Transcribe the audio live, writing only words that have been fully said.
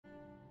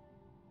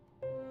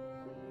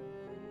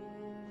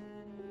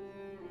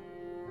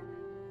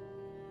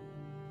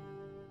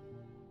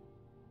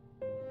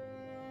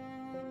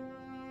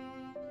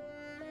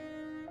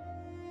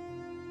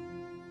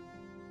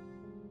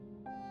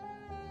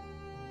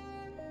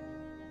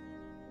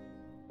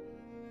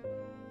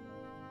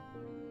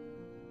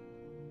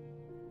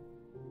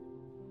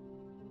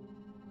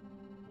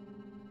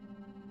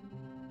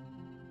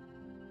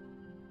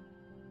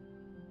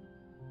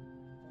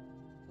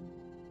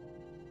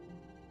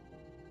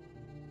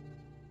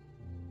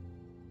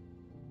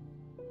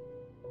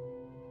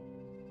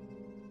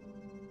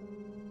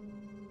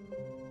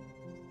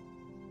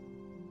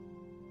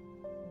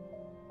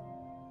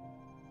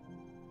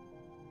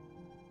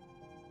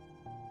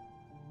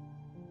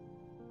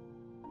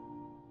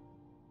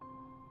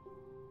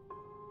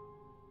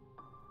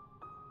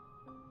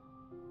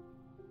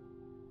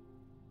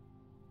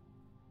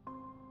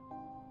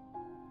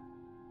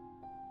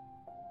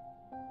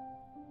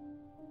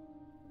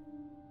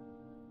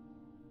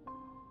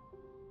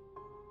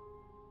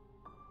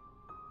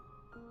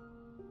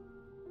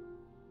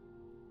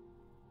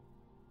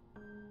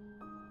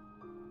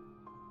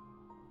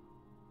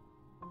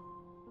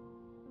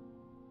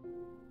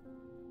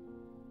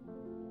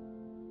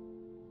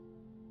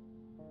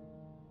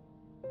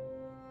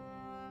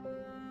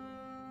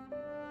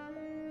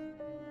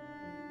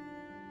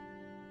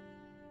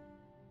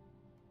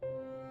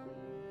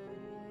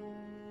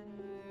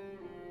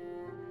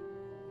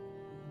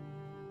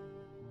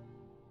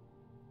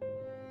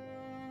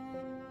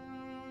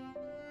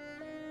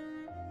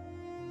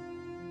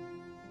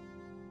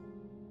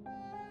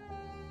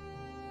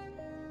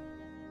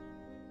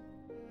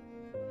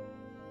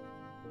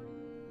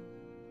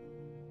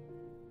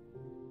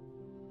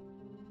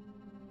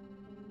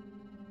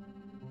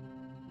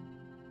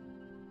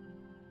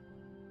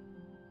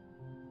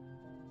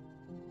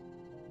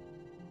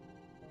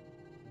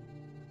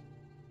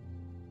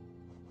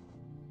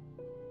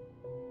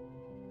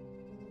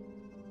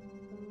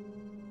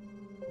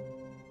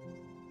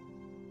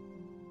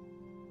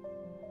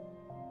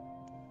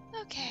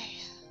Okay.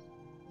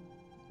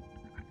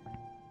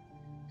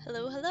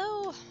 Hello,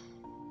 hello.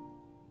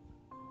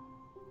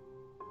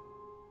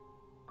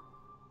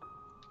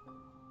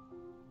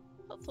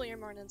 Hopefully your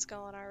morning's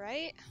going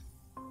alright.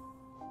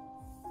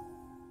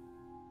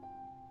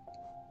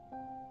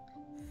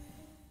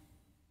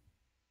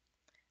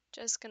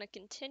 Just gonna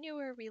continue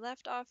where we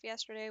left off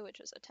yesterday, which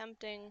was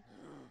attempting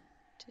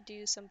to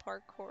do some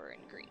parkour in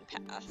Green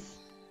Path.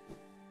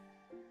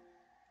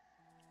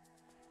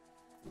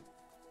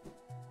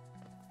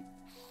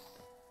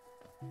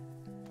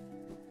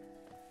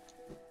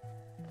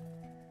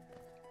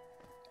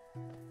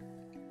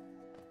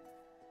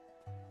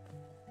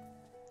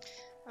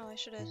 Oh, I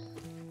should've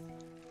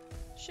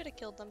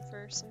killed them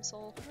for some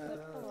soul,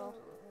 but oh well.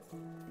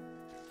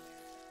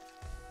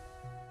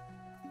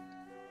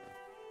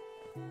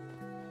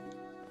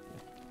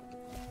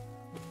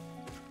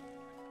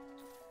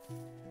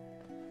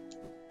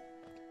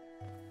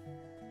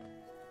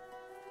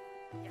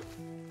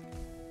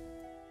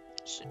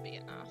 Should be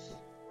enough.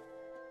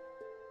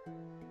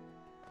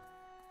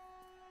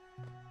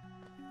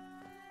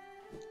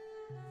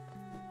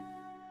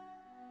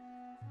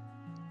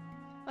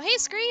 Oh, hey,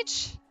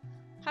 Screech!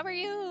 How are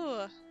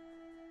you?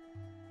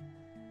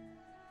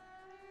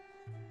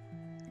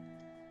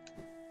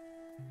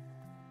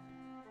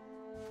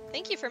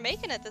 Thank you for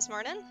making it this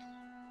morning.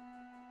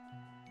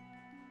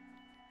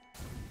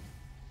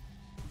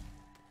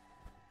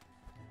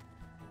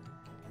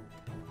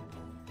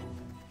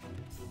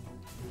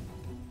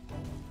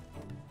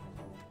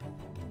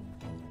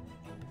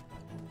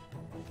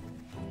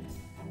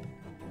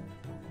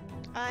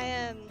 I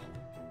am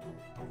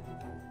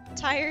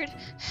tired.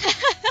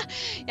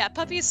 Yeah,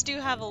 puppies do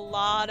have a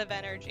lot of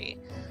energy.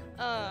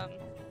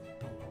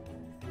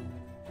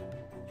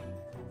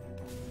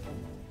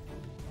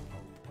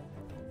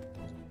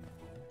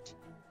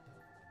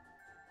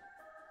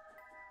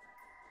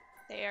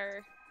 They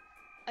are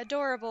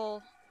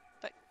adorable,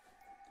 but...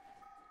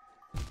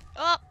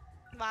 Oh!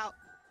 Wow.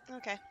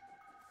 Okay.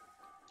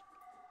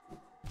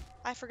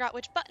 I forgot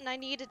which button I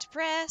needed to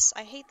press.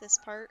 I hate this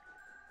part.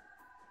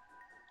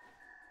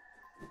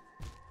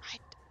 I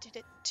did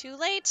it too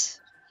late.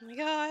 Oh my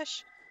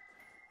gosh.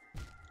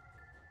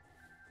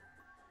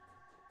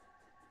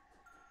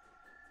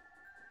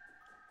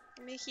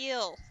 Let me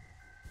heal.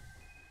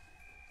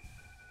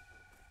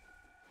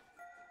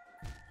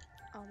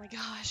 Oh my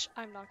gosh,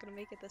 I'm not gonna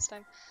make it this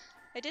time.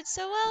 I did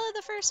so well in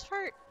the first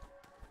part.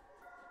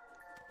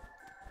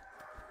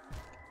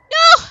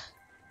 No!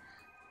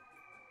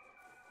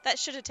 That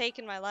should have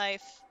taken my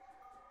life.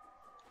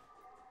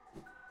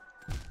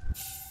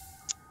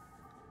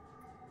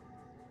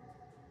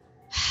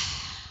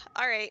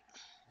 Alright.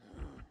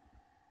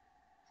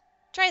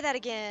 Try that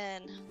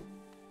again.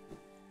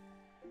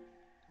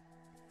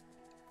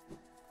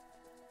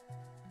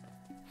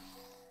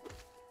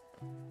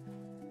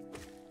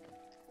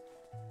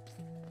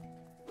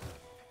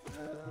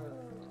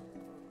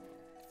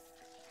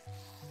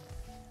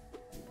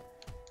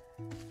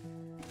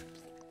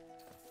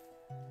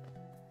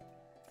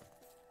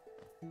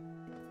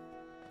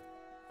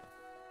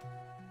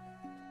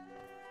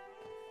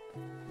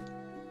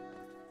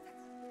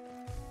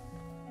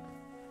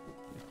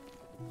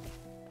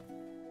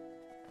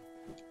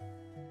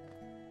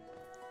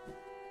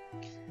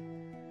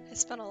 I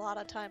spent a lot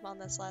of time on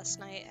this last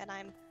night, and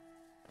I'm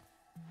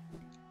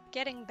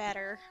getting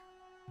better,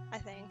 I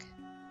think.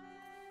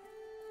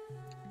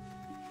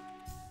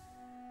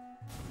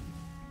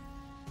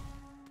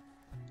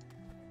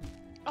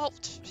 Oh,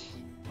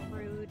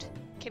 rude.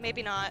 Okay,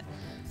 maybe not.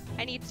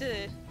 I need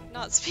to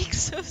not speak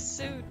so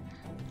soon.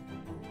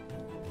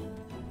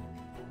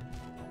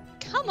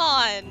 Come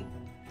on!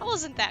 I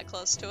wasn't that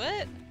close to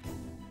it.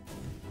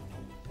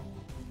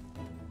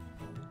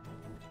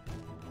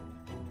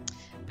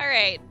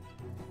 Alright.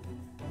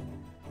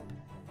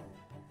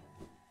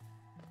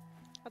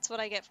 That's what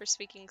I get for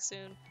speaking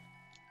soon.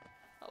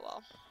 Oh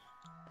well.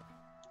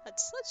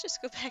 Let's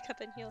just go back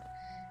up and heal.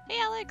 Hey,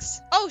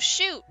 Alex! Oh,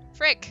 shoot!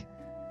 Frick!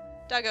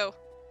 Duggo.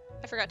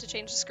 I forgot to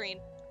change the screen.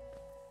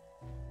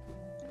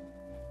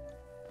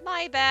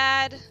 My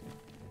bad.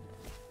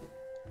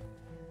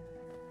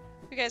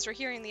 You guys were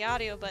hearing the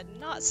audio but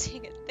not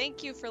seeing it.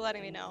 Thank you for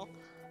letting me know.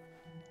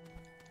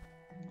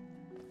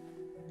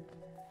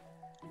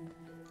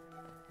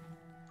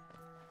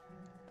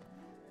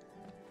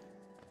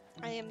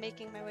 I am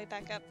making my way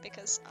back up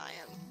because I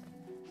am...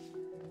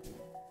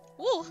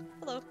 Woo!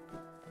 Hello.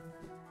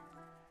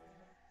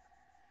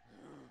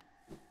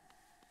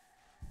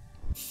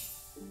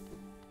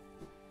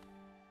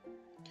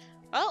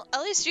 Well,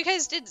 at least you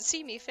guys didn't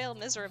see me fail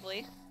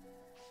miserably.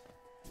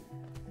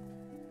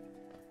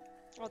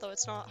 Although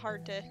it's not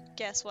hard to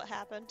guess what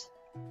happened.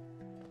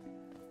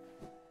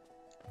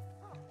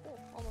 Oh, cool.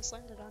 Almost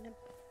landed on him.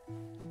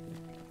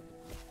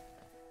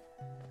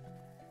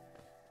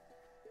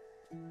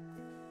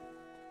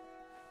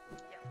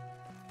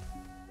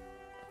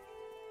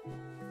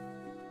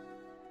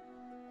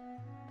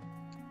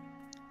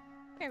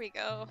 There we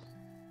go.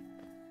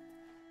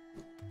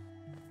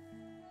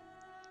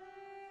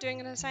 doing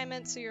an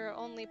assignment, so you're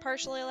only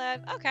partially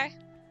alive. Okay.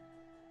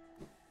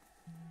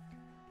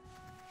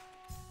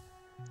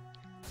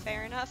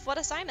 Fair enough. What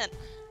assignment?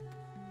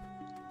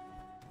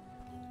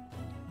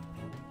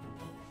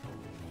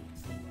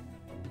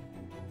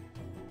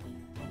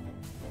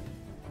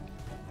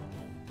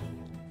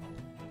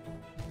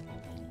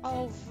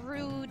 Oh,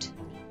 rude.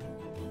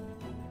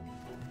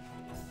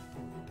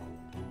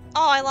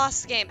 Oh, I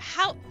lost the game.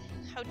 How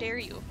dare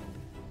you?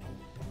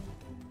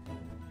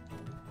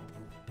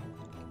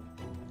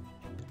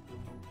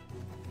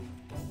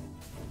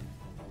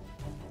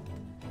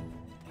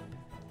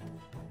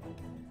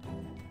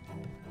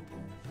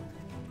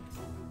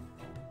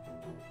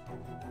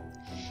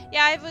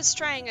 Yeah, I was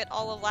trying it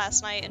all of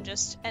last night and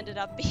just ended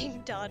up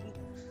being done.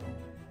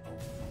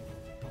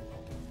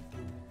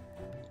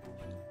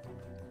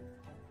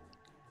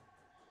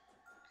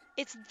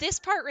 It's this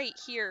part right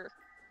here.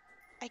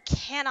 I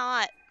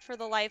cannot, for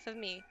the life of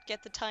me,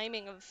 get the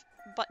timing of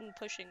button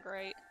pushing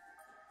right.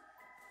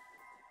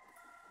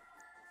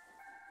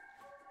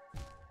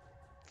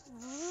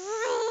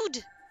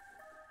 Rude!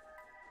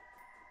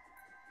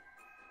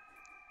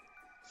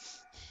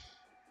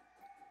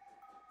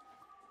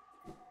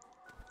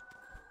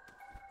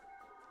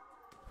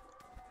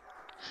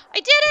 I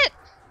did it!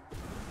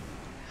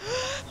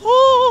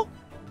 Oh!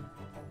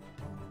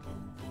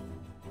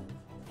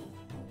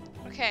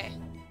 Okay.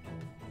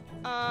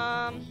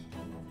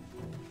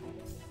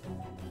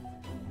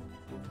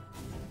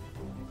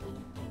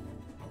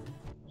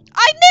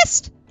 I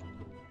missed!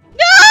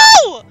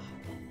 No!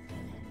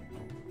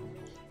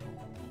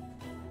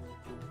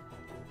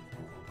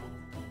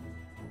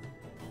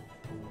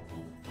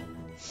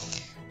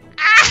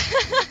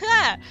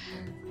 Ah!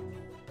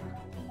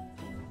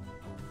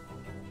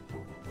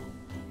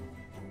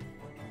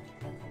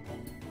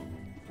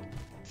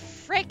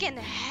 Frickin'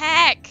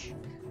 heck!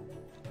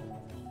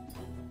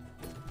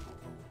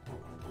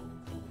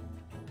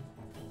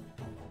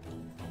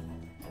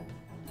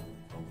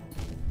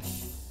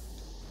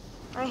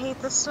 I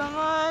hate this so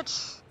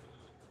much.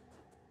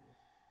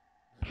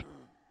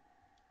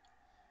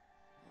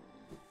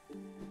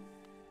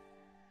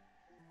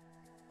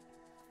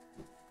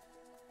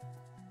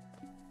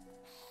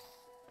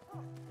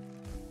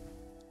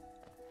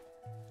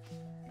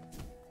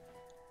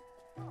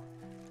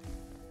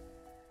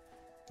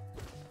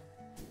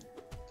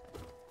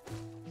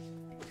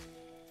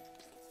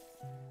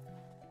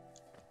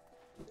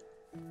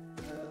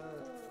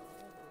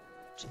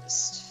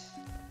 Just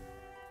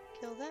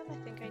kill them. I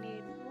think I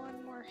need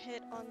one more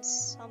hit on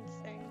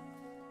something.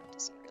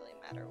 Doesn't really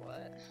matter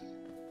what.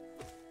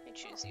 I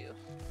choose you.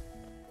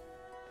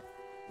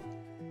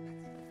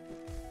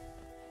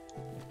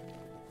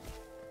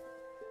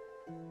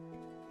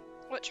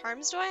 What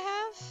charms do I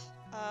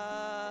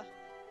have?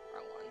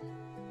 Wrong one.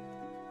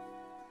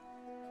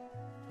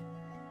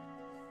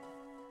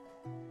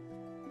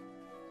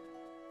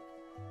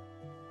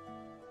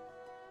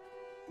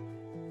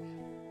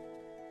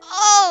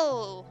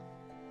 Oh!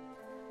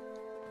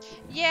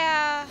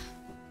 Yeah,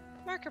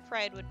 Mark of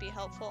Pride would be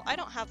helpful. I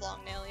don't have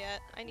Long Nail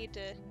yet. I need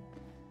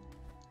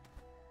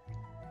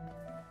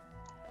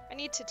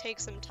to take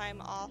some time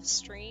off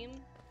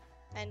stream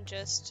and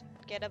just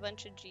get a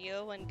bunch of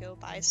Geo and go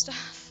buy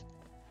stuff.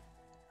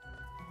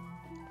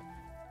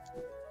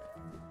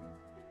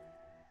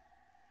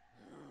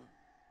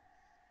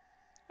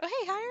 Oh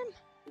hey, Hiram!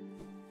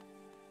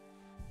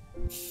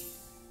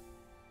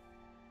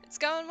 It's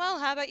going well,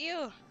 how about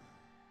you?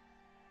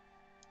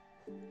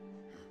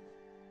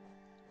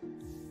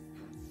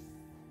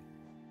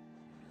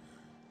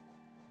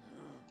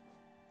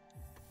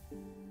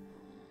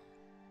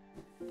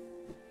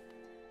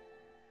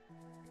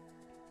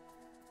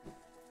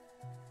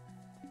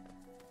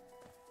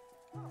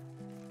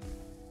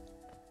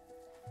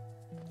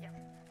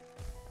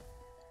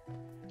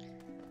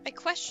 I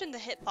question the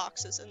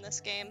hitboxes in this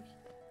game.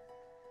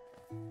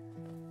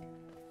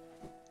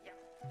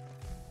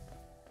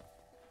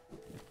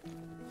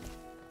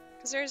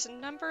 Because there's a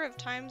number of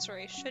times where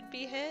I should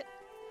be hit.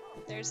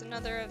 There's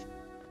another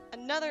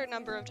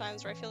number of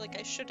times where I feel like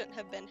I shouldn't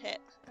have been hit,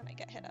 and I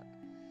get hit up.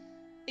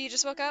 You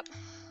just woke up?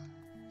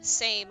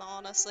 Same,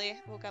 honestly.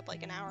 Woke up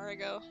like an hour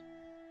ago.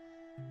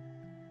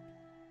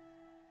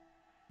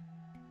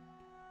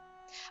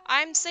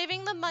 I'm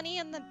saving the money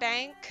in the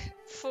bank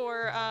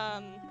for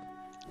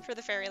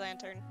the fairy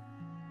lantern.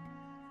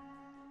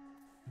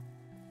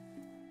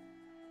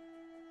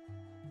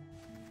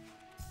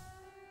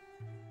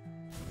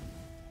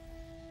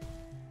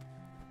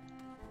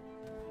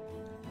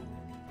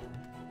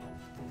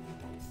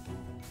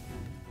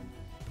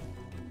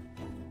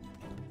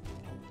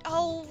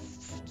 Oh,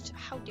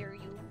 how dare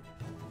you.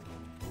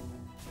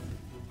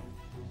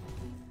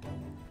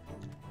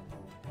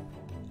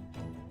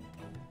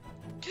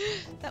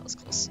 That was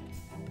close.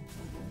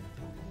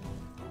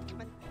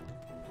 Come on.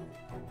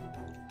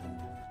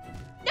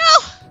 No!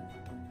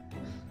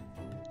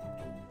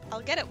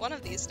 I'll get it one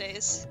of these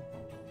days.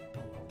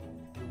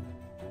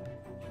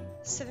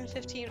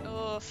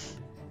 7:15, oof.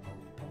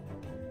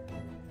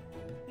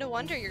 No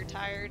wonder you're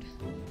tired.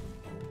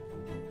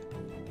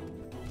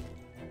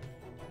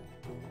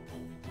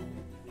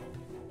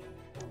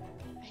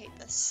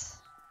 this.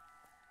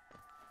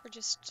 We're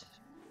just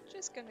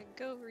gonna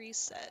go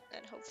reset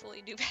and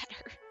hopefully do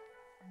better.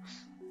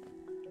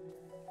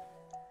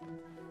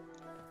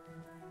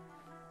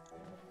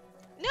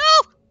 No!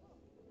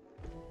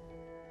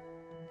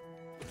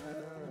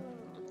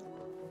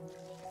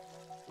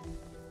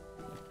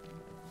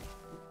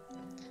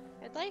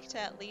 I'd like to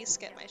at least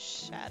get my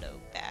shadow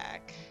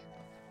back.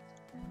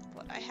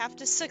 But I have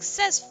to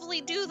successfully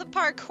do the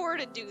parkour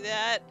to do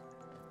that.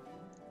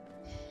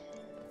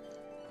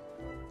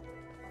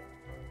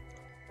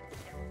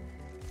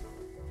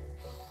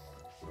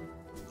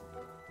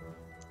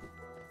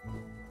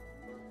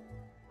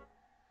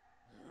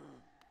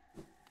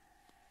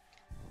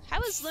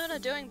 How is Luna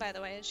doing, by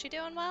the way? Is she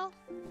doing well?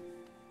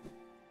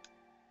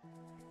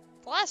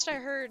 The last I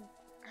heard,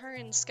 her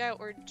and Scout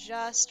were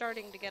just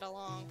starting to get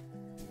along.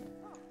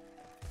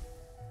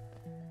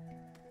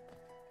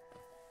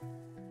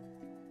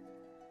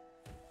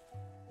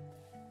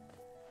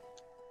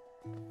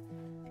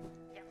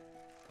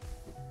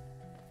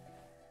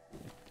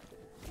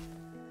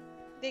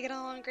 They get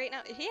along great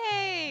now.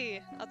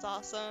 Yay! That's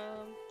awesome.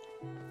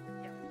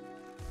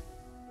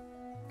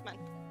 Come on.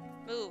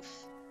 Move.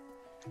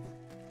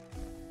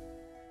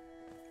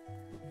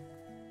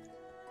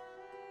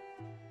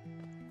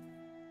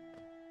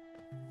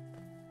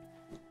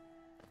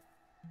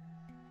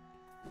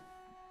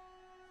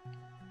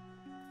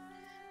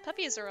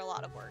 Puppies are a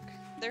lot of work.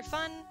 They're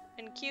fun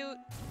and cute,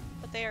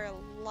 but they are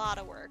a lot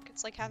of work.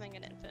 It's like having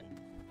an infant.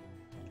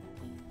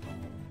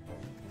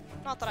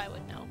 Not that I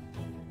would know.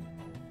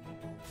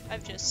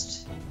 I've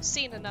just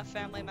seen enough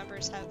family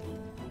members have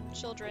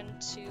children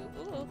to...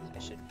 Ooh, I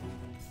should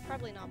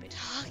probably not be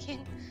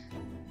talking.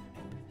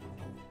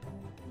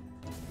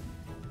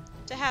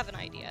 To have an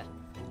idea.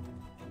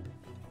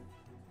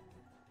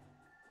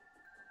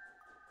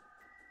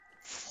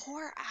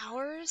 4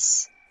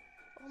 hours?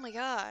 Oh my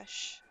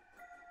gosh.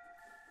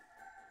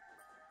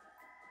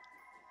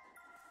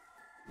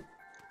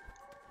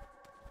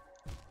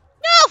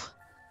 No!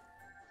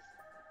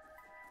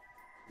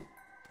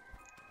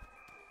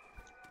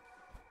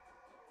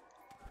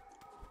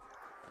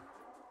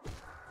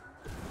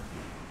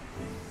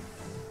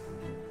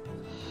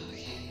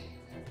 Okay.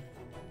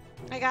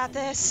 I got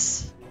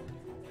this.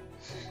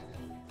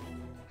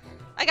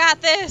 I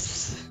got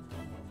this.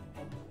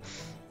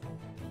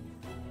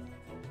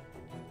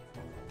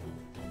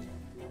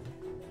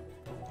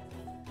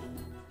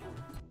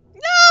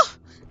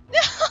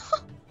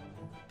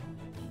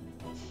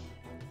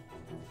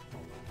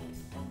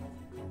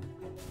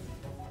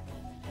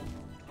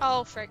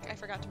 Oh, frick, I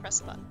forgot to press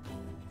the button.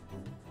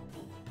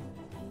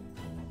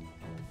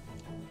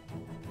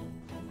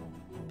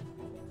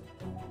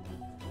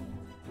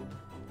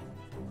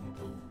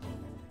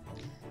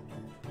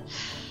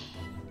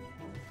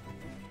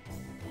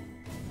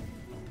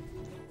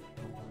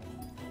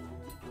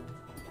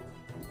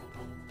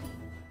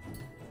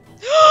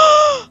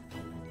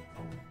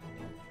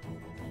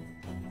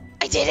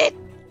 I did it!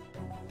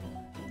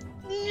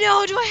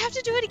 No, do I have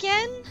to do it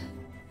again?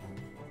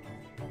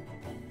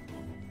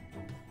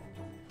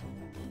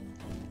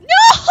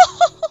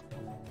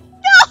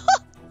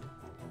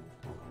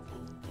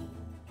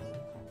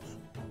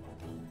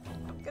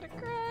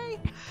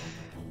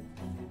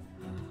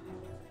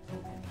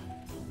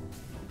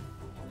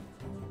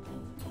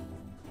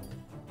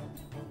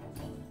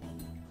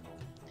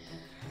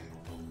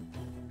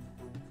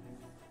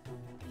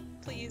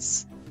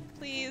 Please.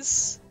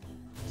 Please.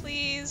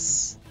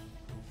 Please.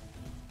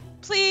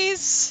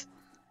 Please.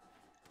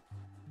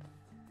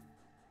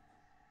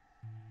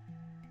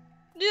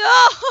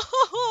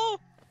 No!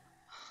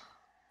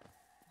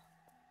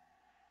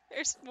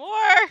 There's more!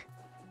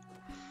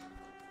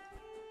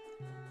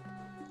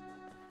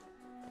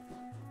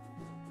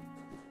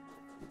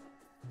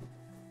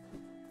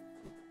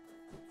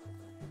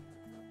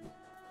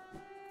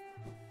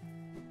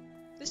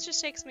 This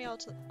just takes me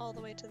all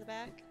the way to the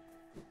back.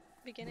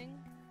 Beginning.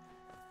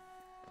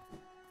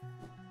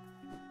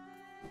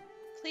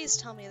 Please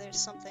tell me there's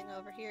something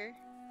over here.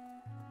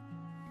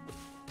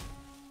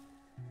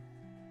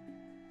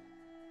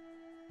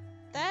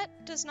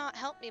 That does not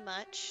help me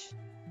much.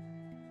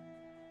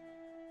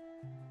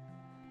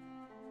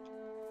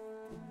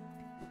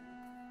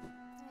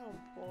 Oh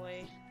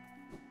boy.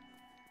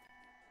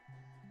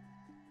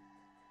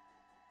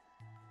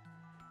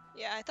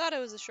 Yeah, I thought it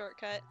was a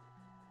shortcut.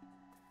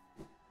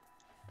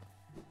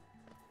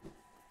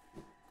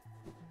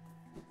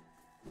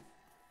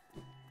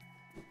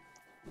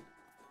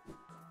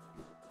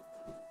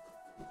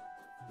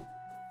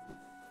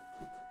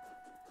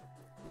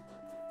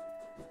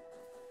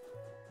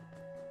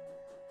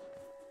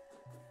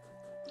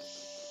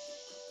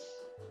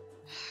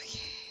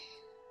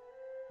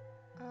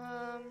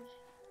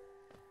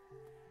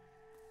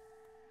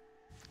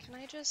 Can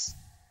I just...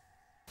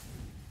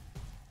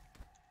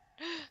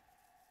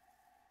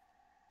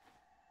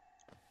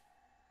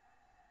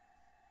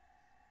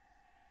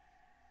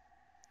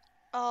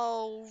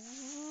 Oh,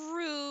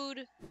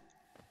 rude.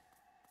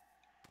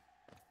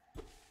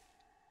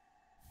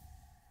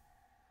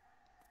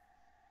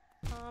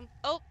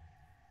 Oh.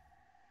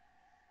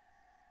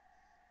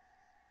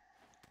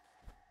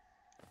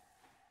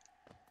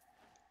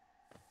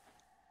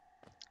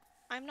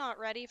 I'm not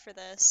ready for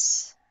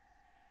this.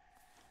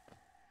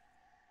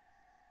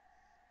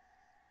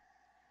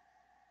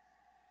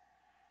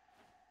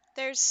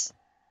 There's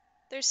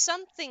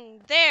something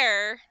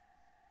there.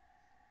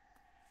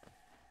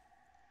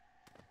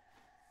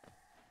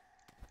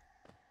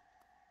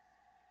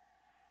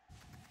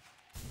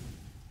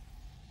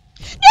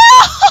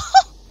 No!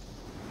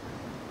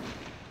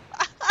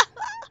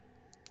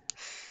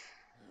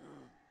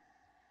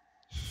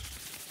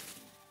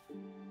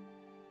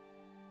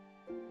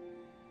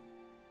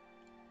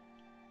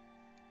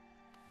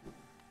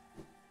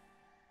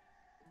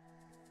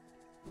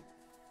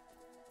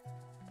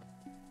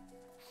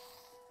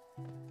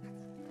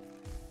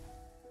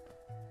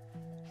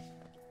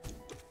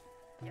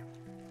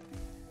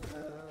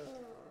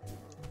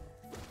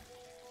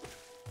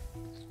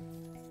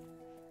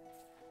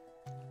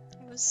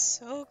 It was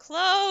so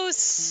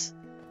close.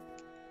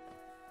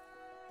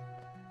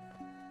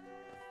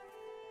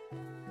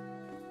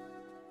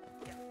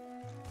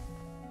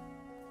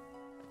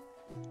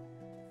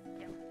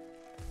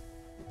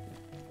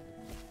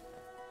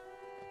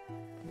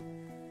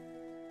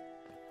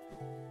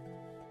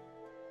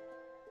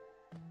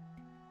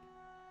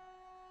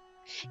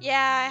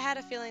 Yeah, I had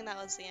a feeling that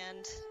was the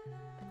end.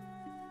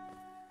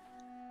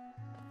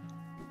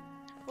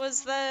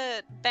 Was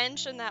the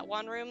bench in that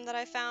one room that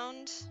I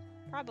found?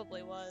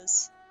 Probably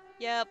was.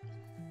 Yep.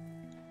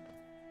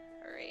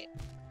 Alright.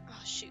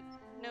 Oh, shoot.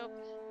 Nope.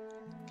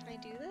 Can I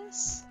do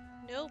this?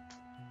 Nope.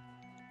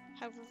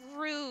 How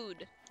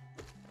rude.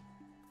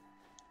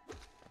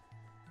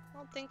 I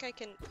don't think I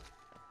can...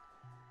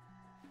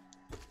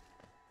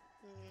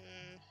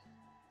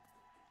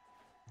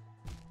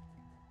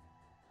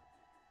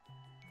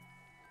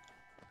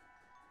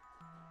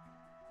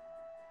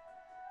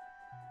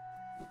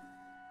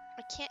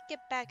 I can't get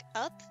back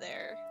up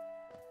there,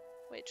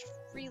 which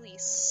really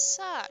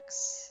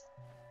sucks.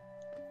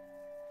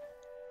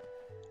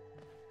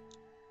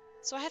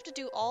 So I have to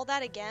do all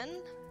that again?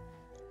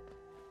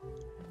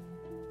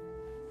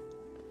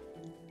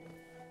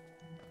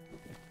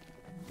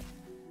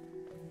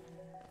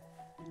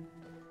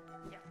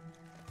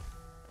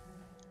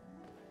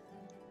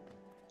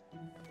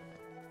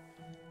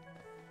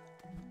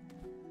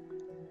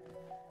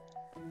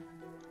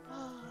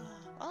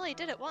 Well, I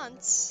did it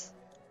once.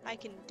 I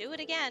can do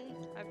it again.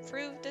 I've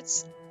proved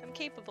I'm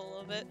capable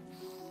of it.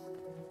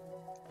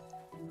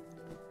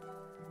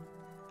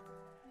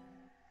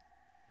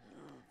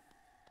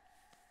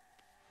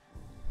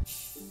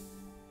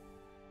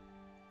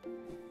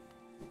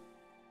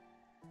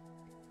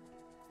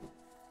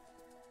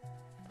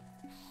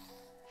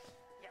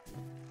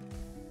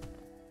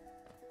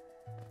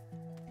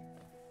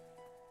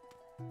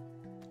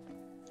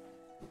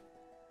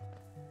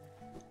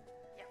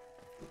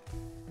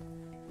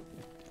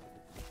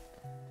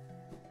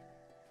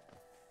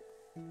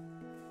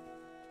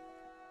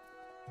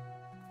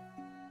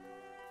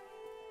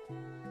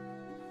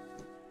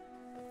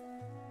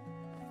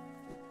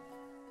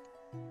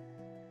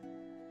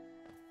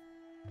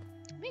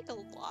 I make a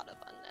lot of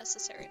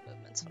unnecessary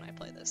movements when I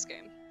play this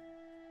game.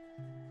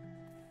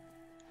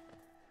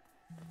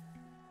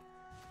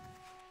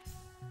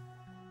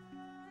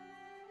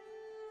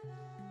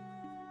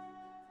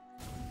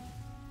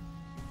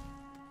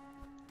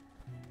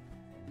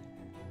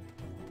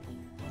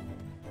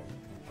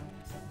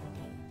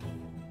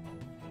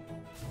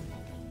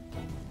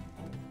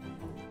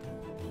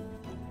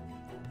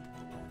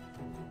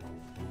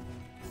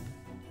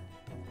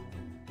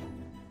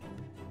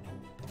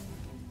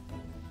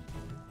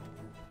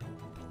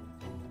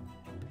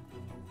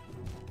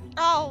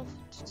 Oh,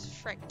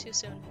 frick, too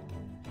soon.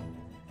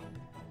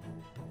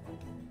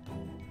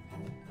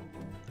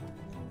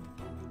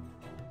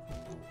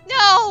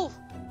 No!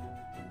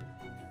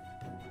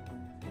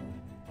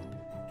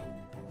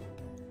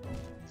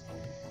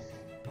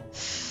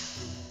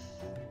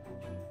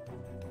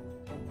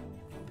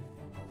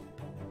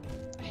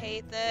 I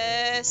hate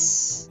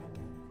this.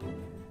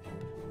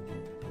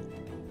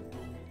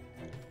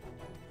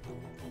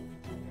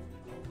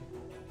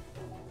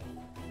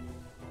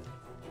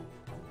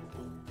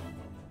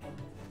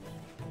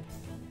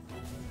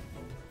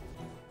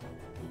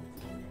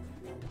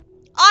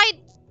 I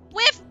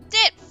whiffed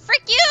it!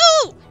 Frick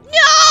you!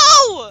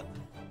 No!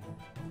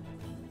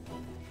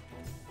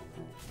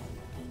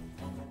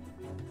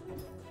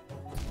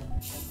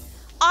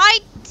 I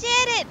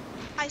did it!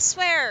 I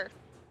swear.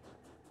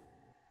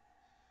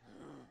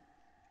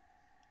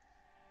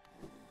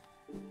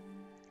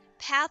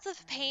 Path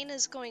of Pain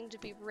is going to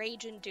be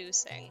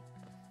rage-inducing.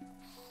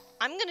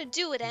 I'm gonna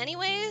do it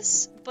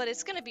anyways, but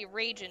it's gonna be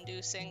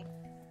rage-inducing.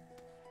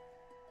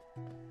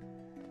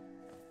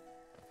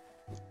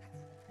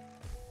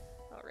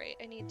 Alright,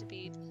 I need to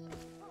be...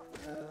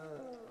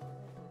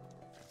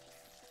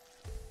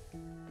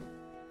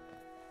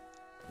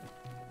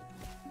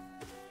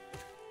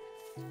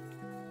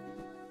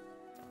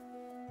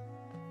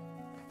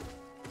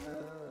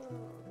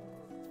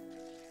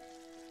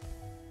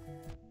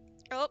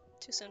 Oh,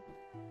 too soon.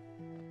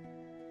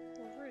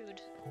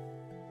 Rude.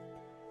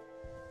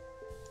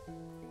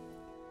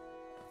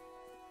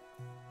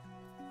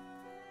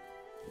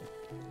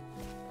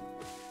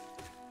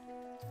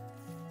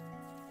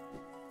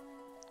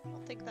 I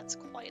don't think that's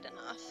quite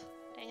enough.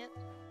 Dang it.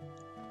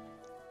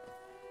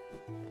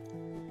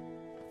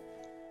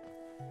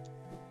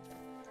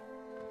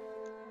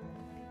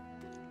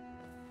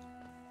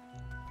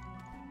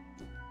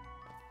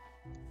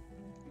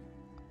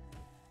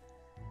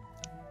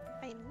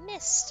 I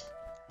missed.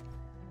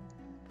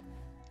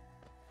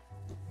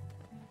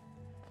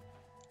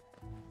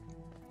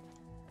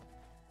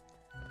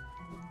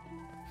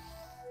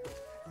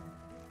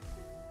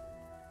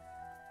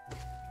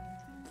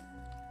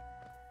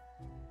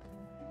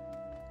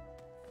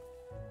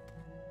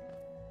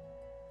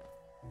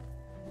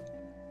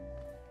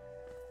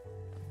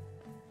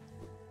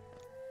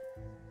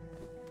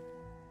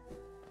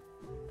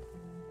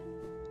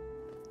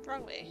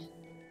 Wrong way.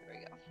 There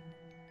we go.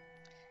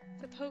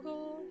 The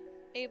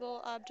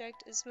Pogo-able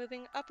object is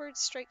moving upwards,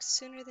 strike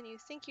sooner than you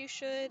think you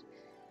should.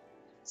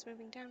 It's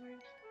moving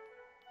downward.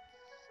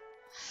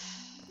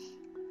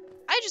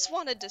 I just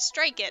wanted to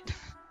strike it.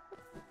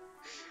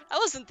 I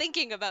wasn't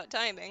thinking about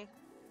timing.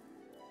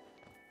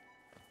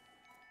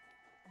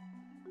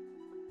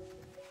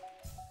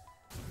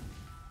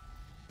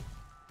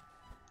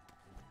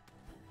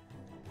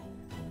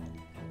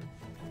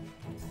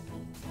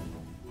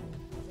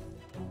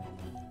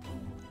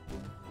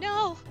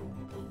 No!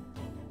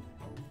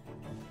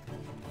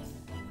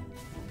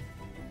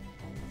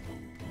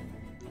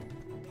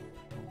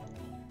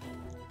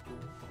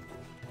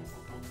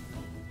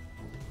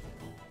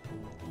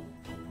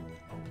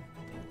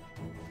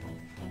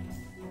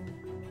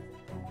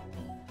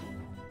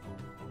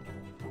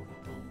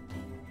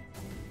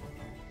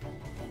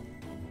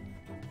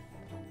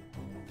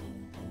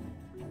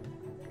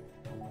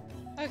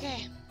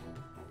 Okay.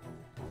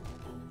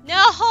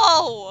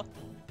 No!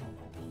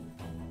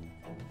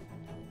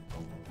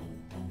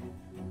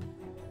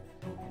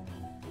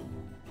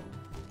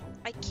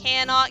 I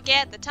cannot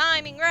get the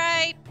timing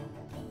right,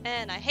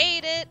 and I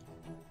hate it.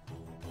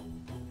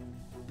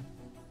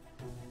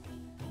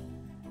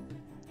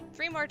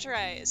 3 more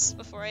tries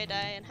before I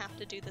die and have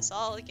to do this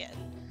all again.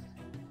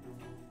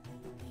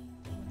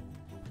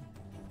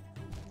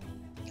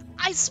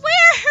 I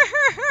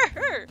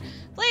swear!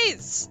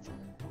 Please!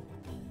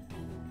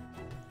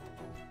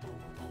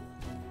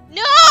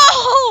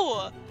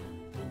 No!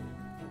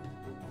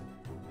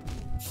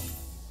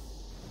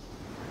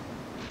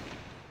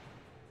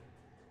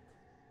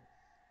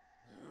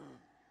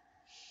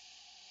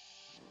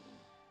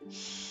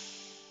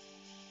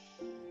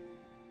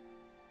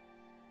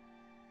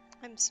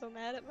 I'm so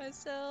mad at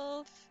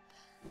myself.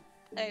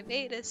 I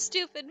made a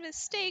stupid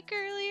mistake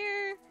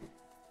earlier.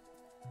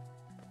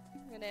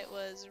 And it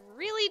was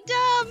really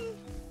dumb.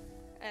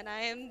 And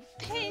I am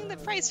paying the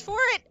price for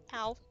it.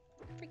 Ow.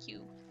 Frick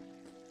you.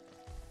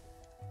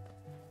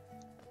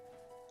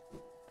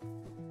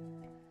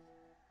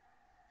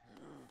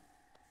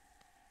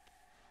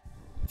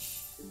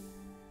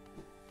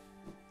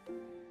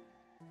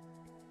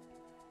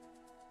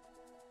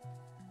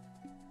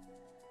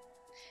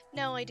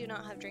 No, I do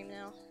not have Dream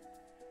now.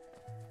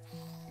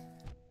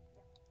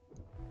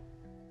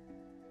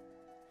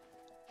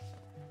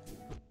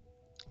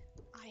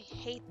 I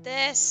hate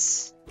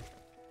this.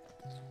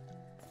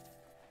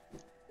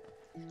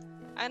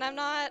 And I'm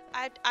not,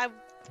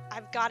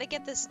 I've got to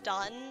get this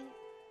done.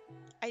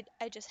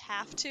 I just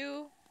have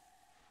to.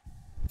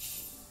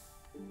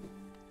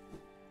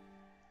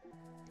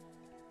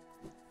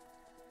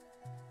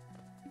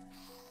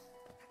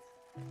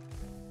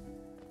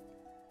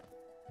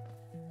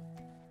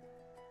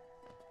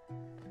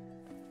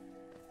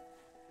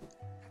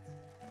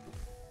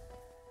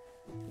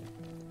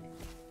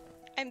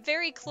 I'm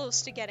very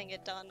close to getting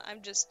it done.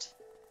 I'm just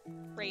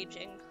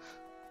raging.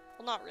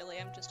 Well, not really,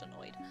 I'm just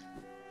annoyed.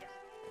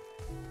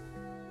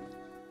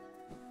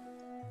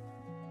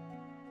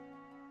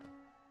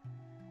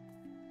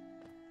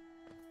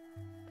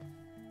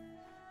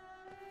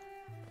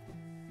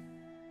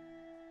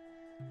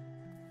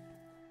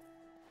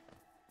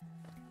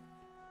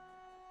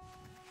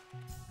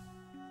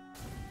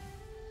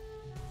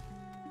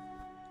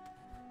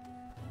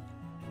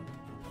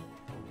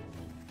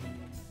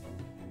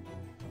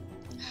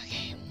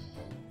 Okay.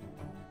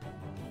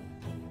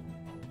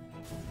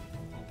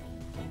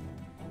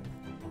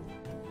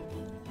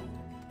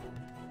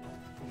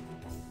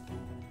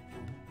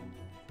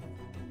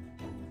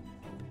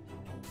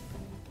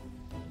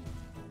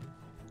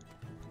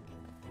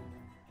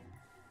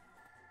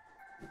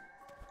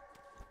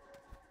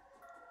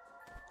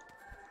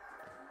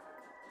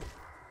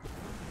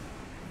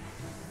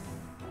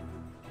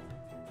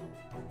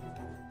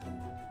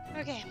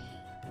 Okay.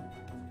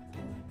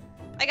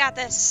 I got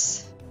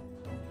this.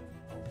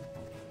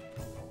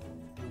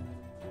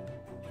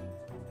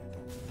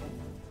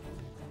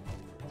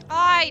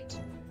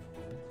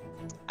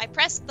 I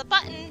pressed the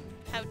button.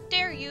 How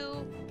dare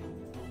you?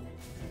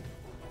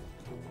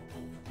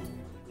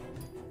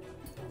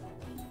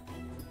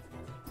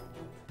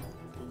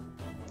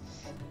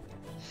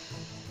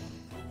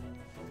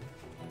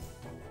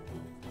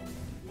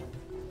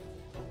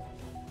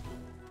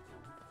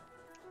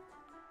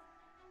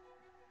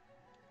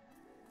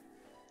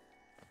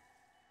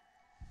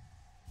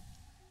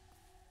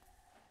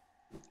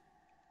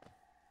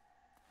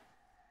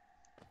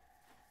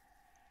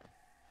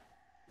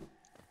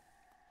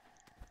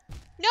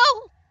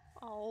 No!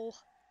 Oh.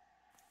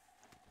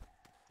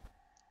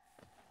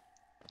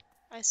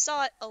 I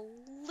saw it a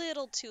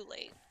little too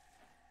late.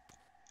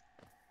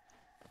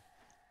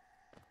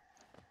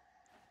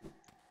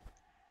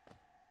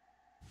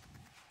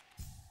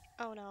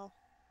 Oh no.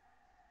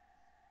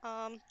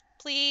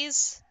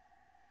 Please?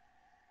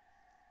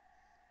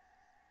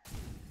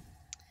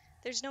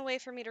 There's no way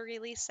for me to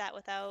release that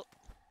without...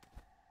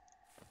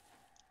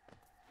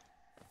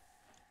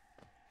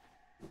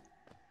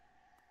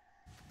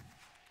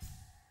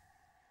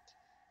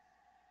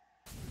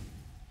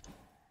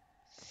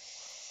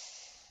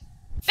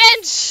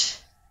 Bench!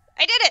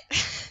 I did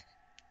it!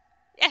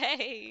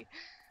 Yay!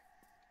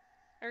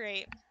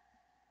 Alright.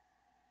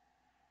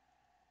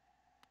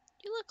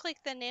 You look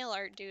like the nail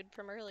art dude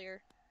from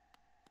earlier.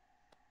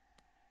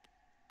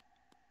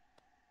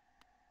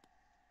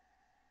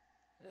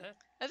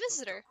 A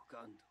visitor.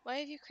 Why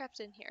have you crept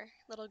in here,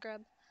 little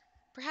grub?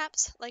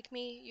 Perhaps, like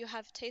me, you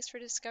have a taste for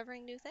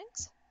discovering new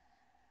things?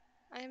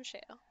 I am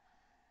Sheo.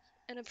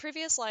 In a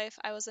previous life,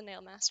 I was a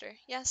nail master.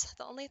 Yes,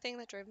 the only thing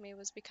that drove me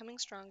was becoming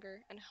stronger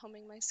and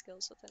honing my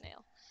skills with a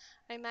nail.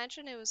 I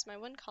imagine it was my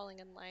one calling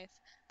in life,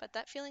 but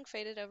that feeling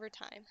faded over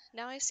time.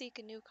 Now I seek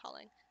a new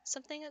calling,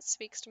 something that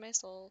speaks to my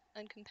soul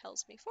and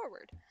compels me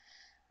forward.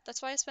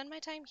 That's why I spend my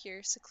time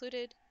here,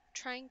 secluded,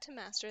 trying to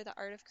master the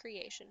art of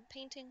creation.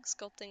 Painting,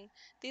 sculpting,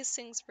 these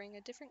things bring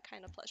a different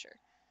kind of pleasure.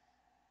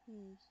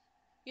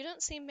 You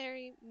don't seem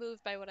very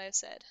moved by what I've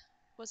said.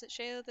 Was it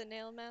Sheo the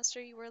nail master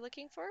you were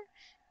looking for?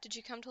 Did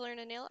you come to learn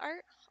a nail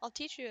art? I'll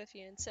teach you if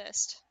you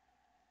insist.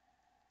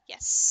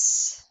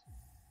 Yes.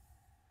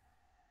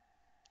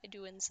 I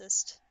do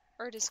insist.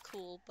 Art is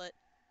cool, but...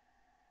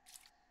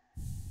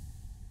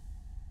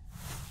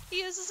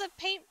 He uses a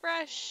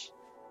paintbrush!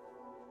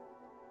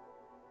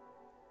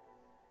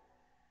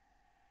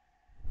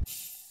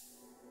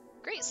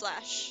 Great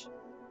slash!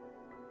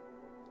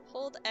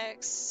 Hold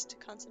X to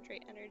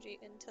concentrate energy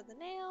into the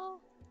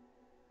nail.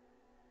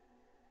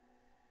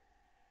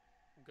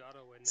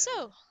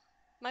 So,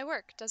 my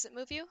work, does it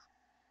move you?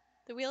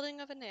 The wielding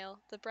of a nail,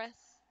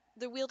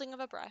 the wielding of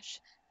a brush,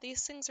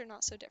 these things are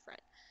not so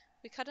different.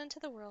 We cut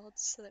into the world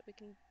so that we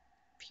can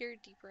peer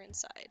deeper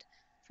inside.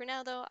 For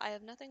now, though, I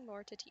have nothing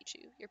more to teach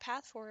you. Your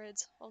path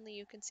forwards, only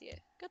you can see it.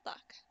 Good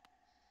luck.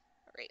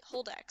 Alright,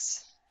 hold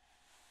X.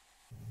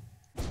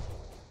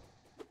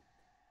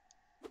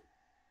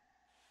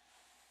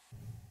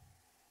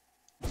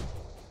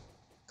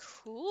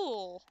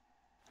 Cool.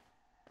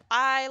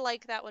 I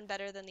like that one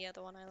better than the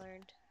other one I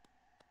learned.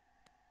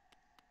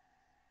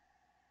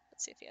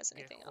 Let's see if he has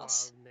anything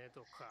else.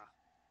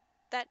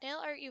 That nail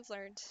art you've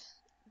learned,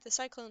 the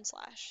Cyclone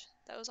Slash,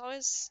 that was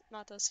always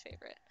Mato's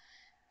favorite.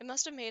 It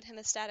must have made him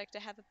ecstatic to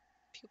have a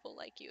pupil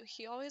like you.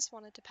 He always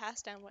wanted to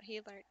pass down what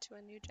he learned to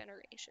a new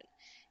generation.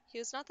 He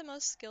was not the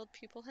most skilled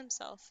pupil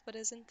himself, but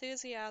his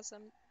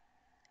enthusiasm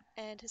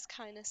and his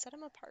kindness set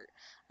him apart.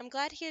 I'm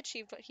glad he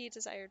achieved what he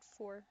desired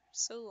for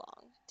so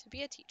long, to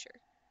be a teacher.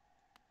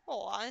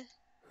 Aww.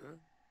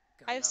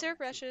 I have spare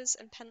brushes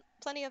and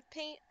plenty of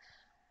paint.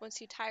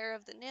 Once you tire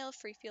of the nail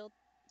free field,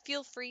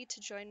 feel free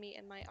to join me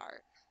in my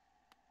art.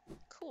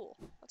 Cool.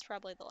 That's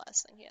probably the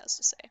last thing he has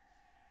to say.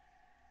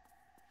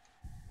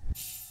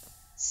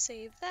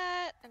 Save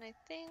that, and I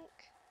think...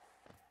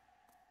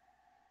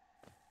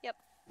 Yep.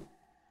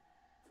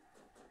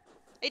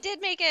 I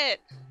did make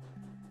it!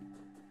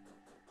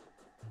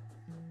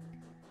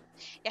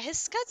 Yeah,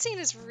 his cutscene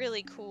is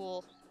really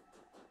cool.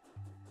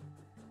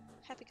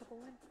 Happy couple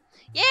win.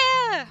 Yeah!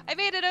 I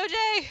made it,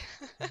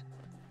 OJ!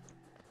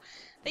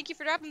 Thank you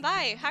for dropping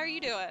by. How are you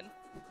doing?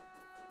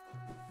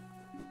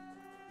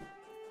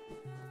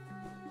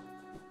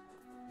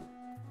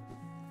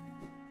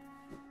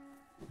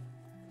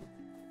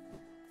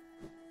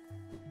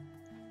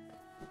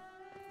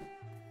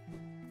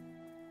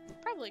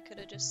 Probably could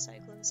have just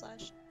Cyclone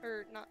Slash,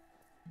 or not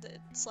the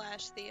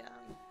slash, the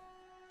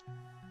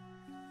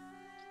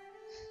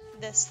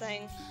this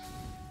thing.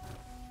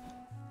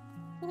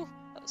 Ooh,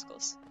 that was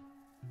close.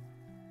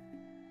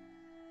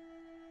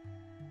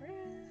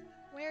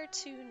 Where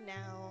to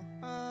now?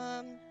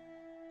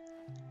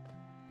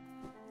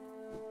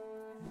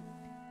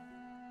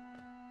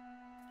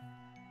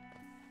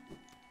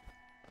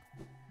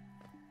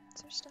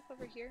 Is there stuff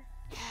over here?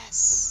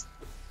 Yes!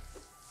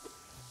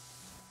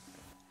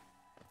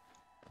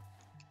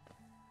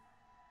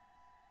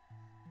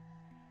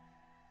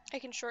 I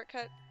can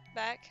shortcut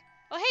back.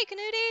 Oh, hey,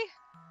 Canuti!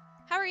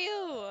 How are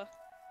you?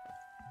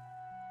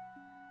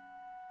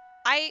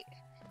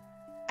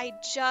 I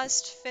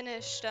just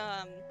finished, oh,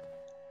 I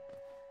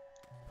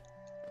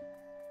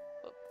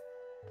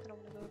don't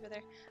want to go over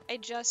there. I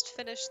just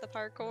finished the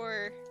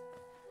parkour.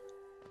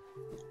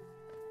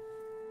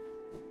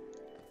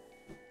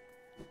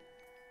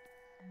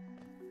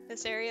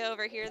 This area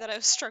over here that I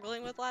was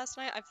struggling with last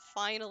night, I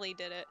finally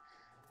did it.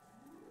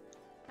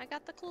 I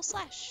got the cool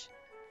slash.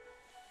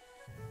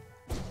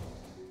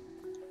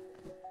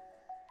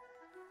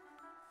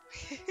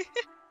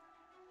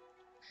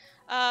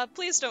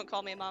 Please don't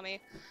call me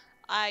mommy.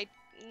 I'm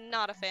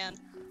not a fan.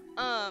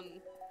 But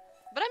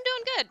I'm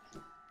doing good.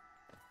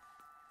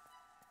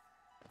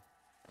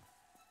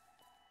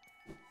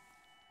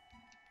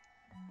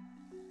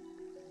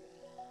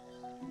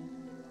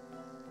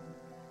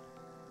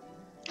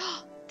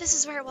 This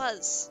is where it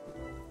was.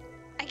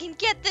 I can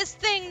get this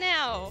thing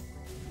now.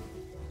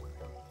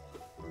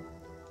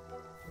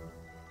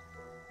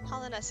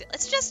 Hollowness seal.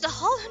 It's just a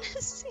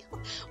hollowness seal.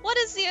 What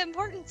is the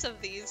importance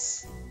of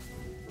these?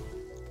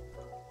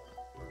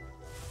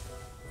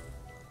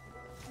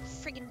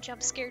 Friggin'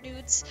 jump scare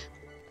dudes.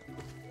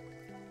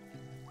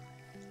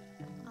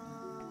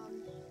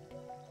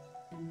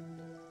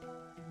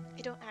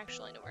 I don't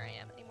actually know where I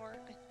am anymore.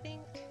 I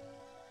think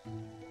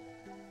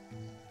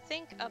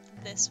up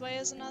this way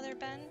is another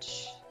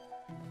bench.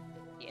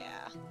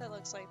 Yeah, that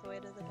looks like the way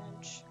to the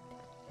bench.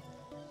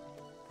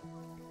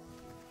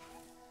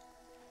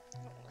 I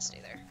don't want to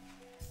stay there.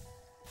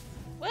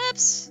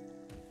 Whoops!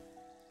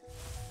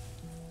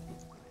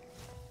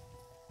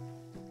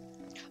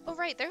 Oh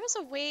right, there was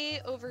a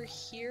way over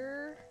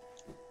here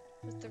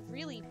with the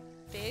really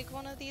big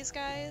one of these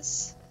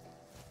guys.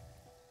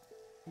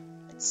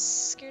 It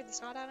scared the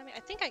snot out of me.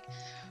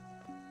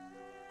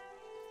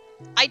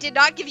 I did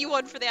not give you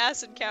one for the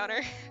acid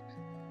counter.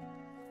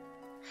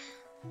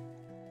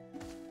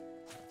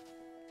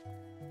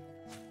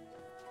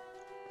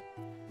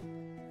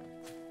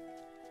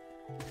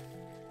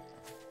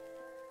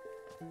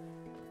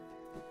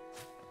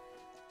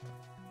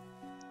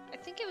 I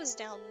think it was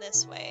down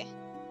this way.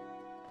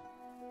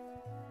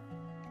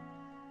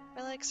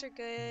 Relics are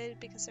good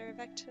because they're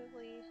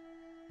effectively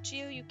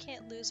Geo you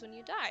can't lose when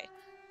you die.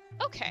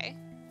 Okay.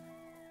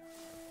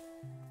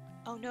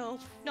 Oh no,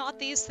 not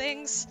these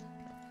things.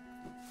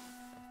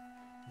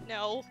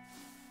 No.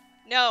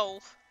 No.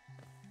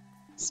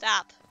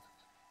 Stop.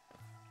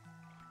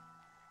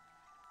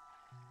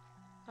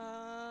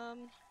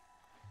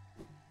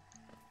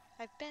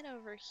 I've been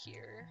over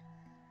here.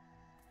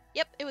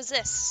 Yep, it was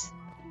this.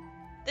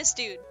 This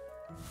dude.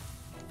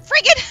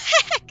 Friggin'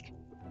 heck!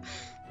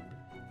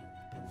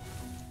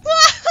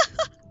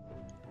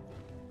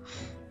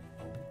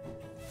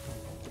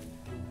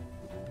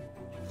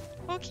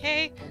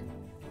 Okay.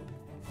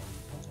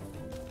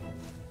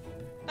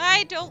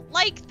 I don't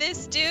like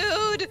this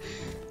dude!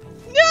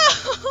 No!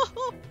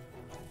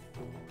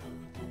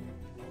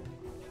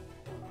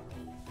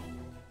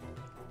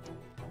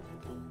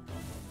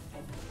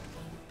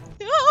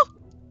 No!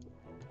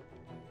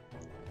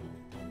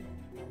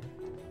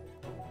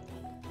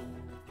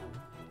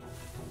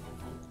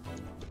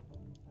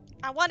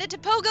 I wanted to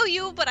pogo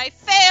you, but I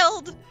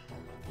failed!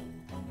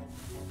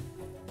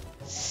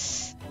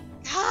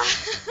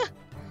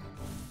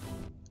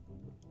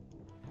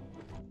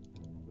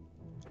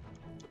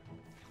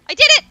 I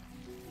did it!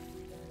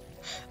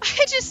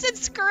 I just said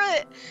screw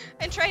it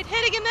and tried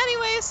hitting him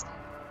anyways.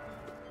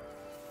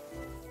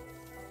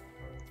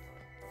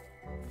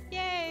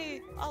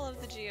 Yay! All of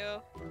the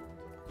Geo.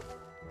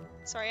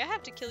 Sorry, I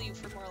have to kill you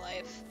for more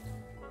life.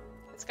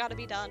 It's gotta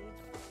be done.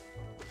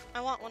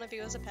 I want one of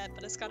you as a pet,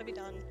 but it's gotta be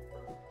done.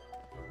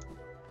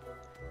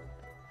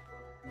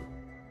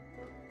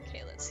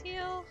 Okay, let's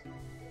heal.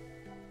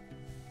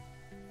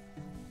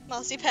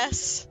 Mousy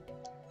pests.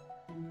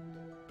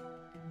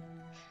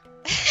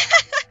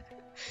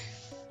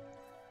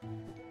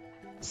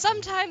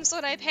 Sometimes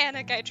when I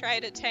panic, I try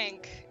to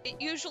tank.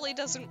 It usually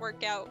doesn't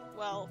work out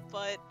well,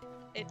 but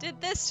it did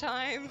this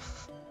time.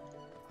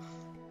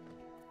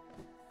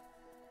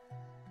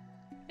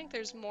 I think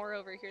there's more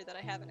over here that I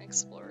haven't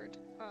explored.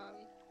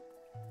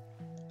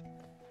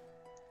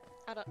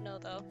 I don't know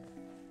though.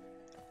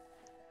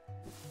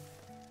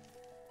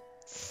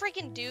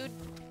 Friggin' dude!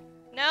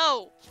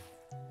 No!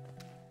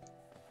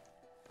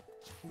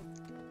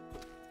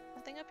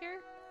 Nothing up here?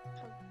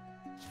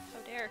 How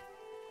dare.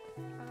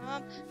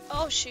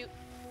 Oh shoot.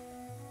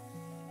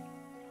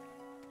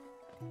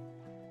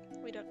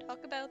 We don't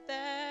talk about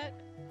that.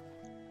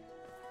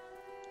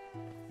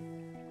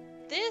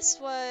 This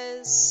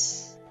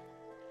was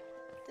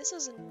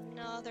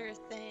another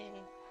thing.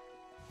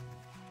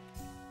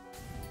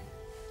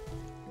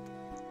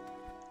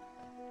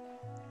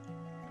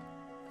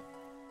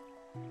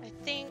 I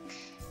think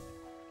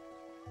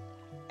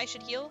I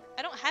should heal.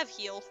 I don't have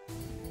heal.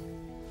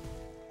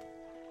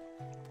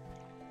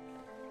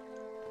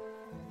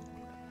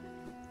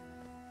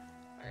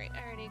 Alright,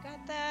 I already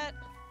got that.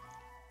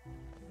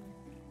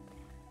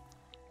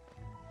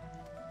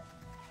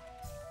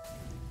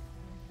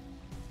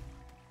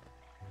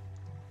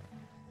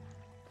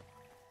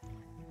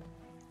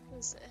 What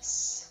is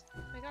this?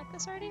 I got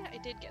this already? I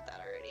did get that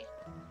already.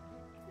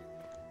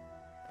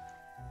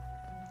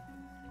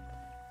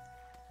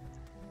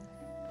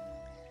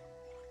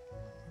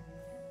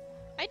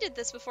 I did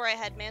this before I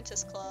had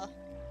Mantis Claw.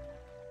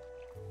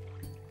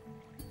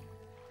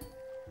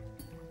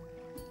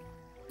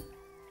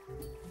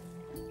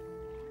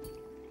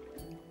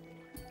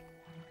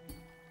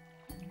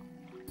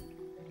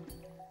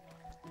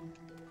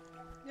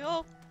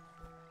 No.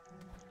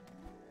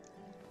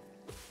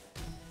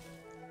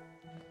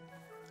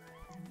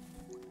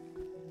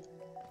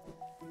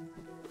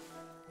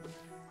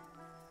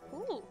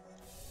 Ooh.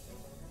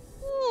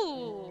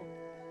 Ooh.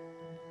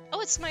 Oh,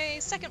 it's my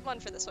second one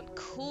for this one.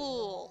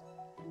 Cool.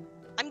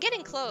 I'm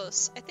getting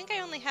close. I think I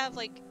only have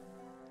like...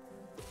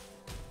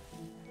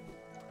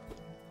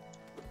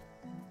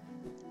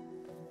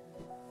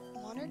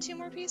 2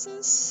 more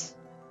pieces?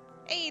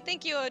 Hey,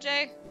 thank you,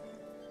 OJ.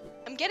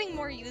 I'm getting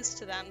more used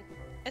to them.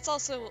 It's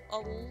also a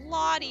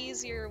lot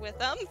easier with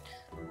them.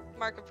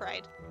 Mark of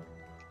Pride.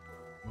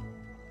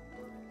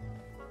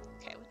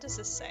 Okay, what does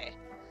this say?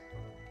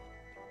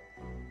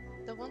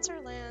 The once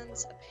our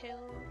lands a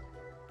pale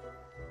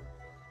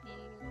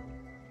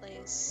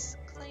place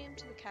claim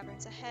to the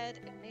caverns ahead.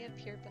 It may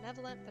appear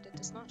benevolent, but it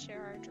does not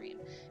share our dream.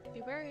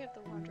 Be wary of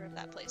the wanderer of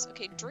that place.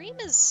 Okay, dream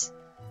is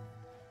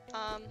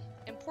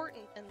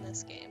important in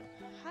this game.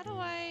 How do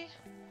I...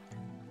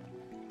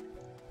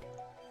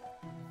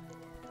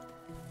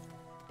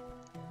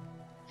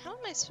 How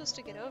am I supposed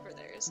to get over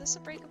there? Is this a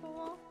breakable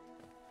wall?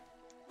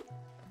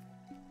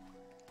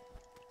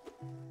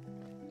 I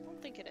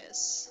don't think it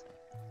is.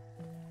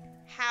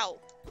 How?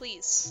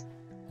 Please.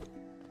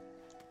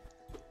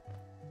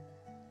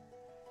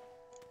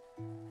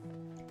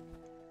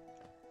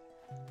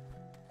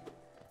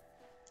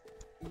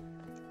 I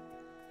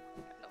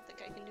don't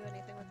think I can do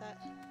anything with that.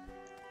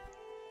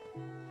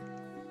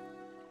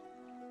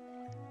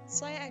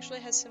 Sly actually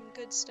has some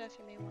good stuff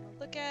you may want to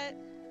look at.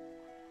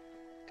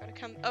 Gotta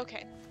come.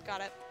 Okay,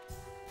 got it.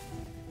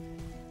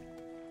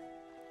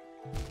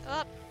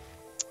 Up.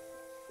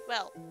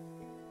 Well,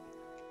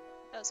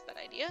 that was a bad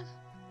idea.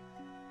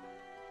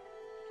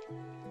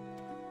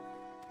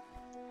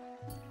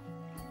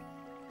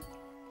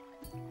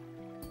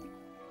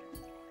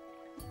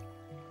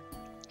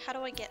 How do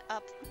I get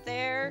up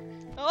there?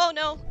 Oh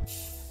no!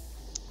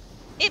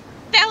 It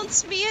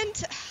bounced me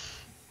into...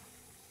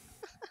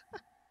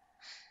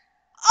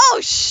 Oh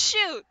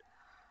shoot!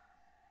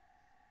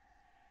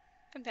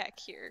 I'm back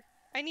here.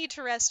 I need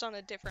to rest on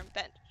a different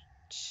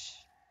bench.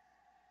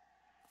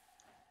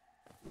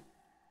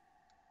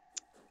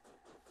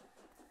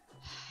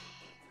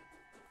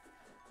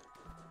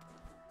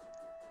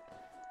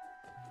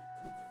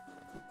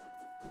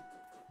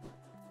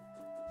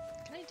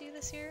 Can I do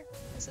this here?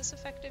 Is this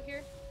effective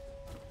here?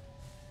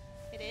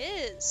 It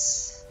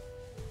is!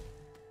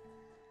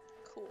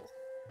 Cool.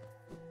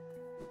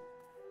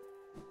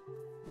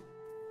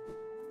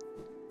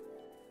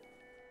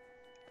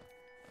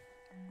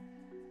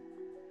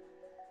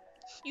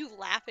 You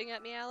laughing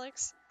at me,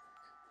 Alex?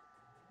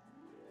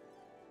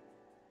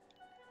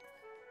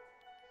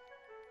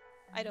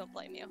 I don't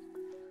blame you.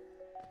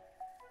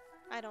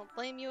 I don't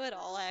blame you at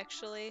all,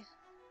 actually.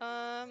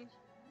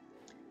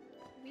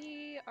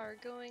 We are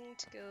going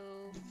to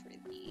go for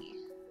the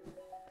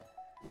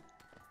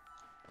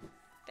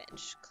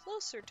bench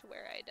closer to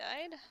where I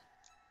died.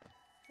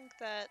 I think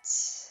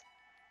that's...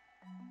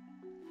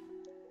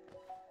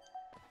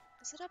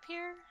 Is it up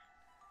here?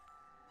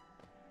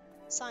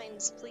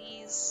 Signs,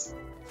 please.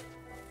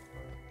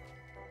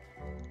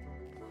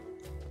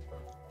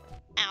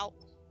 Ow.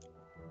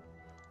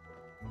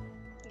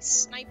 He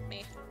sniped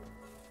me.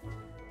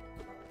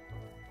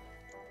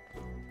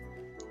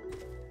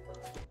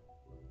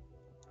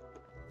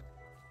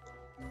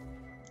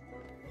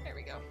 There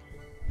we go.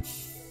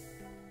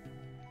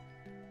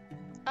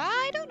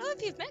 I don't know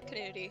if you've met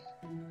Canuti.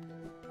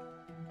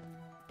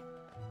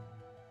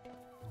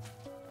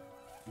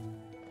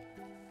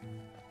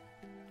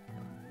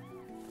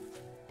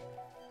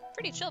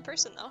 Pretty chill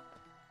person, though.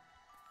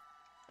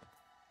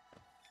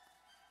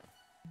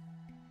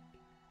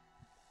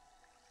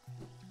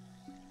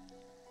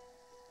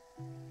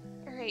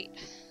 Alright,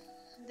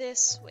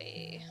 this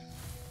way.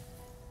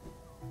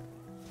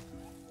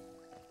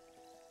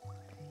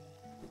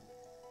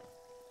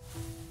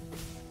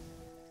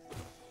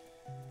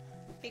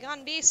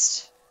 Begone,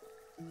 beast!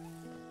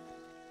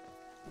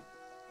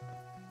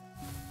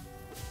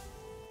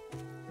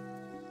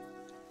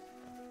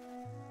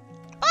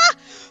 Ah!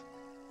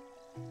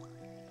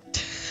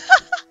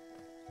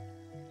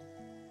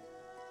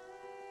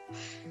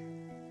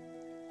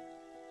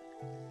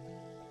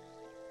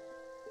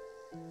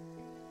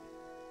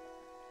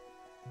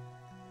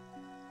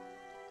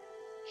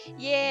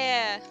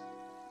 Yeah!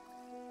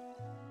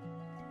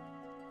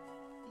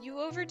 You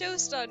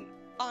overdosed on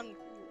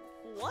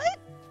what?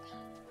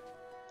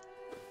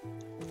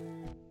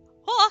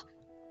 Huh?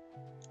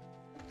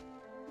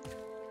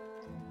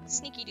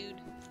 Sneaky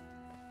dude.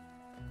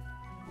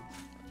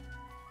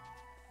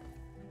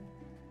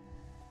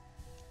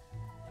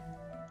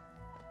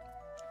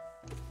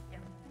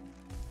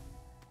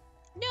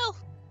 No!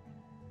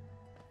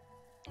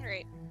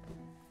 Alright.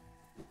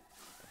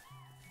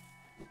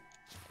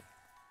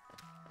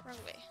 Wrong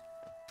way.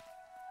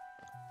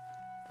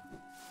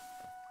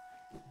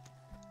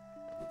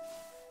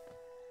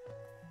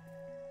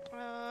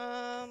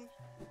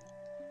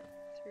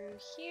 Through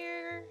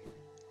here.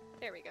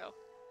 There we go.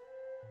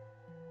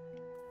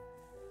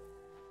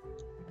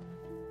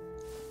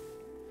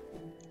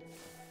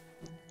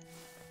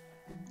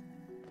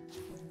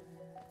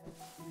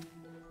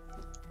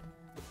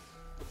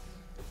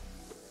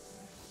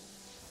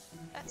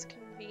 That's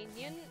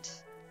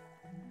convenient.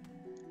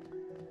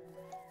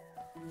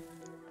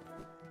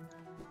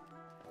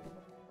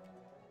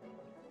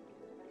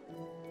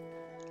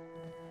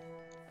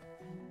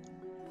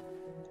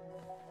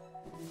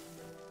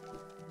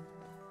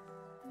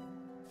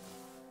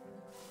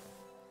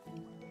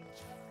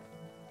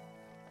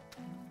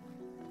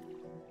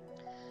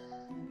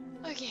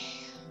 Okay.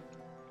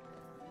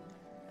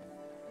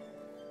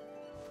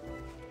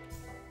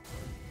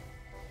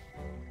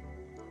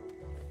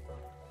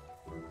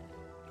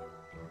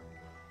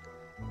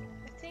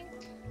 I think.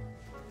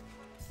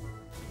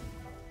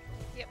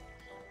 Yep.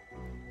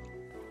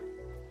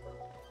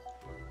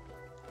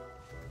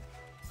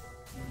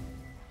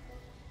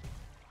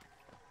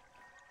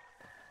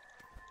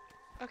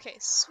 Okay,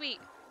 sweet.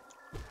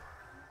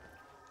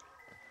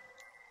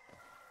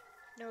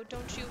 No,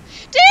 don't you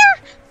dare!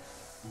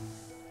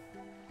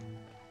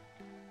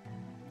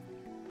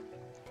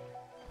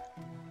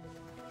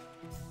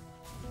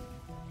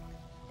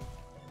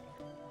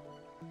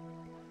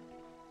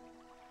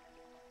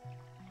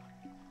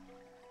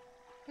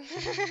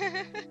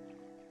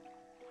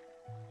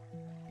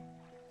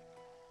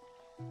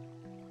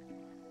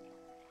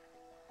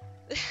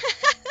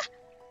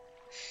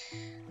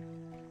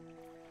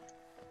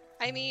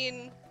 I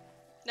mean,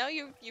 no,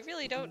 you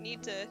really don't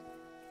need to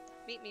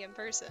meet me in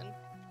person.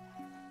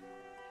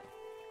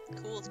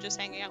 Cool with just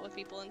hanging out with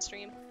people in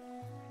stream.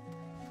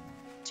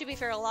 To be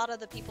fair, a lot of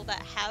the people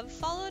that have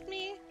followed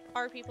me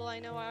are people I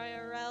know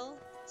IRL,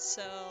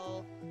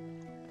 so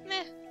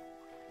meh.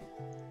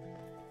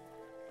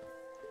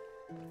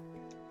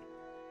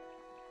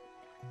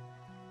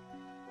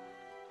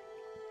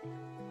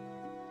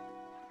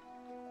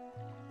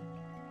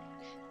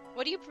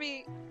 What do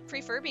you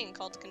prefer being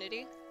called,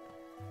 Kennedy?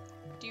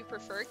 Do you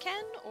prefer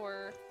Ken,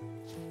 or...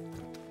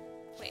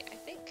 Wait, I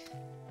think...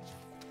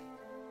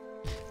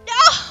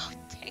 No!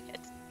 Dang it.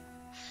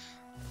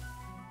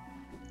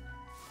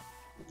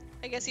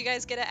 I guess you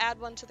guys get to add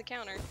one to the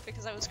counter,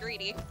 because I was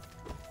greedy.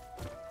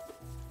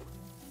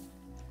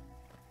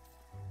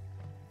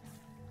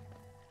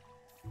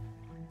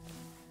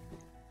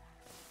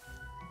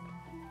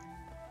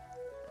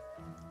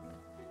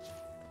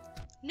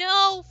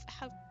 No!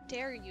 How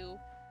dare you?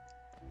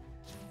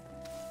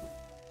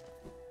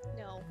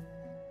 No.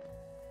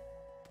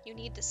 You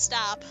need to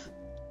stop.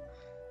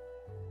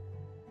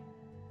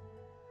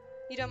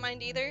 You don't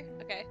mind either?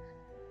 Okay.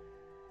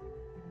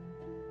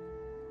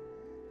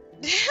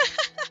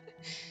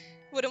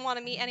 Wouldn't want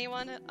to meet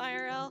anyone at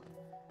IRL?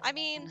 I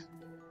mean...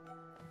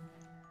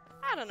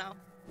 I don't know.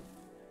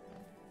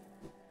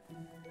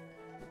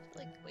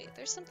 Like, wait,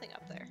 there's something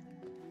up there.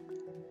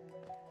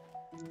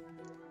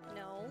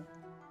 No.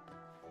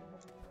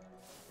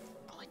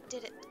 Oh, I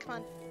did it. Come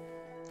on.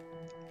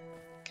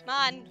 Come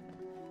on!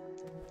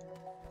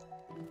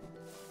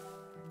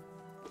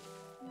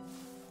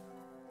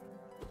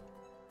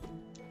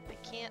 I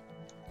can't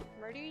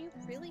murder you?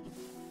 Really?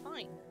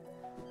 Fine.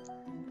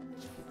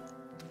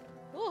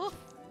 Oh!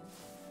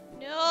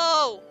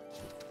 No!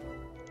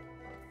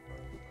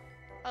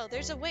 Oh,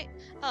 there's a way-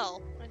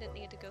 Oh, I didn't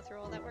need to go through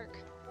all that work.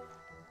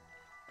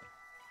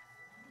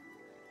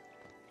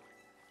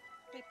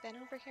 Have I been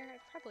over here?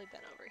 I've probably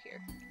been over here.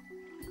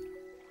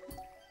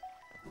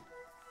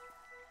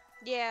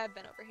 Yeah, I've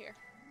been over here.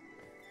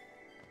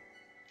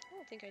 I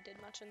don't think I did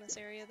much in this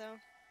area, though.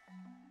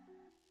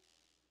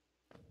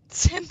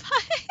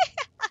 Senpai!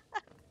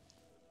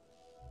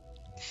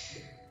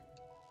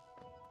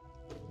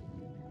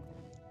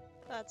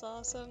 That's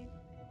awesome.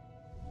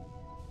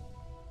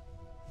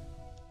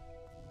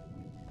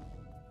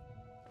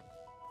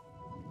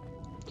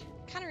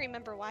 I kind of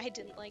remember why I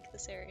didn't like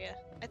this area.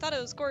 I thought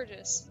it was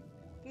gorgeous.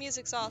 The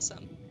music's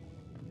awesome.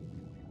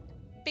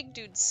 Big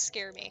dudes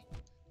scare me.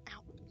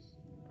 Ow.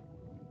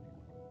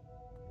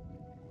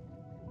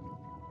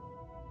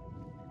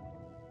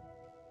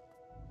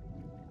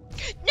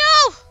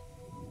 No!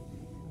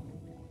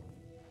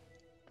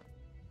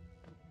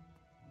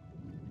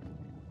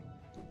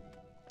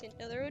 Didn't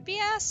know there would be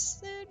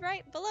acid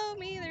right below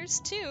me.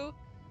 There's two.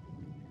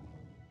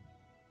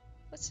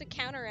 What's the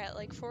counter at?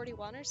 Like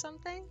 41 or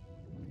something?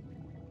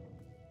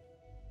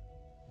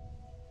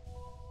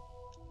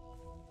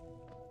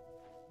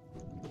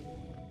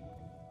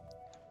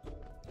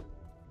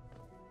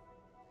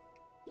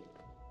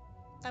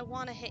 I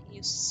want to hit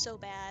you so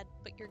bad,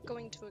 but you're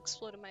going to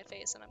explode in my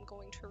face and I'm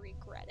going to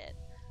regret it.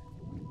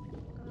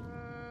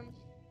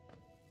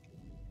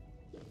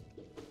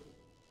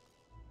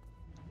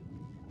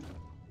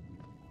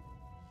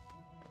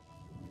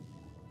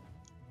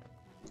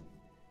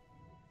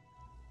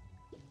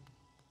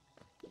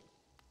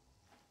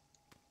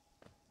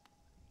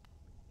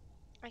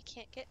 I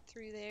can't get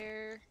through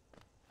there.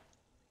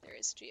 There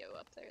is Geo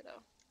up there,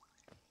 though.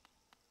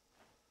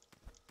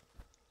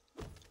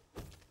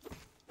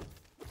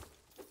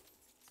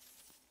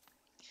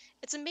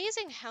 It's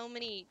amazing how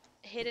many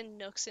hidden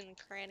nooks and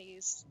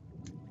crannies,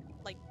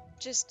 like,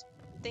 just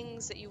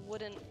things that you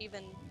wouldn't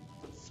even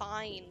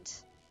find,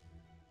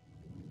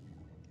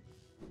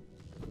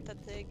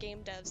 that the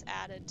game devs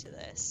added to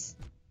this.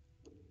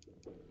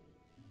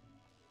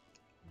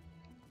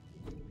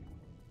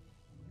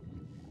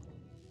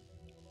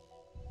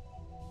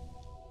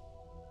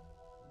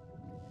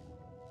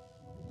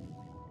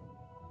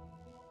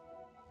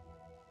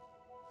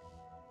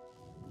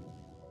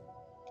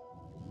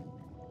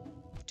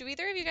 Do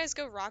either of you guys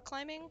go rock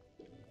climbing?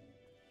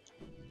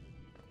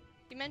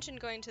 You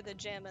mentioned going to the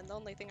gym, and the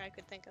only thing I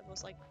could think of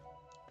was like,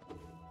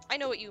 I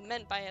know what you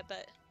meant by it,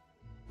 but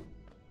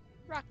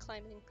rock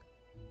climbing.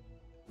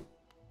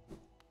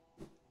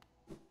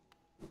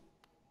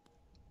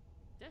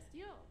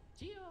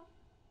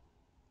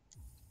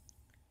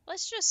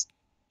 Let's just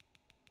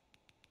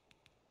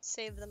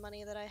save the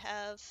money that I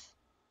have.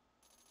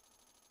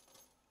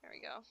 There we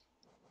go.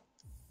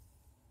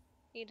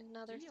 Need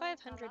another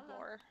 500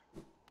 more.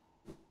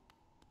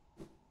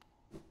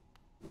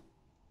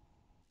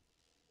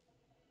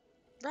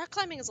 Rock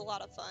climbing is a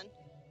lot of fun.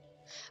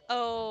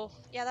 Oh,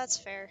 yeah, that's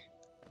fair.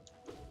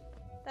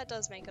 That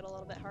does make it a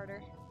little bit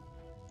harder.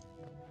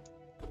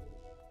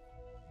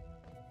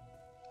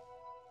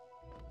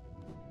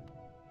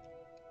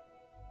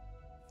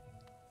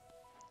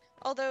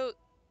 Although,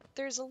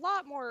 there's a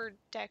lot more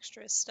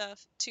dexterous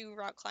stuff to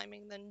rock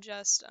climbing than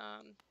just,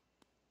 I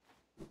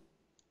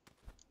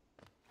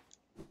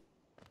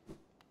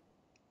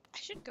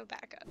should go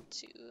back up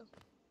to...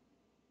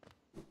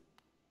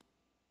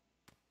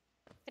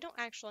 I don't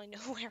actually know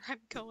where I'm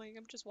going.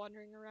 I'm just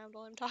wandering around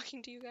while I'm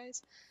talking to you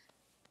guys.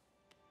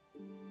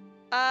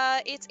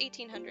 It's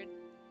 1800.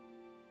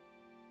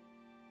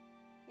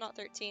 Not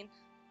 13.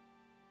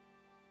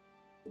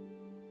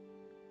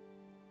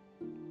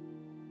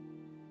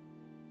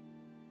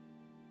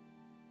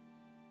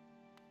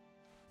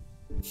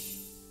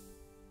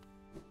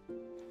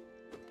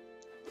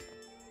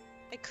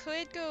 I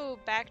could go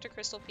back to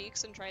Crystal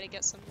Peaks and try to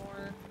get some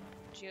more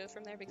geo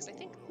from there, because I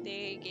think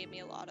they gave me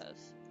a lot of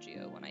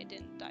geo when I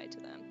didn't die to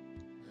them.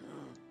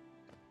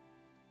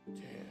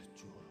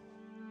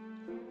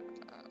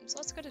 So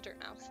let's go to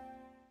Dirtmouth.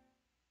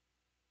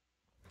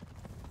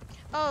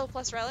 Oh,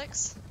 plus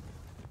relics.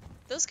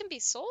 Those can be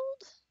sold?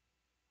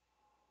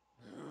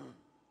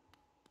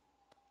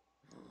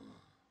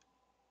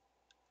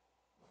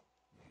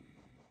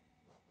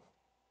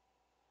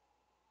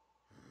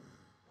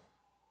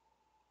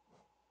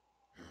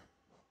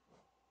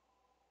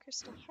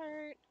 Crystal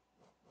Heart.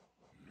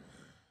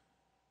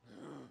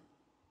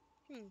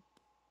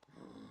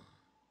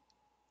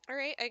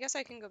 Alright, I guess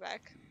I can go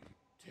back.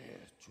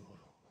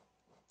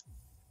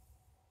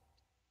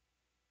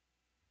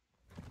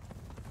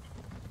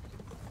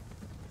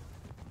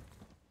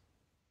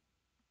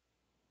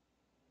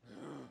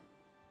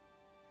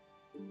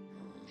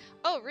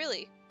 Oh,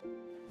 really?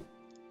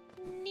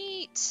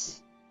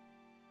 Neat.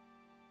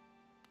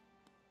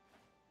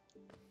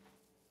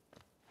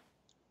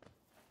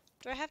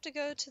 Do I have to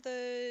go to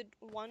the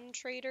one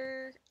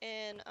trader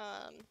in,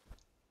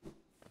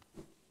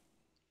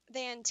 the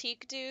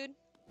antique dude?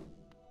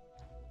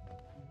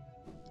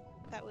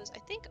 That was, I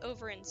think,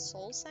 over in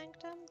Soul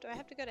Sanctum? Do I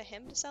have to go to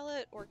him to sell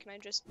it, or can I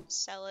just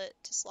sell it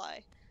to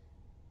Sly?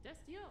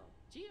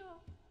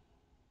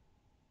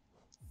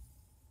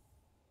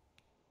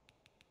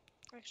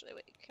 Actually,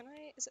 wait, can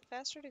I? Is it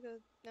faster to go?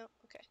 No?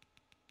 Okay.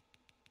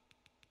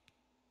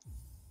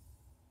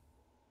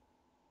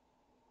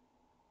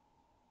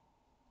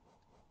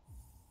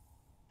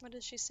 What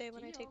does she say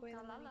when I take away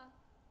the money?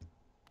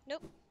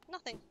 Nope,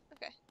 nothing.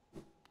 Okay.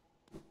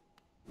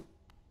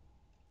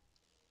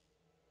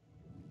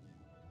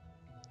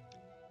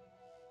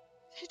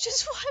 I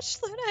just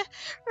watched Luna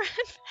run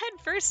head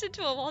first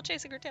into a wall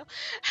chasing her tail.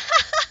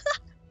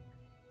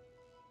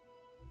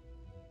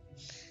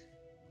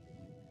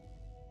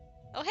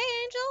 Oh, hey,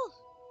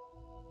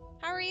 Angel!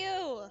 How are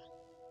you?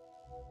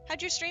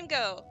 How'd your stream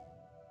go?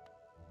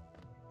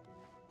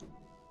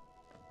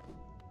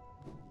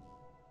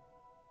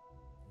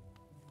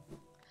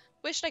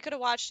 Wished I could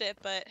have watched it,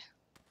 but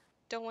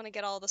don't want to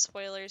get all the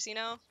spoilers, you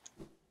know?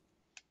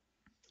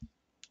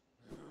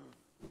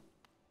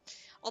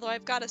 Although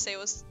I've gotta say, it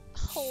was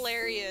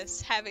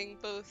hilarious having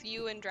both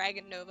you and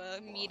Dragon Nova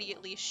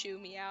immediately shoo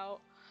me out.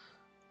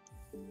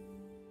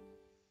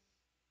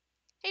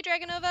 Hey,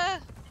 Dragon Nova!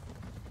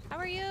 How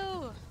are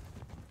you?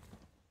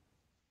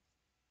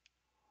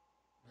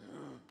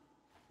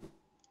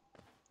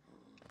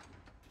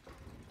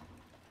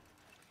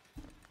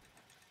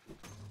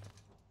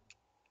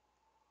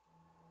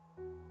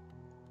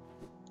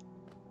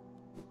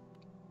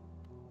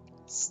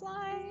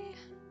 Sly.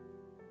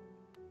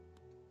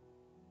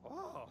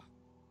 Oh,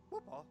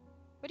 whoopah.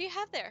 What do you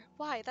have there?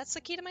 Why, that's the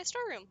key to my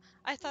storeroom.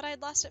 I thought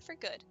I'd lost it for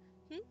good.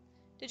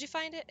 Did you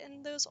find it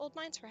in those old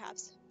mines,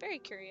 perhaps? Very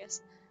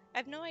curious. I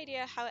have no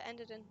idea how it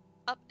ended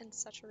up in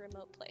such a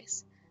remote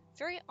place.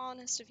 Very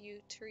honest of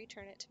you to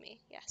return it to me.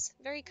 Yes,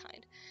 very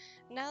kind.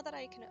 Now that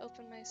I can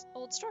open my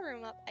old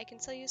storeroom up, I can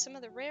sell you some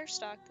of the rare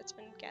stock that's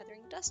been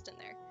gathering dust in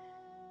there.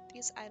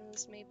 These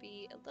items may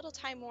be a little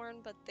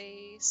time-worn, but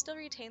they still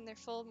retain their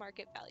full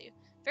market value.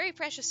 Very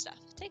precious stuff.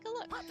 Take a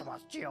look.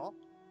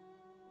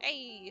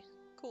 Hey,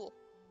 cool.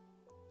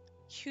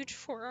 Huge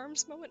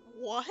forearms moment?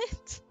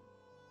 What?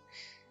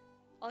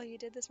 All you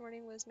did this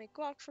morning was make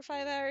guac for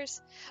 5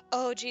 hours?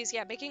 Oh, geez,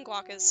 yeah, making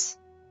guac is...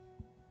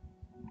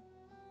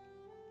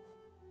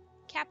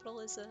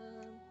 capitalism.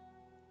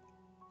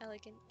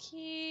 Elegant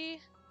key.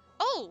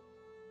 Oh!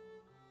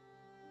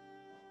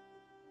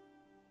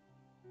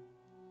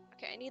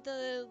 Okay, I need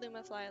the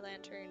Lumafly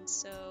lantern,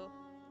 so...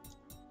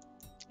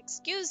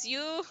 Excuse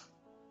you!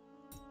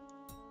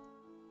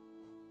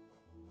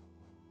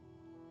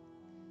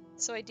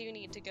 So I do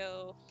need to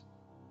go...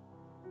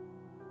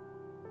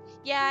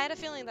 Yeah, I had a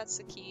feeling that's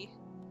the key.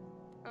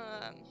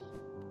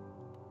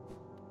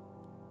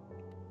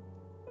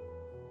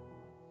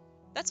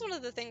 That's one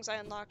of the things I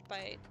unlocked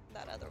by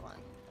that other one.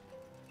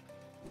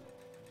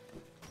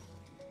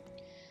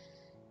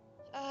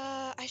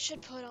 I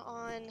should put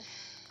on...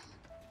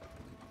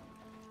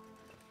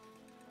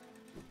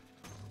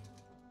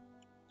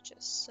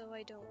 just so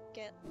I don't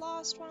get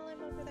lost while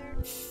I'm over there.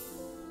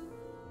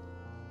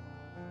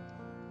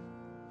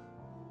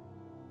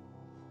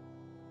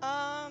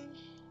 I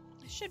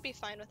should be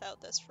fine without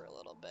this for a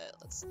little bit.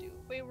 Let's do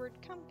Wayward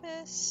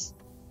Compass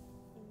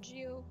and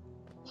Geo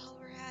while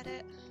we're at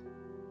it.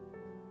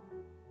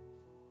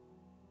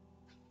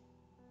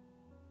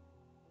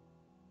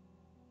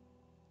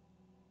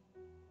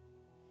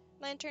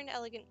 Lantern,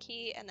 Elegant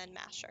Key, and then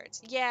Mass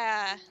Shards.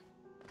 Yeah!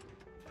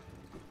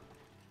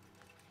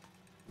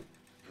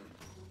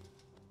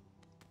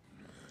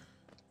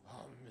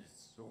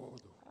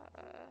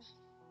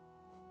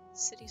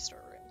 City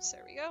storerooms.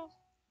 There we go.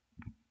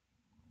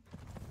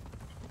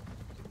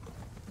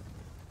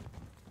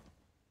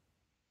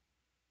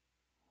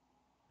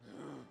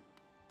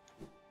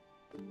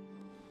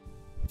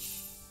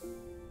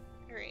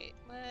 Alright,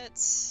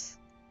 let's...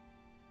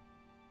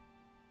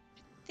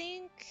 I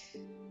think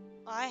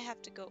I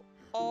have to go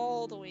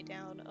all the way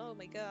down. Oh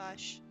my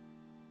gosh.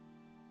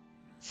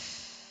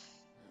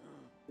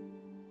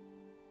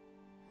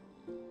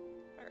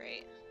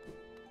 Alright.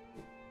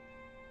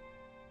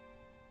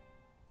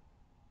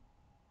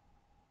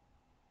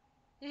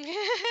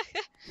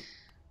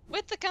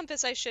 With the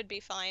compass, I should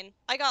be fine.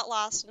 I got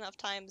lost enough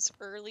times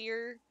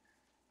earlier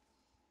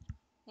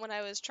when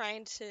I was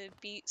trying to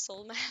beat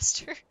Soul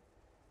Master.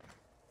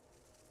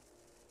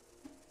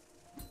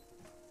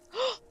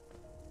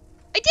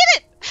 I did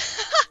it!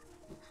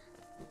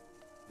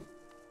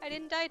 I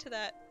didn't die to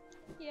that.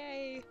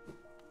 Yay.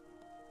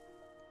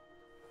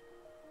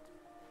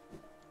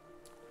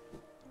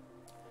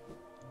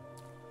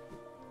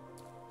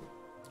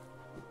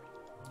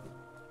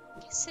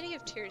 City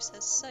of Tears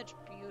has such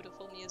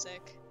beautiful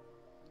music.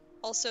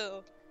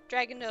 Also,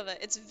 Dragon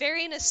Nova, it's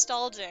very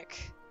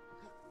nostalgic.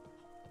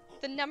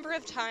 The number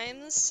of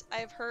times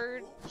I've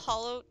heard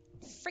Hollow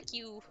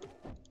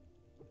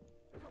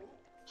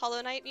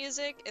Knight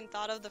music and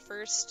thought of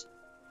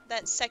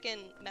that second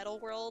Metal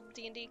World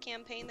D&D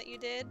campaign that you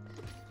did.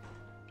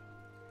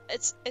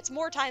 It's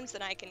more times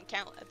than I can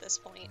count at this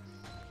point.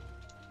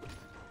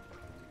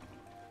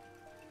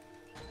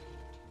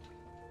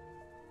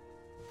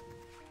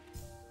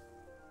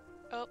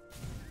 Oh,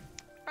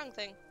 wrong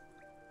thing.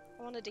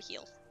 I wanted to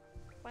heal.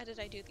 Why did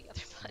I do the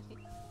other button?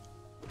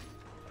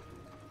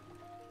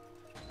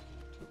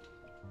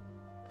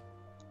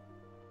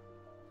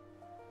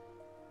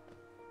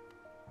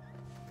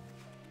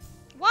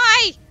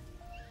 Why?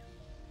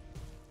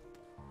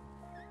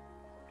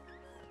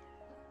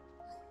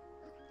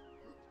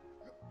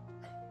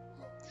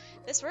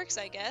 This works,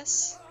 I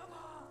guess.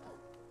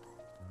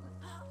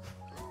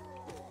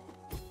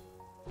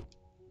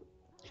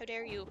 How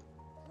dare you?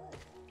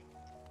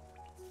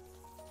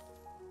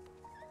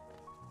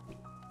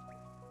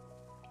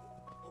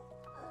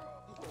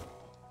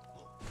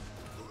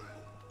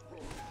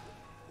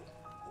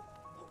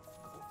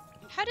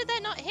 How did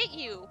that not hit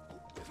you?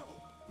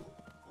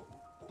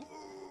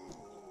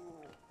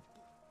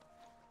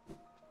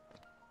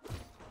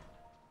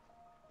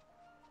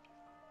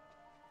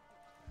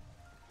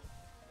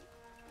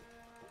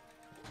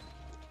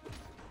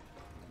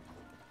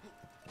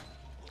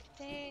 I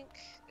think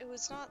it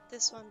was not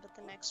this one, but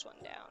the next one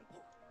down.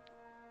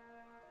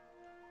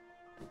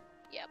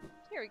 Yep,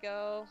 here we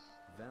go.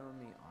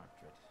 Velmi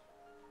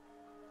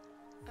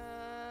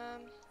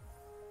Artred.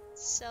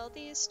 Sell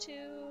these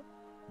two.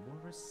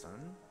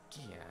 Murasun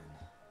Gian.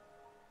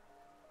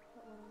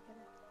 What one am I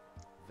gonna...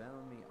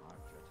 Velmi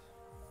Artred.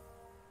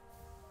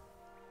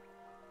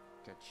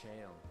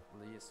 Kachael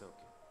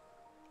Liasoki.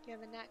 You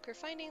have a knack for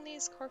finding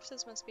these.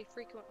 Corpses must be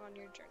frequent on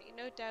your journey.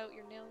 No doubt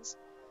your nails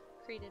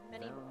created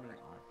many Velmi more.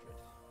 Artred.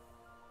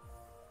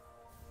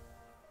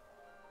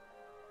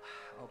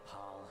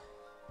 Opal.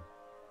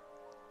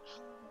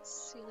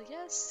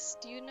 Celius,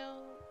 do you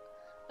know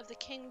of the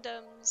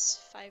kingdom's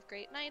 5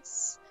 great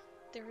knights?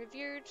 They're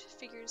revered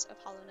figures of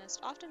hollowness,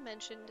 often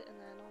mentioned in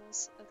the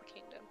annals of the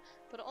kingdom,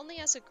 but only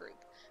as a group.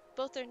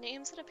 Both their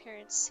names and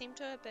appearance seem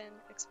to have been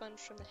expunged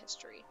from the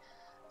history.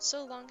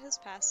 So long has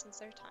passed since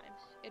their time.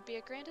 It'd be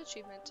a grand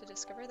achievement to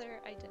discover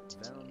their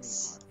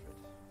identities.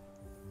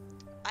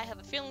 I have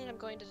a feeling I'm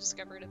going to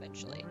discover it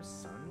eventually.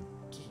 Murasun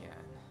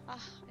Gian. I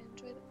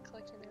enjoy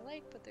collecting their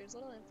like, but there's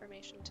little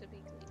information to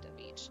be gleaned of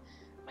each.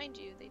 Mind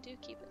you, they do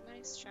keep a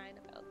nice shine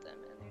about them,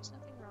 and there's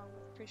nothing wrong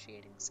with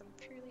appreciating something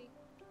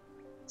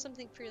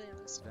purely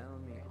honest.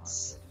 Velmi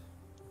Artred.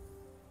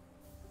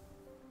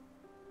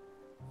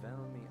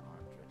 Velmi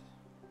Artred.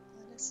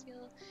 Honestly, do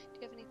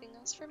you have anything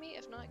else for me?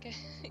 If not, get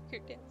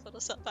your damn little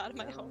self out of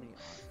my home. Velmi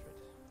Artred.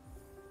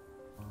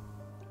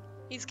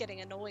 He's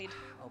getting annoyed.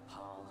 Oh,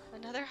 Paul.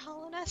 Another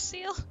Hollow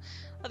seal?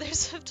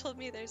 Others have told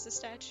me there's a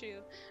statue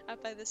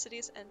out by the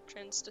city's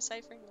entrance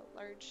depicting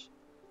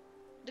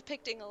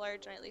a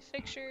large nightly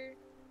figure.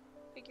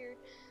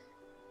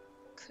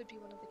 Could be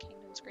one of the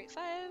kingdom's great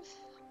five.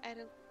 I'd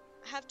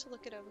have to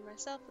look it over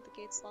myself, but the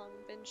gate's long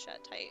been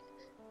shut tight.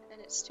 And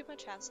it's too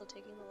much hassle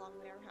taking the long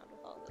way around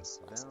with all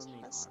those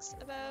husks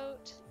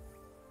about.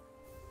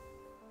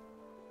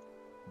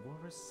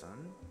 War's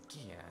son?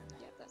 Gian.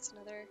 Yep, that's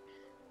another.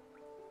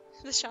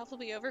 The shop will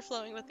be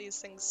overflowing with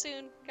these things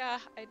soon. Gah,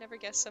 I never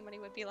guessed so many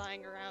would be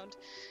lying around.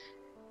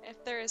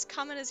 If they're as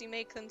common as you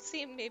make them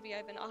seem, maybe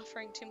I've been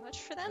offering too much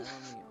for them.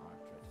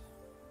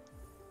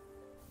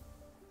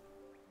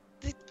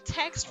 The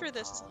text for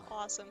this is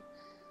awesome.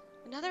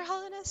 Another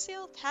Hollowness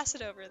seal? Pass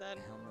it over then.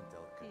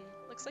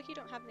 Looks like you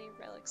don't have any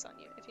relics on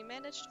you. If you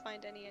manage to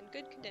find any in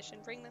good condition,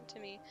 bring them to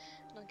me,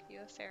 and I'll give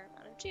you a fair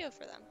amount of geo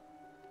for them.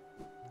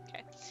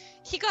 Okay.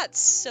 He got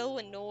so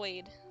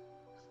annoyed.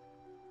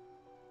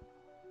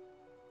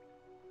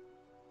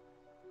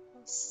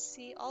 I'll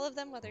see all of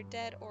them, whether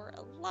dead or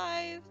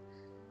alive.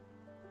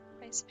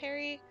 Nice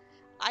parry.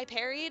 I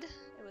parried.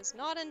 It was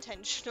not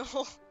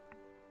intentional.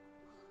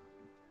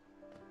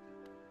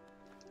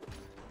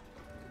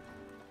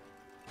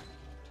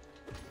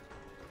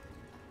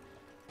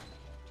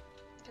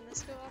 Can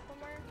this go up one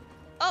more?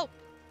 Oh!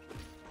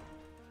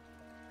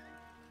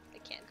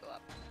 It can't go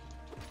up.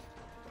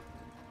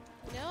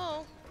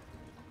 No.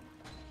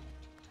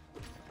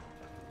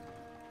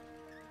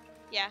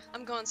 Yeah,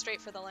 I'm going straight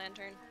for the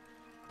lantern.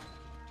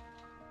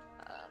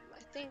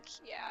 I think,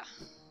 yeah.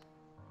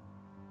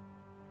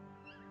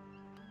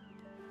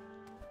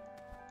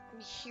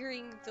 I'm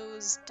hearing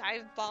those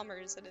dive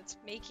bombers and it's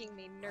making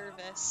me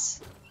nervous.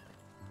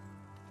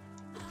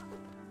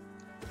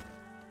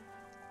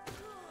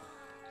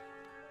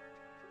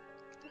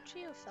 The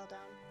geo fell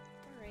down.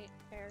 Alright,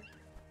 fair.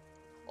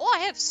 Oh,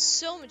 I have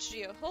so much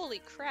geo. Holy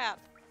crap.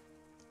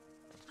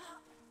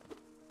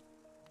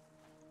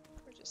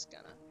 We're just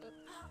gonna...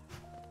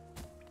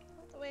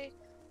 Out the way.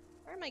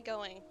 Where am I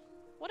going?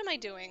 What am I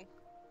doing?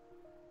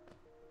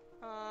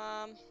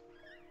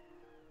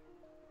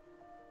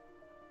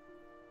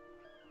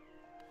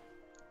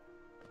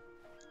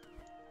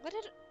 What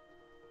did...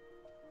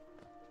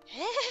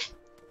 Eh?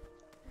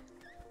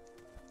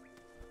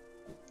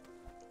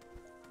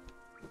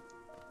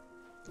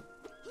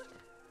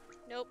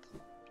 Nope.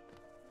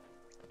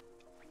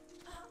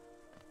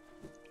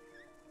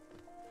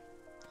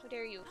 How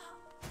dare you?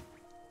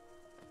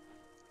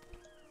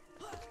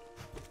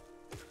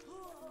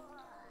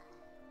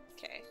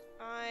 Okay,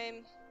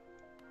 I'm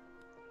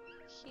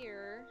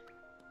here.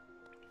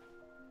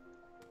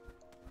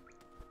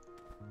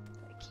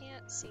 I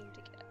can't seem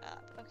to get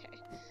up. Okay.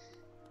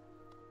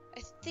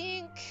 I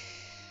think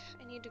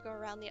I need to go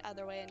around the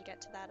other way and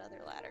get to that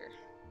other ladder.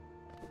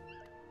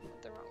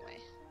 The wrong way.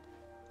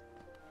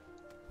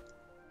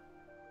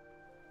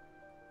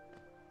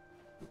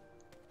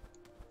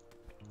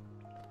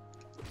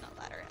 Not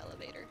ladder,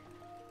 elevator.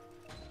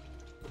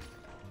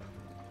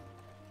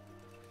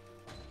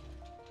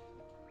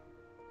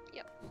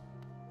 Yep.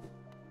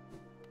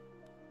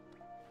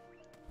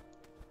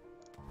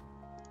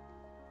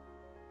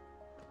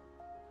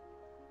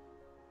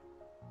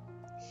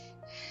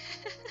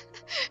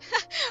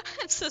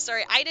 I'm so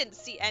sorry, I didn't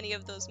see any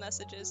of those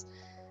messages.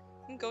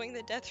 I'm going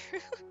the death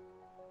route.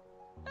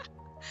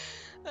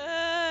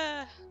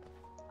 I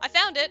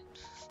found it!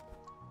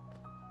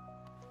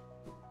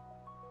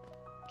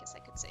 Guess I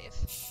could save.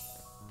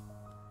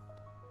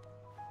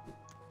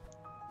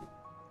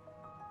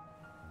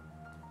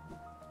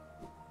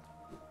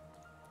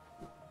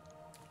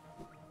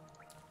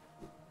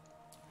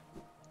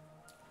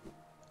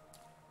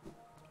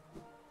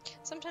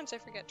 Sometimes I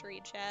forget to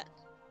read chat.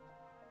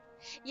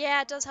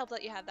 Yeah, it does help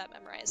that you have that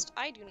memorized.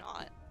 I do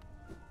not.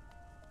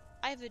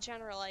 I have a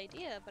general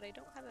idea, but I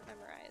don't have it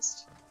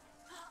memorized.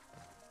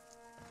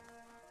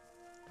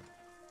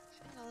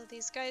 All of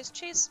these guys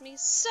chase me.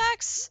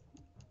 Sucks!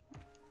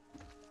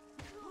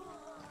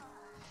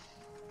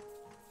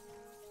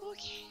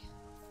 Okay.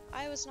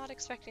 I was not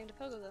expecting to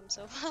pogo them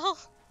so well.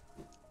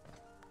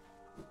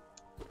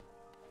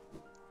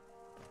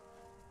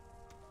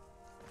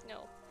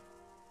 No.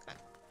 Come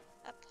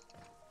on. Up.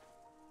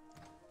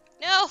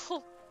 No!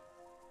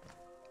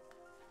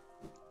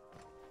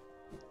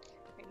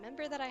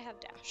 Remember that I have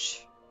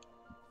dash.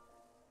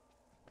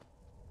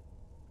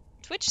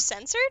 Twitch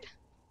censored?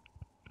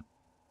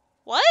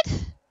 What?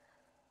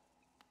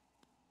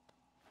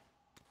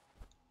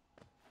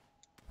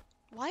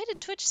 Why did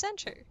Twitch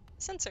censor?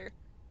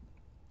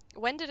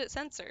 When did it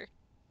censor?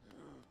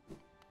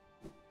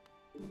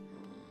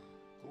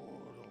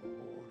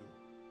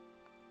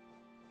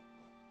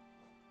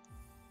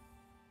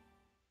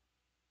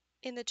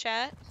 In the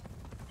chat?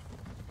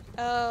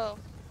 Oh.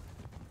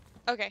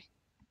 Okay.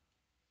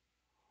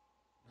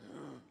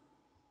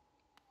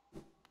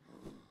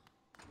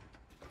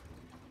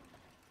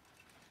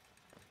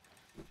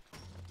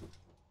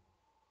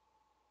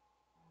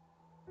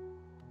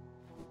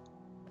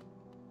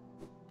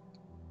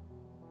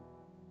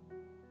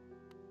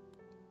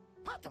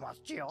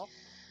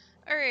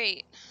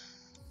 Alright.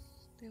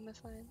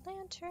 Lumified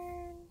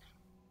lantern.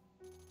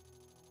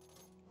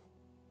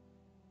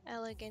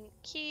 Elegant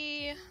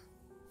key.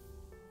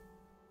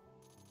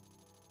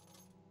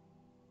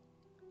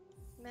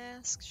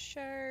 Mask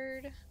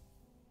shard.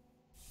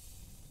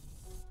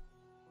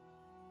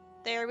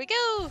 There we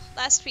go!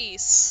 Last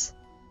piece.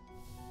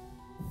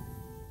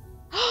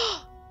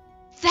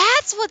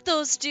 That's what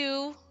those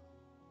do!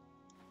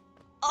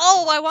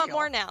 Oh, I want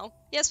more now.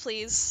 Yes,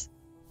 please.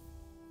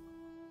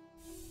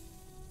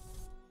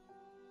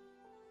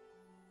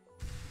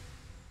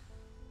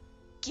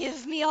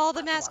 Give me all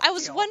the masks. I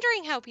was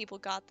wondering how people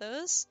got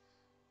those.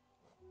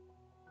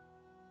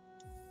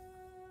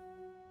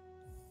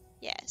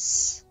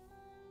 Yes.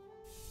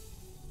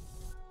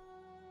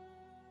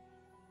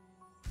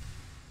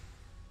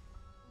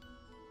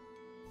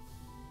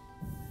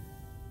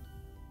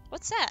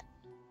 What's that?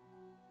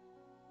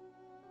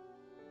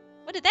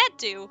 What did that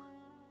do?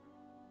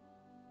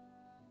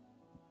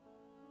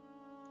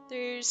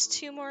 There's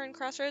 2 more in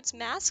Crossroads.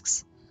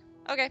 Masks?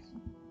 Okay.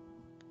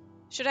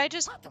 Should I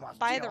just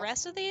buy the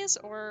rest of these,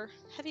 or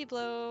Heavy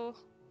Blow?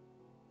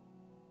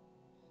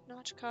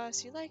 Notch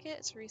cost. You like it?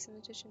 It's a recent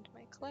addition to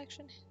my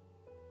collection.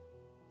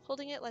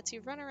 Holding it lets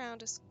you run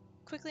around as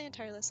quickly and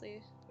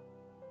tirelessly.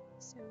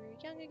 So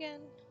you're young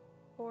again?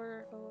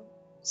 Or, oh,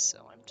 so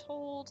I'm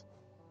told.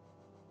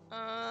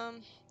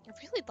 I'd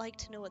really like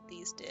to know what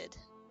these did.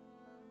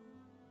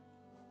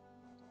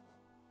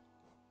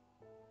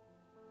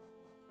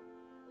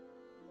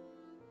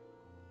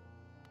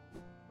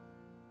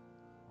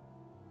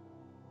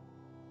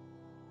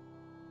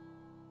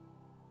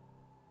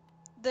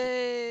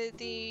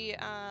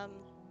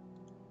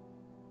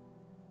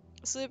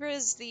 Salubra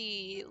is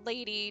the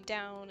lady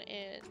down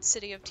in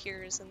City of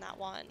Tears in that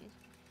one.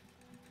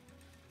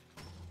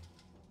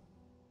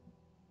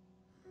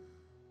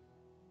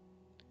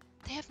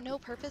 They have no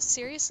purpose?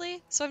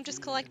 Seriously? So I'm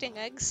just collecting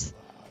eggs?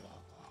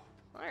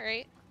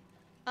 Alright.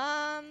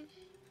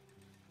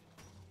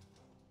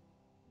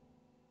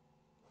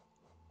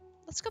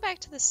 Let's go back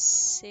to the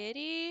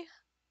city.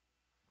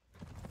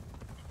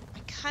 I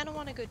kind of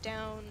want to go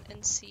down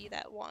and see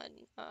that one,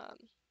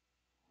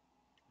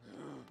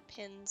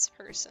 pins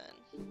person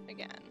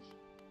again.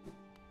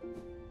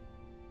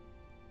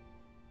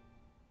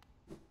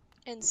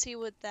 And see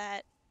what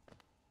that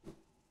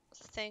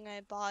thing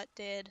I bought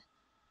did.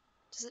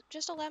 Does it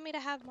just allow me to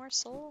have more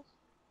soul?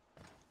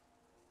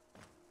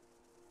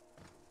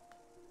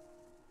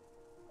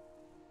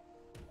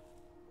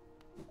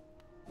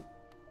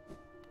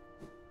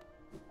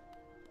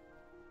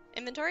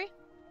 Inventory?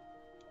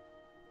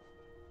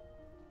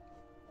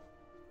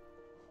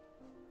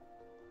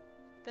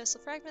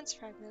 Vessel fragments,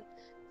 fragment.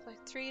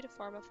 Collect 3 to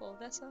form a full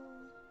vessel,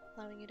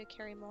 allowing you to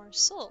carry more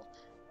soul.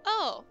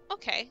 Oh,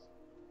 okay.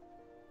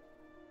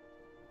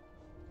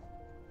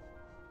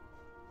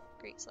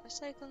 Great /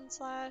 cyclone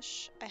 /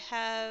 I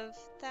have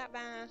that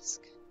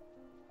mask.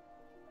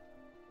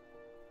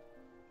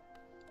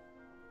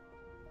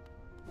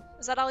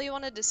 Is that all you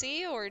wanted to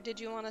see, or did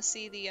you want to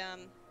see the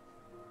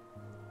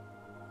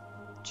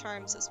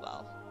charms as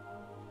well?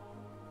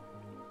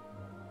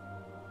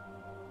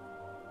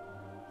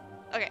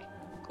 Okay,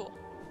 cool.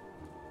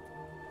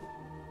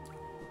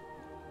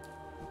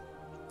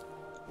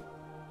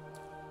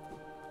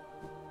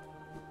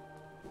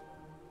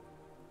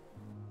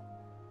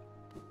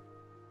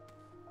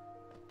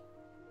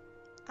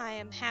 I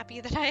am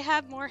happy that I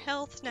have more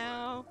health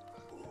now.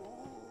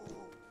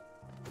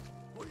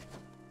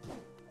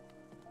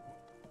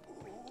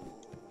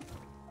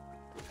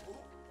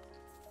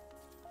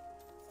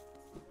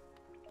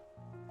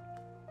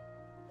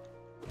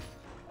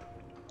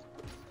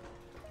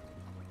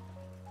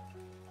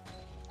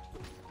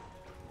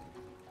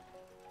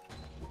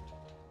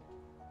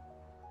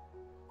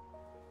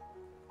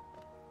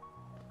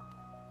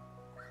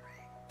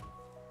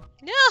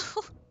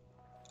 No!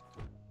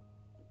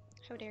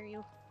 How dare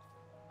you?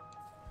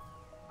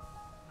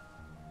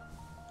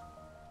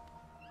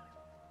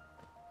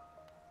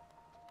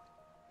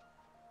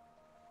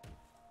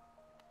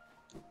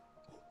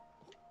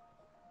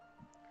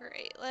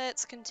 Alright,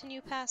 let's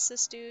continue past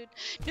this dude.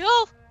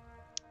 No!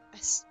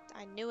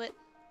 I knew it.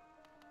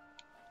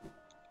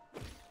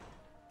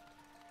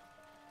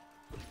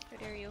 How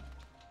dare you?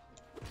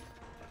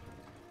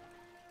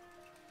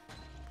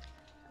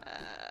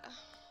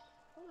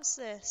 What was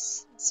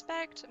this?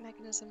 Inspect a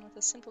mechanism with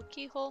a simple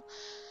keyhole.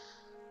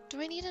 Do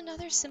I need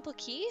another simple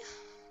key?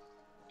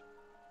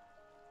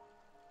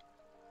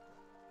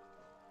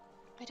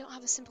 I don't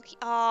have a simple key.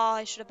 Oh,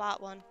 I should have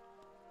bought one.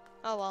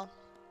 Oh well.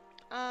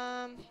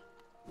 I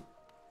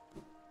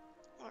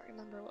don't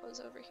remember what was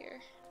over here.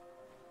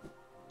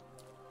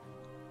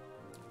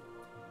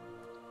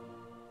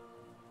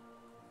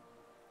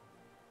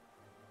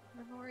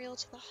 Memorial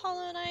to the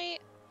Hollow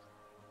Knight.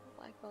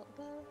 Black belt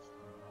above.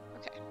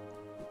 Okay.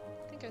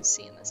 I think I've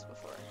seen this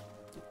before.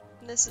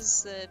 And this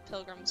is the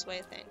Pilgrim's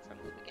Way thing from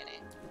the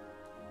beginning.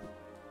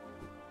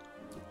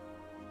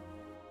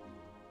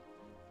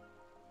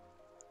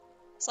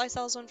 Slice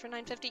sells one for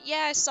 9.50.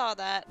 Yeah, I saw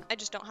that. I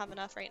just don't have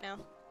enough right now.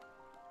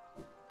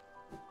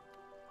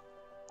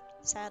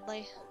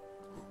 Sadly.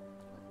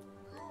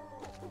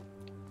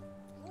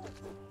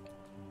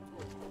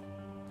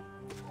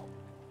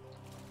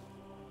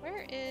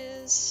 Where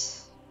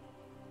is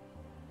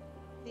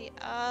the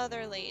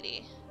other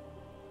lady?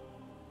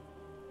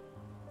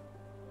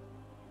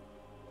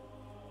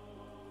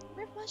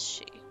 Where was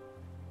she?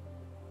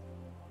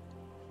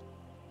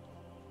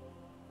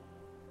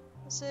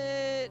 Was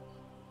it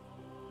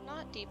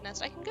not Deep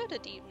Nest? I can go to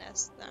Deep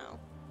Nest now.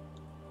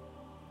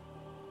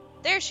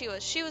 There she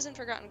was. She was in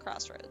Forgotten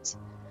Crossroads.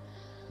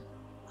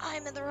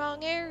 I'm in the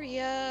wrong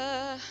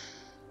area.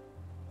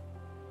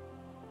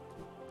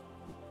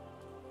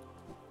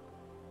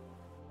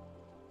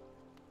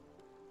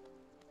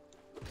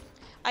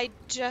 I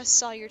just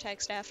saw your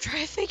text after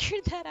I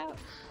figured that out.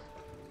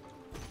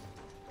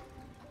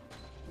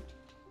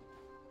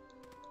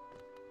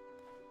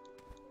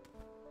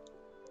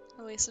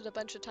 I wasted a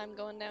bunch of time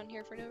going down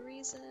here for no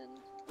reason.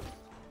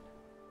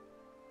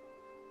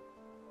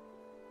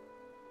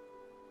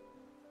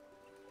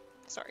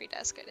 Sorry,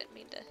 desk, I didn't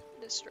mean to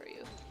destroy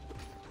you.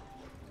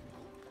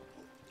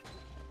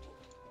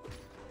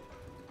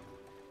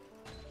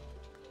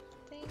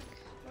 Think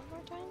one more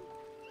time?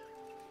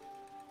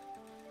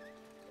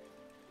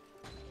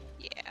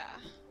 Yeah.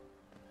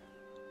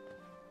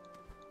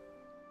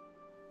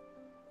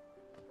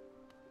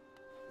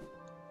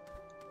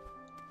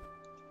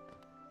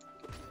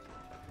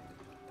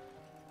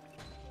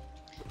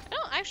 I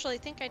don't actually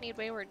think I need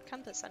Wayward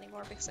Compass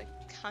anymore because I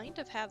kind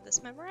of have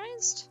this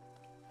memorized.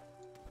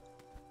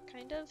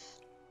 Kind of.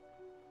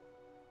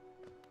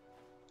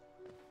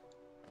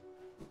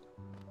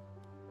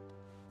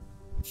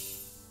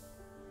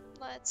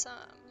 Let's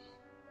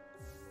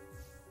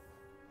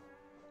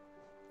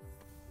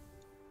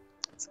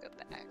go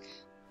back.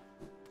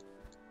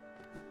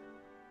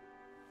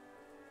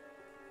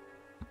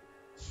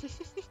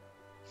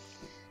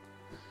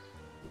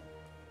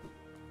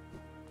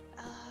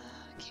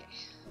 Okay.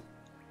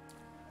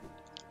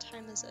 What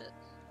time is it?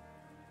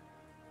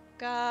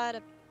 Got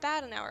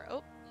about an hour.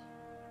 Oh.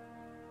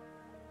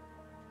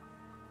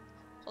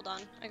 Hold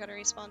on, I gotta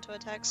respond to a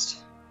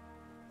text.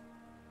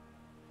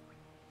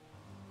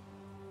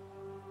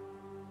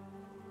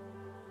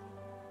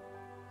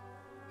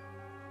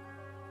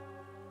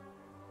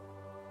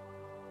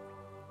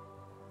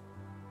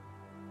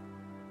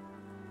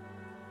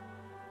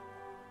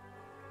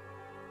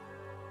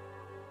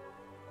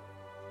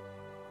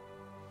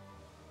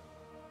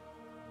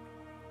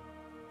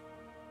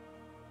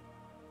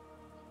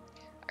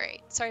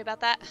 Alright, sorry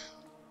about that.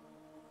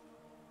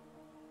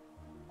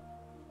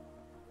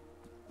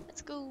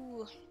 Let's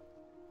go.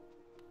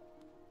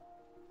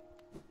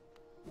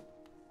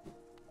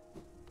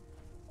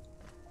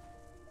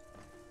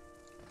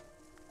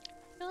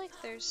 I feel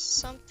like there's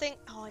something.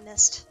 Oh, I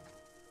missed.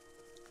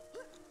 I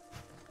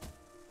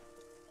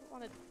don't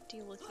want to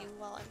deal with you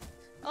while I'm.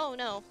 Oh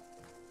no.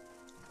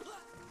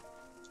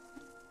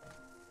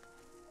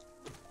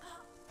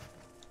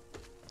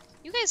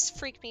 You guys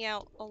freak me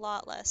out a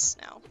lot less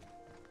now.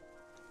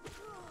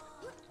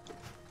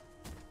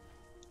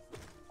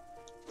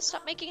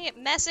 Stop making it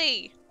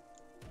messy!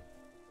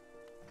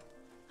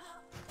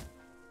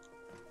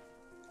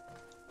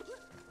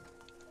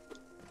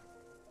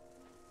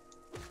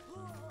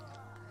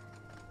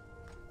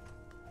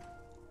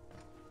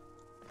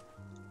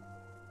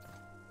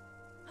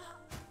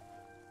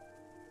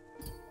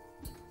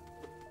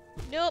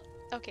 Nope.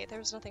 Okay, there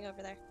was nothing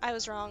over there. I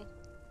was wrong.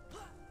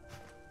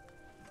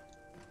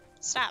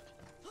 Stop.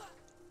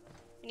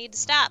 You need to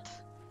stop.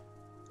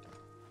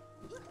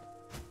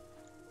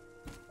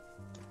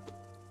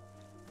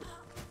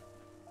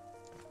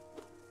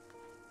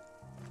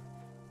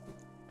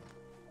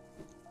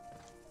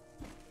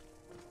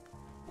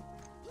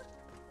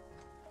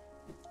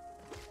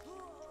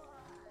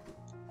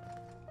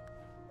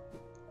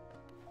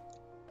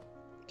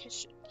 Okay,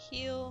 should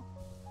heal.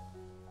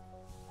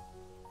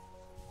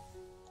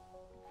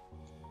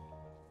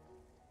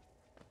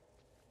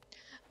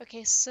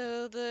 Okay,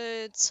 so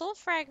the soul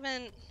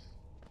fragment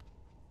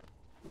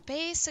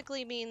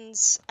basically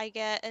means I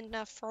get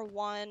enough for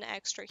one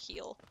extra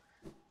heal.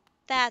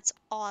 That's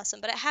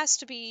awesome, but it has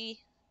to be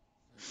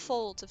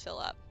full to fill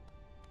up.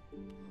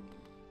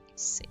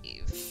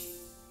 Save.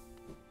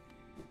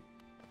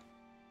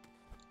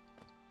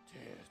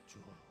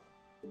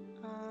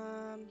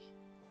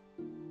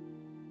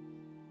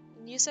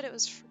 You said it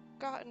was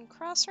Forgotten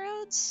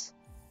Crossroads?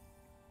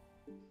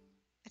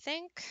 I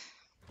think.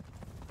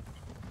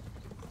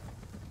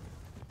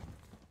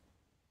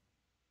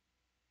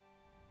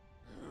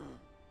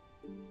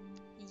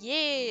 Yeah,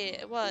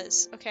 it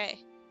was. Okay.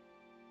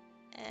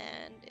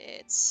 And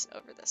it's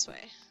over this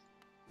way.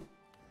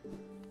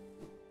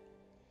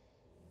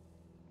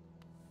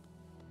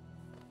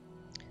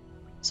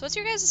 So what's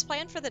your guys'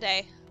 plan for the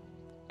day?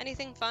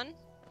 Anything fun?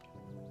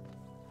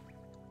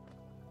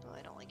 Oh,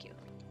 I don't like you.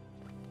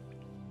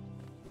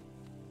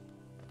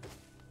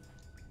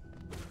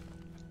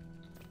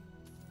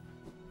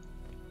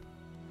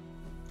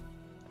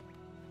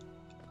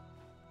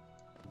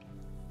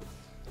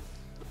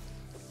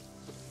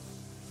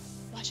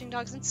 Watching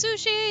dogs and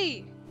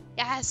sushi!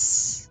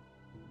 Yes!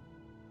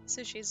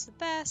 Sushi's the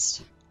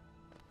best.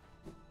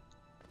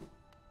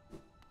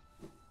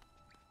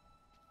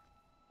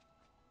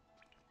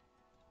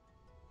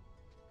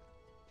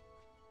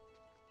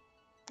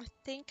 I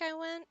think I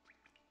went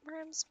where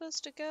I'm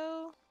supposed to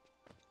go.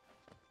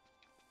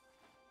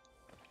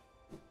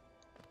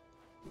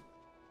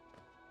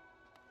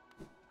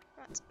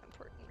 That's an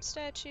important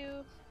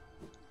statue.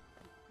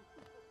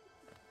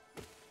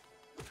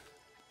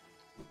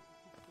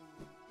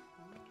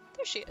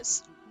 There she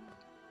is.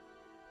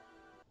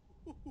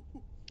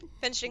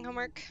 Finishing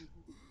homework.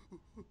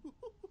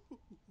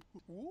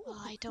 Oh,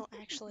 I don't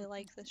actually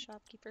like this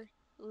shopkeeper.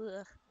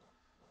 Ugh.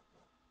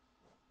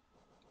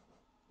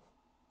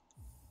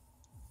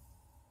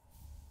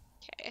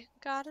 Okay,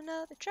 got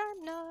another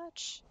charm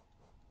notch.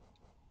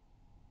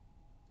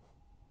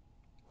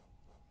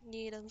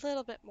 Need a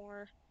little bit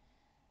more.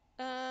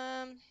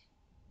 I'm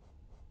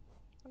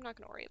not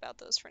gonna worry about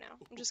those for now.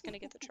 I'm just gonna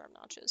get the charm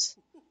notches.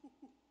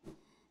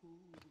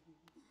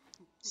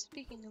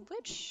 Speaking of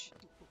which...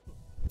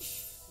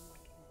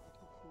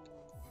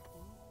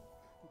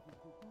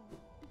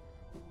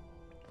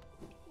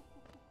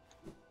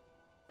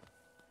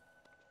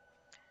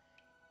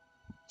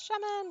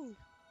 Shaman!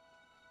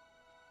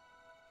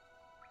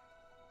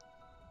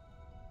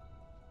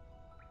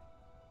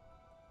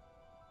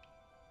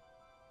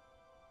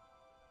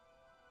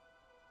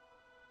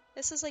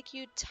 This is like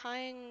you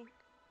tying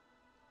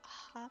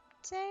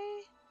Hopte?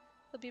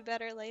 It'll be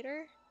better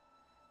later.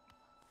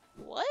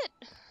 What?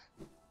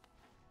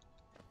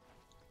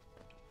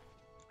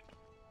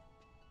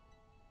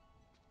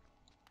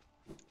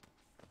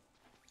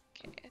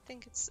 Okay, I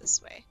think it's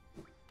this way.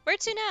 Where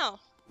to now?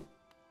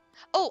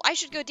 Oh, I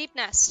should go deep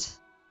nest.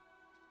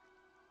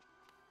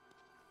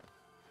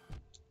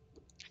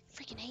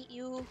 I freaking hate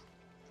you.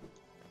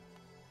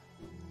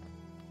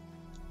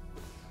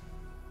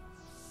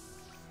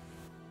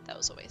 That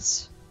was a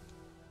waste.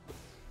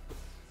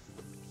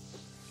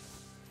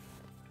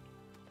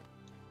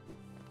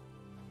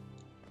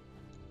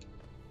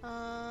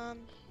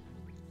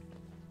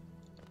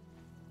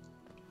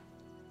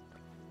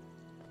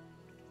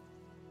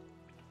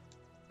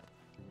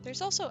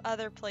 There's also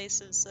other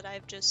places that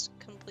I've just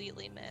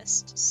completely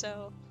missed,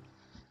 so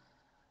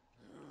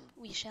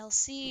we shall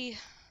see.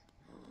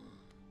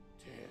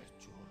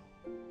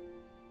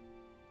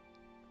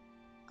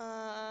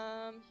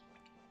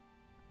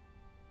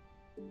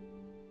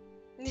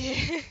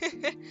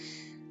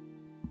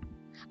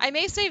 I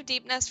may save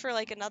Deep Nest for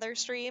like another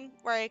stream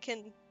where I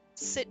can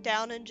sit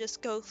down and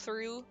just go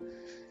through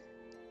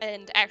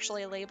and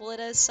actually label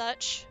it as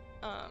such.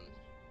 I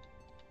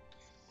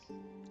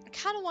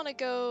kind of want to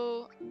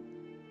go...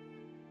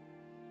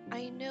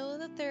 I know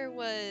that there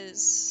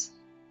was...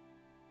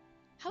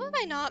 How have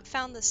I not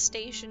found the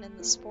station in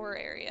the Spore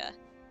area?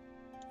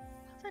 How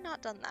have I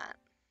not done that?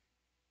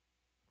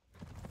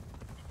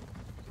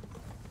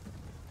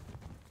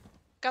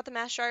 Got the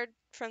mass shard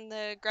from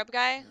the grub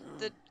guy,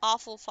 the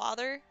awful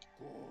father.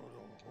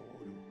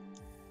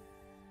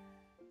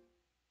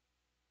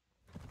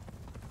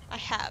 I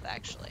have,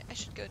 actually. I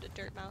should go to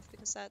Dirtmouth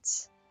because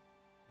it's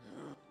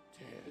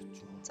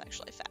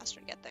actually faster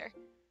to get there.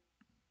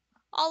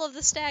 All of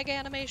the stag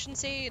animation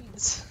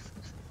scenes!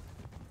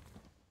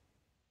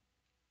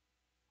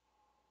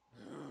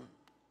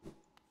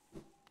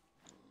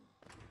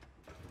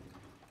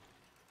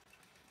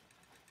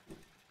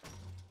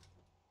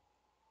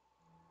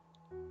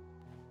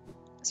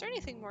 Is there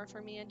anything more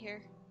for me in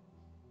here?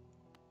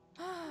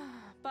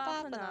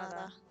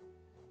 Babanada.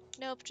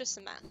 Nope, just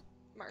some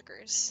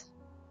markers.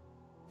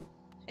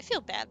 I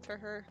feel bad for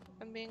her,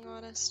 if I'm being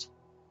honest.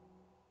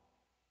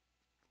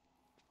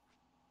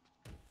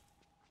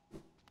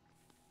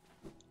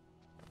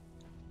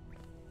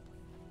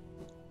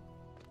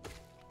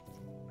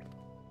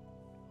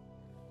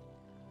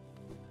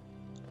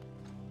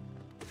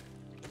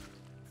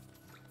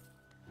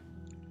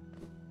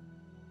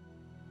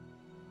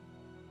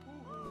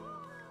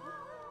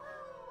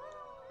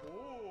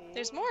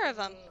 There's more of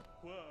them.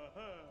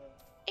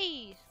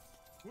 Hey!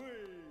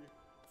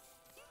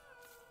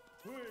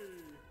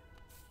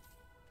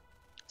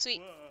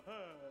 Sweet.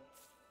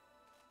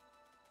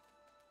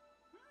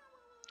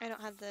 I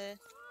don't have the...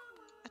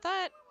 I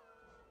thought...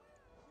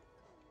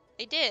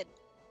 I did.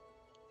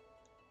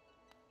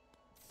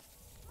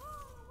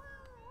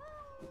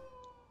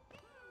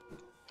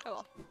 Oh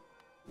well.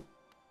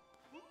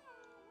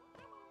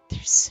 They're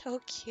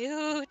so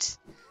cute!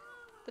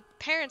 The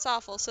parent's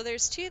awful, so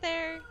there's two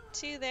there,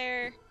 two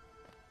there,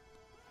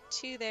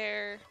 two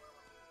there,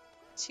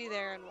 two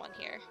there, and one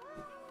here.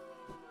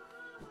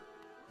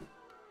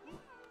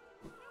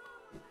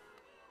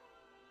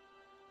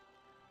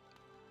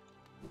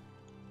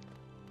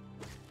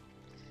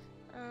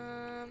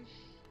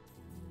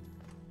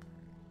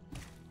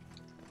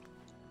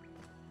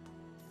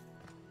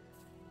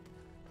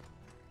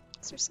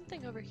 Is there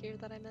something over here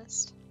that I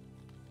missed?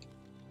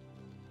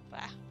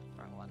 Bah,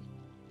 wrong one.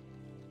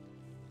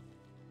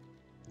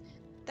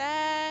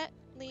 That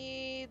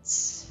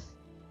leads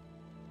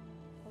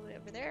all the way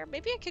over there.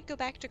 maybe I could go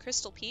back to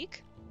Crystal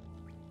Peak.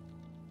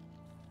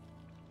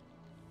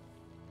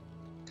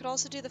 Could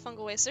also do the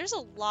Fungal Waste. There's a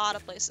lot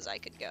of places I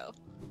could go.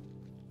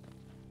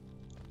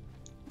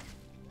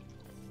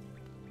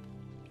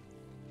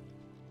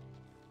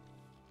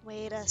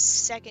 Wait a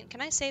second.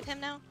 Can I save him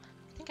now?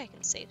 I think I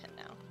can save him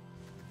now.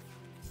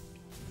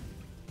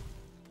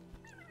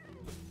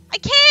 I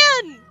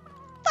can!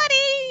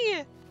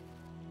 Buddy!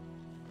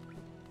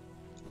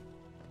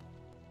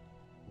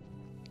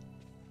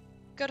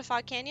 Go to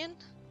Fog Canyon.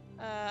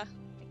 I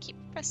keep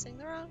pressing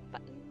the wrong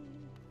button.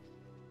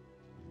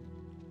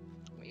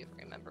 Let me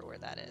remember where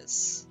that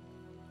is.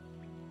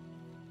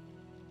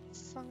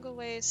 Fungal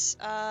Waste,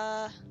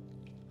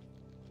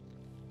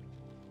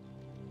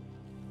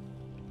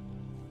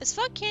 is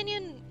Fog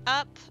Canyon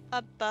up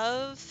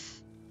above?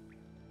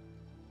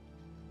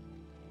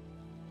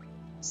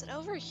 Is it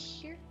over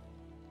here?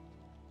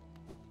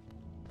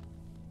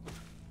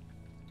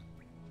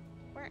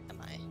 Where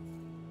am I?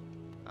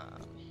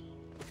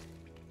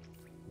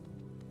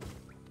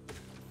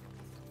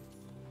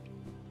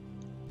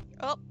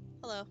 Oh,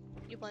 hello.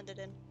 You blended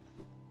in.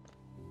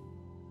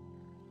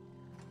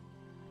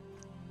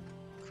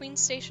 Queen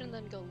Station,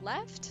 then go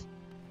left?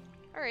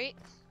 Alright.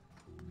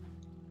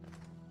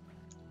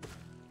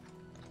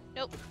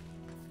 Nope.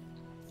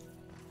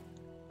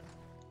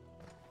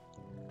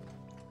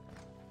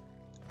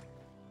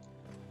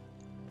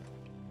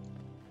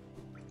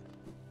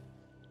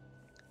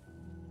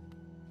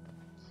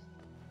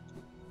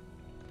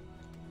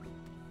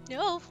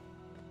 No!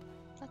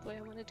 Not the way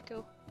I wanted to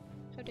go.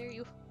 How dare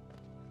you.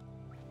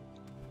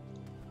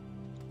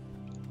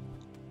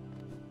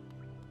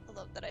 I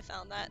love that I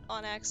found that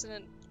on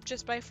accident,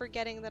 just by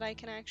forgetting that I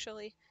can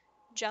actually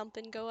jump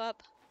and go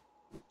up.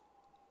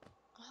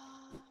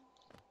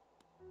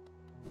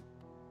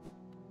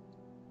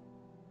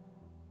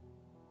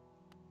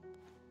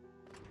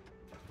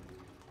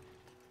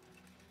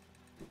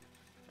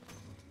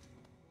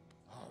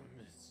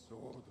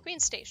 Queen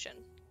Station.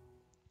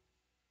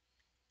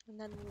 And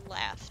then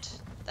left.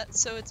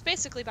 So it's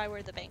basically by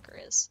where the banker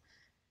is.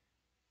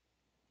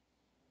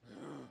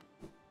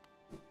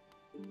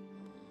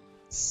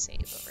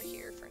 Save over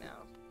here for now.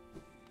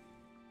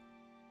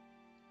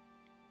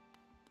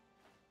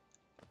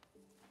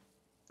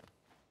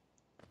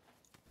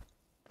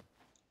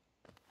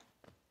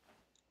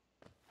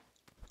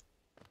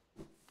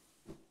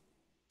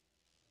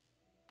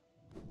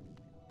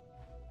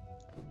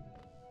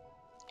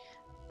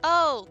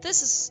 Oh,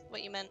 this is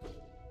what you meant.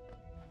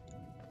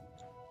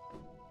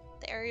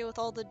 The area with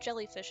all the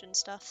jellyfish and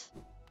stuff.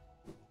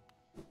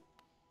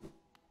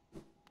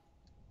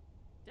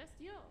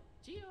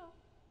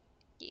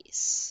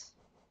 Yes.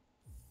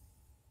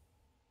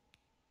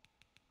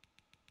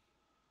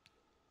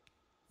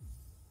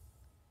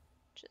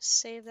 Just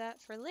save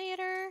that for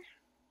later.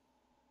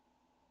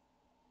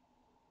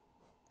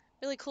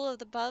 Really cool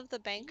above the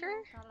banker?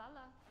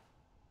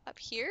 Up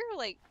here?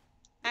 Like,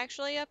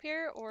 actually up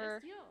here?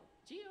 Or...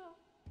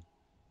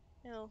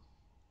 No.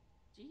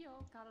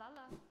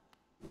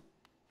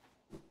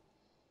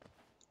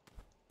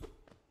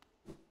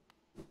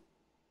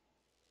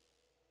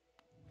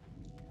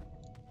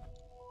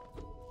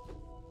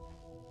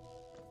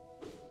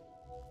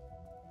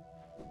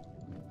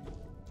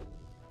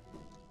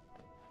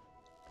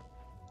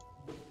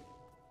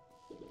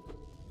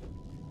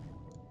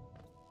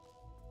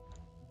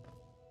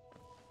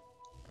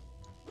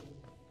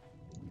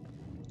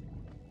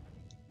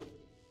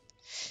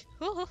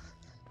 Ooh.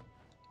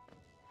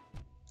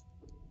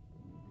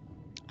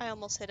 I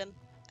almost hit him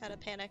out of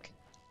panic.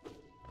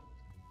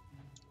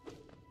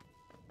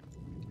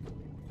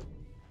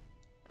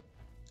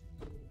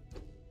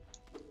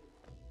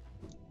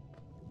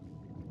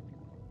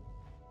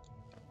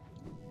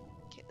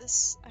 Okay,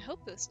 this... I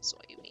hope this is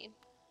what you mean.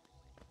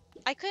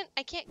 I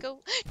can't go...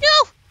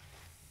 No!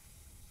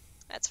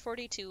 That's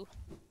 42.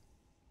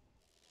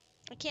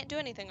 I can't do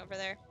anything over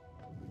there.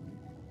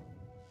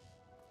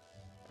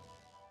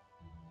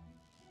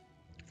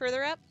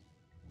 Further up?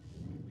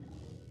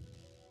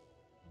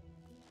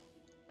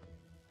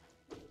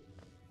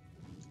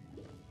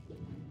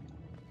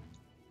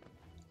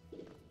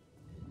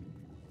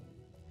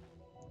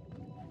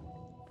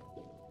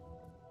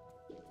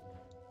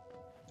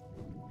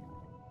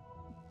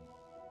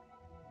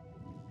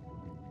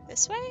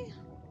 This way?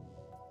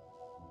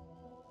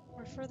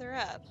 Or further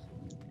up?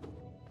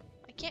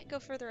 I can't go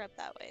further up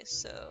that way,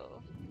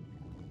 so...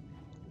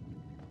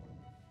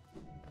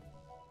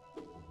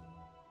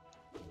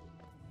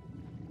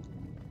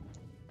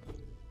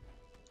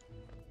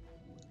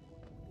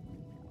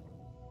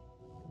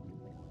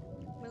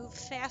 Move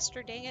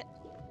faster, dang it.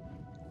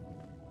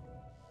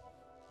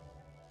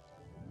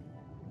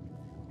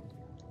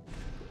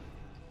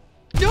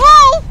 No!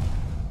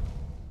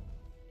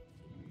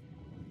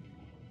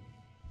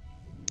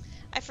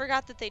 I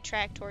forgot that they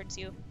track towards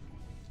you.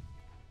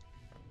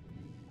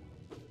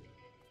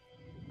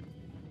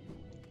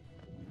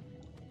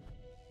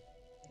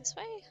 This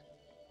way?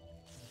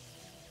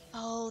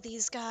 Oh,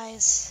 these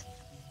guys.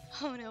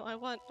 Oh no, I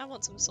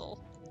want some soul.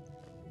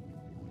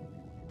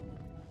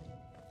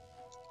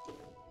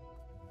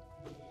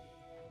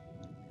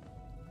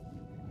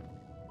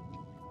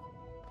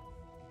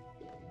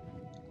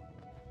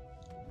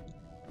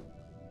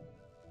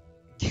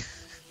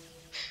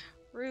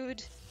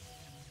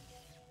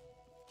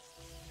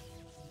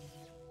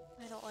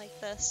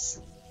 this.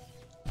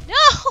 No!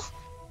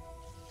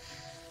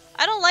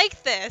 I don't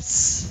like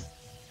this.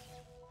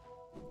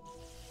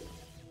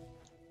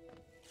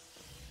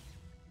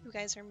 You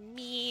guys are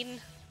mean.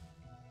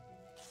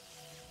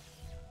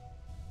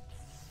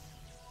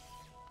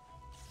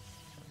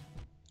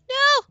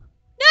 No!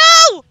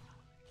 No!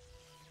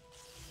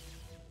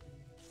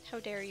 How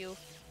dare you?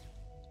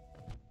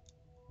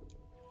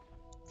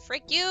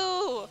 Frick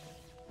you!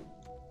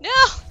 No!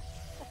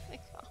 Oh my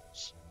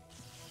gosh.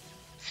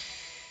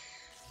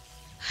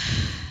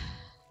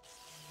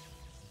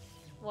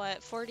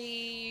 What,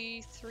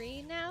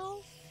 43 now?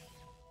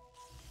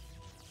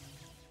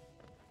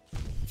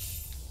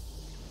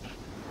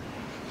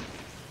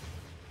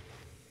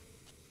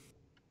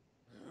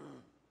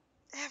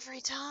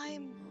 Every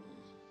time.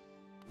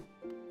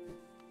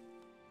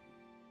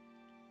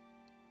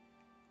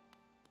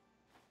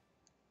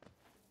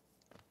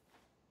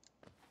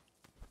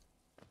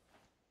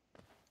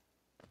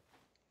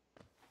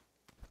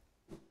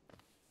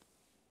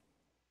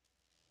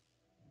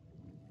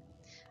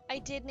 I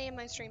did name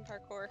my stream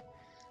Parkour.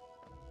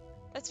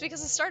 That's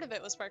because the start of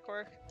it was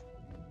Parkour.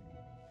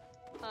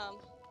 I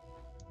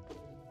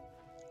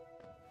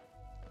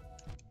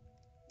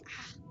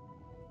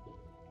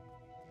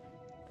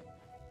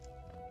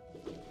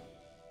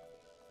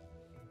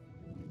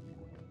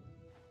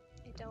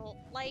don't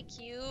like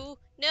you.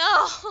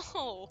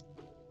 No!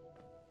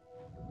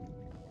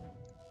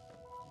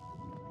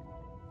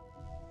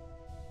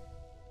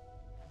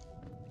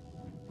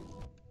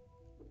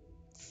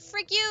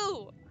 Frick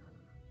you!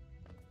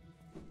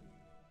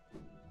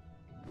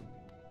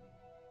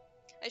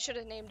 I should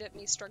have named it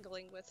me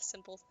struggling with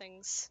simple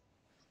things.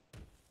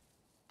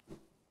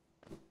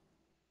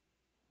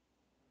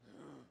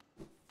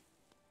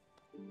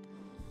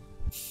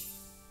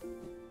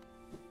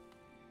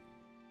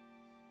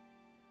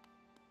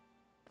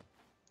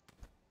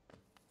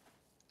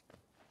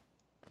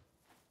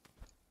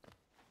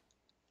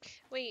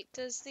 Wait,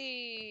 does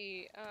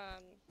the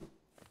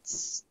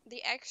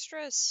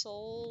extra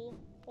soul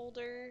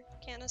holder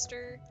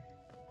canister,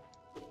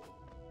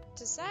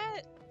 does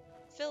that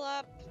fill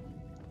up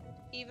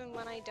even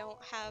when I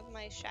don't have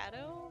my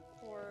shadow,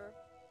 or?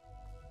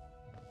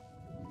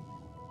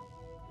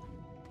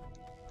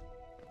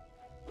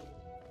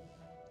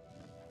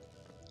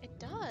 It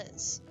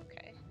does.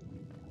 Okay.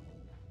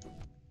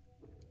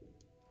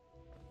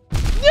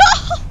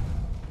 No!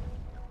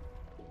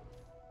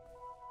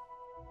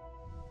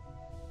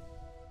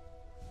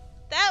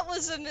 That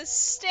was a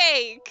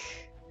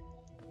mistake.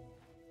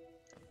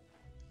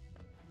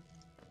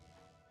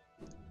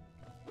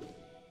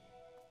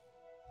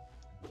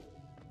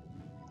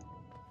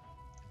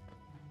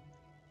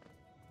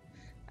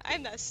 I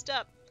messed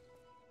up.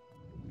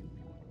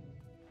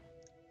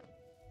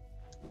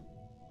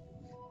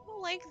 I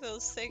don't like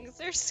those things.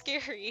 They're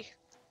scary.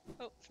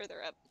 Oh,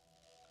 further up.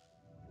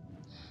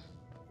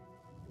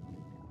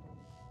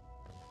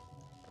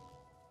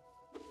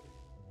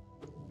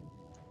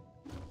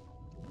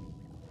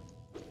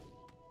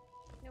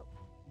 Nope.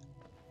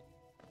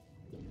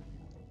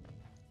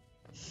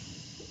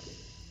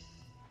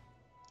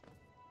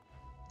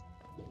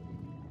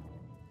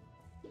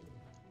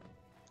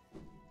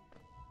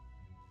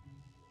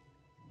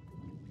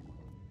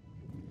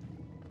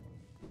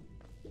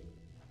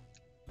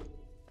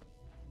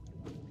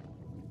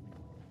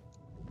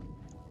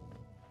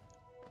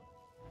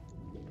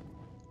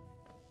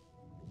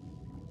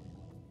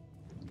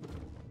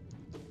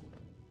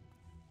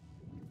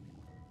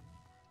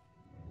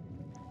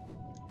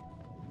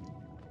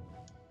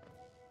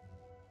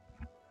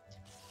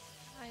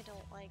 I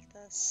don't like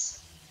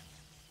this.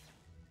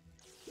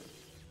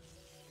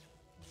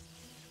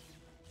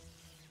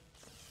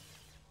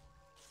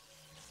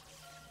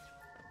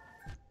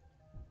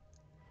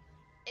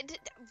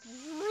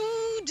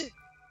 Rude!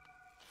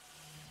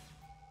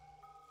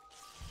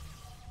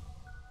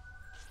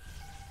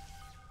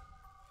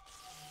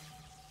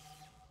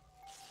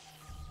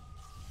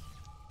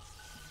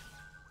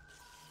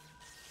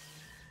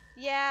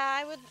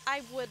 Yeah,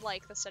 I would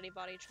like the steady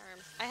body charm.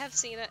 I have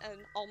seen it and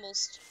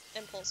almost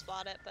impulse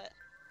bought it, but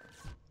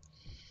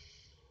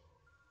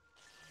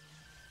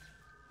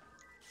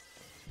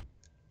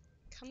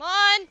come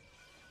on!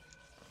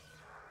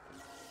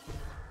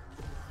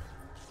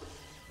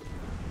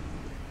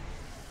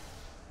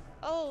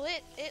 Oh,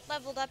 it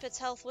leveled up its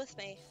health with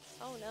me.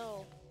 Oh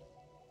no.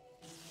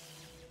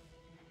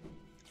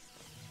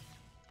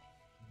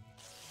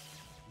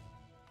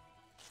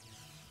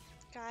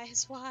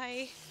 Guys,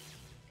 why?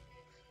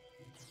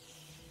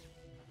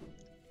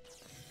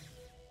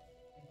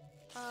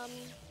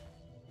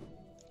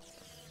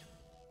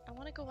 I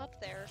want to go up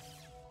there.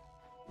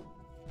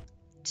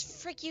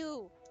 Frick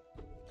you!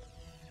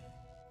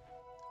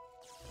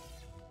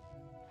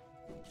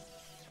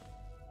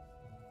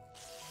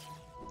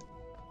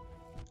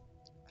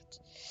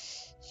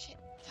 Shit,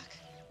 fuck.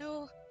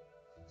 No.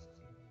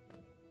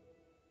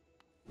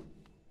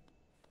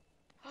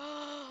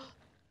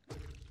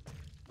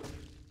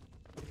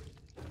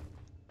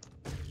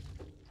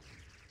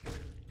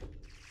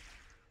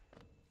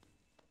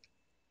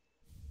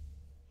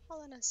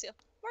 Colonna seal.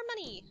 More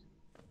money!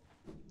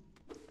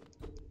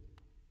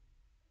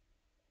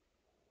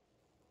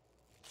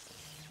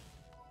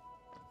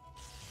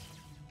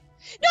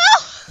 No!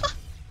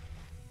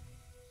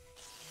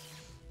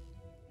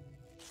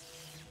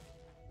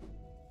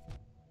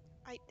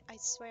 I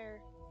swear.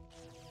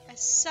 I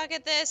suck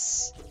at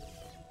this!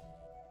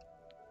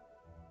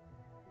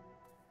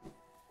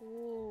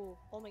 Ooh,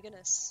 oh my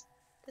goodness.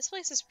 This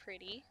place is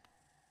pretty.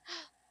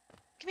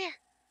 Come here!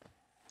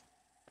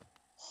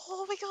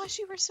 Oh my gosh,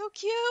 you were so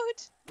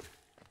cute!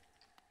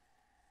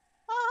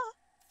 Ah!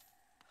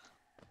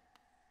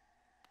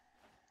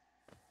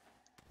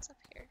 What's up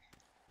here?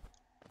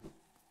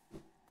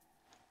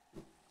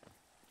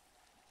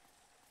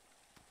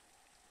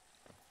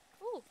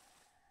 Ooh!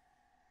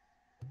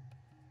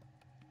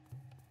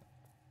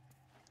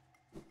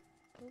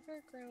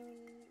 Overgrown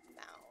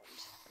mound.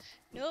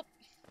 Nope.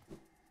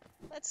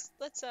 Let's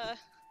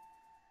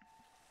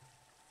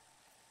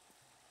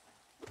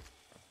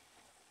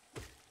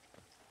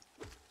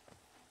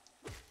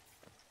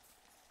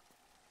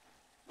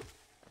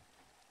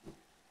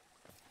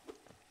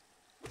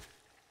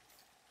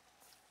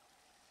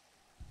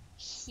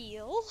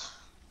heal.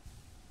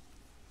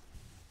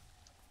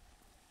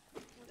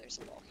 Oh, there's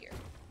a wall here.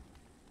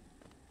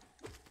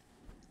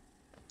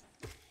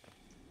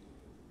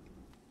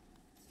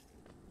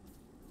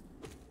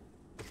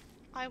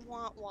 I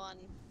want one.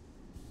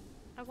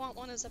 I want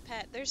one as a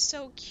pet. They're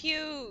so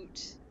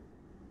cute.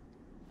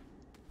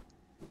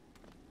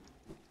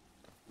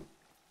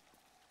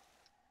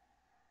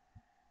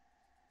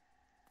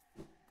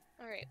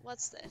 Alright,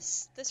 what's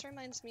this? This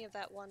reminds me of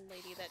that one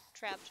lady that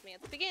trapped me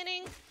at the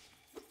beginning.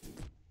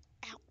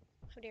 Ow.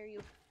 How dare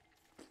you.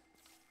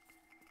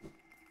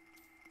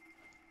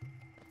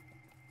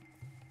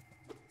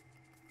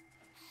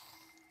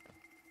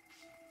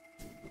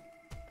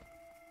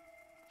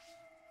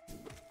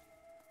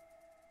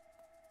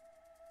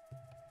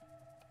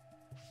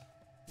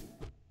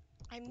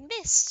 I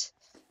missed!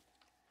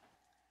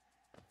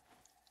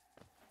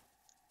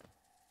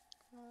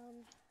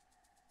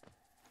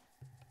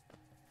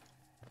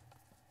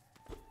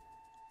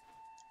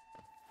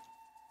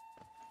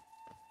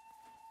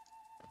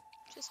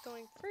 Just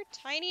going for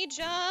tiny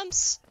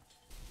jumps.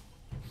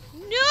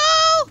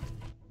 No!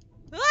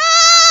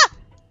 Ah!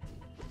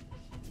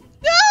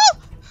 No!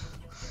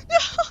 No!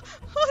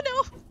 Oh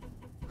no!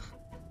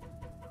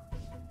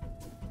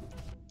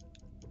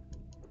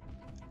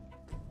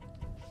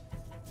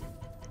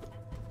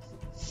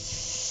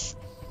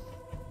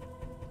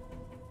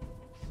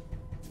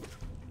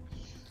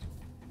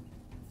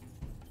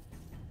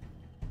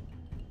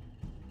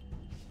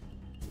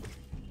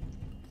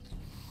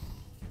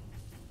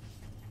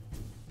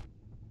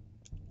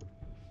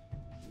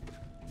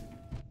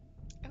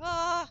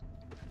 Ah!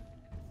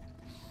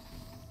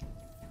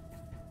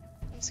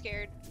 I'm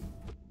scared.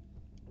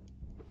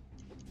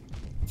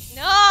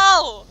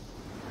 No!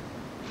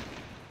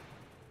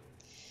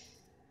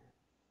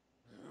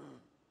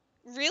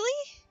 Really?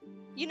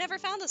 You never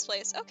found this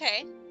place?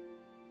 Okay.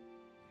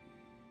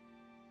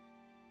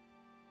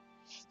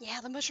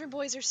 Yeah, the mushroom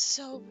boys are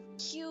so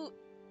cute.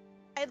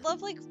 I'd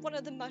love like one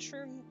of the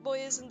mushroom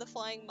boys and the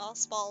flying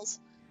moss balls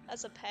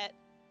as a pet.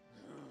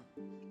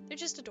 They're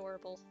just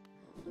adorable.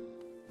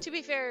 To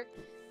be fair,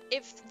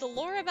 if the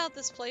lore about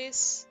this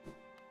place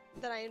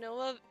that I know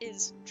of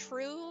is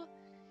true,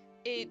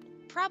 it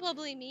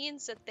probably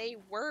means that they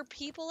were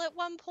people at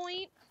one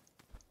point.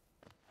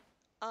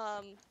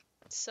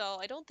 So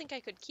I don't think I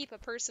could keep a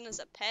person as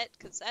a pet,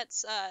 because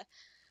that's,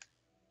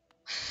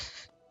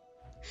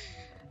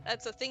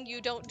 that's a thing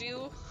you don't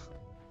do.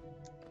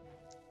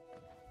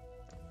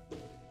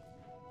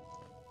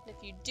 If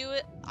you do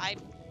it, I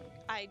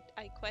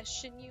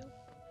question you.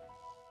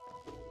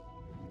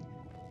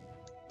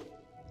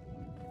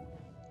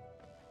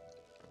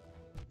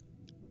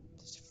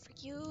 Just for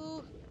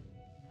you.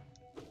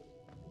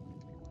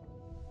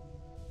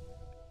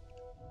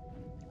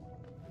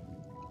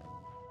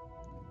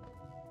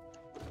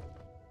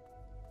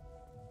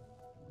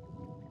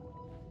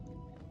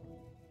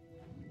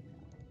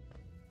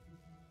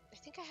 I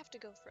think I have to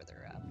go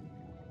further up.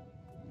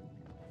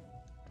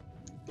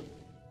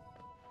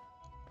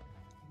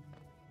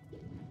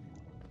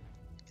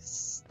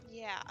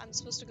 Yeah, I'm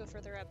supposed to go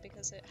further up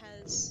because it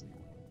has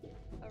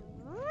a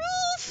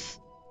roof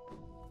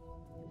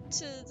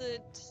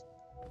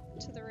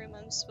to the room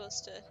I'm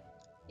supposed to.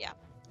 Yeah,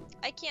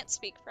 I can't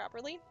speak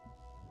properly.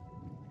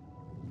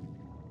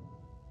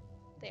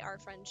 They are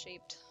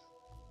friend-shaped.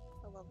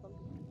 I love them.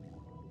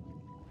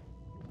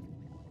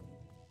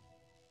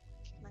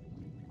 Come on.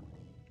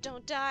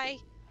 Don't die!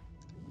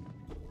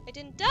 I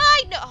didn't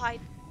die! No,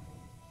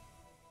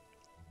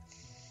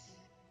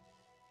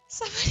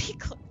 Somebody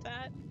clip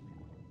that.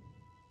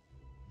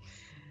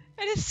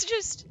 And it's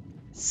just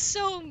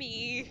so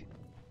me.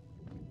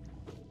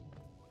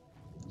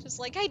 Just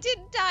like, I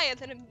didn't die, and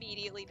then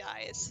immediately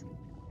dies.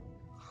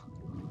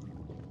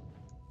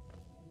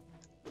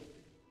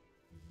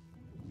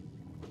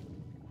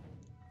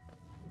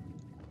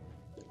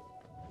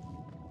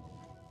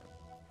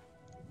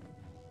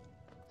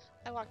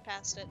 I I walked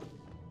past it.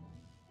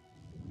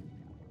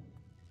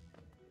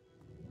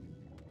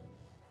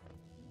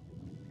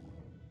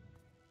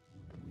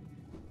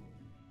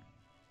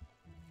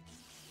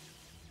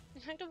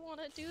 I don't want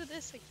to do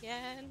this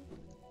again.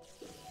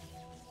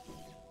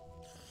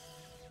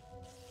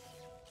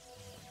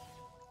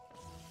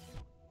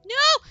 No!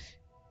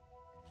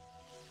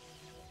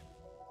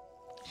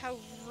 How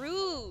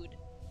rude.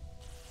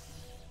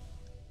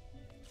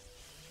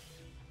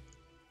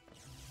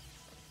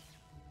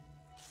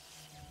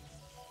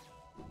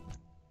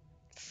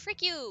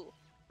 Frick you.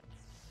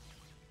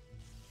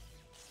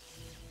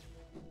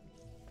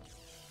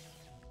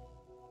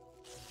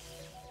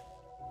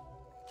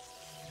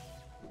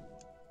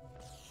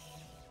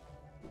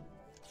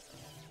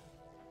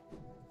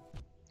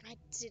 I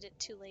did it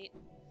too late.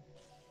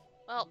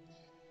 Well,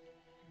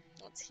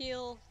 let's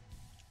heal.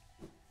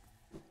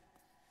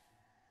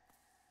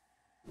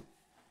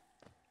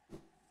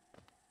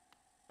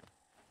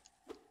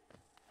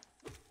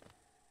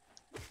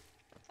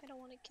 I don't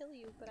want to kill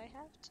you, but I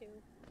have to.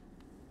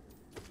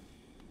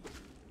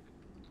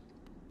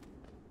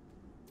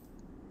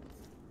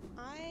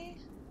 I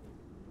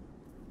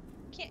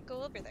can't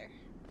go over there.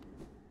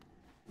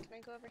 Can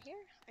I go over here?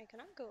 I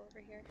cannot go over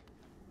here.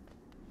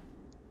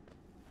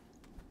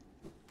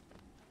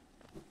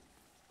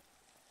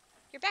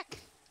 You're back!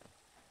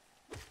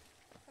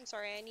 I'm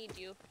sorry, I need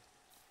you.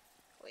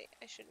 Wait,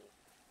 I shouldn't.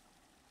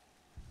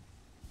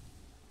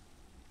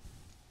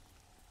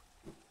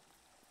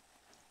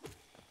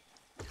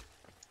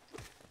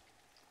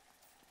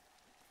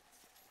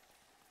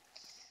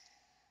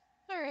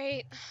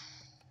 Alright.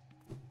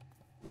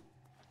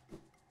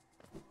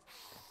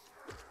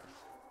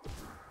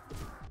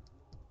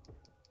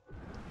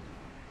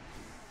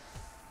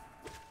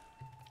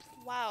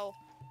 Wow.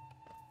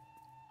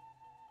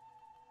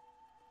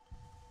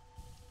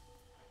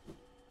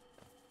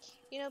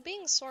 You know,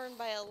 being swarmed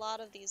by a lot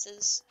of these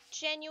is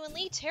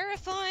genuinely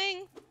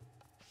terrifying!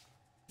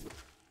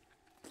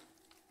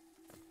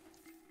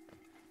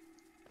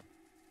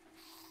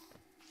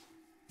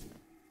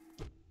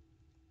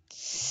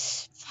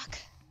 Fuck.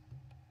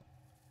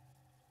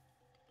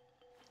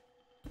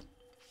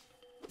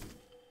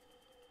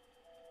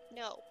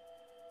 No.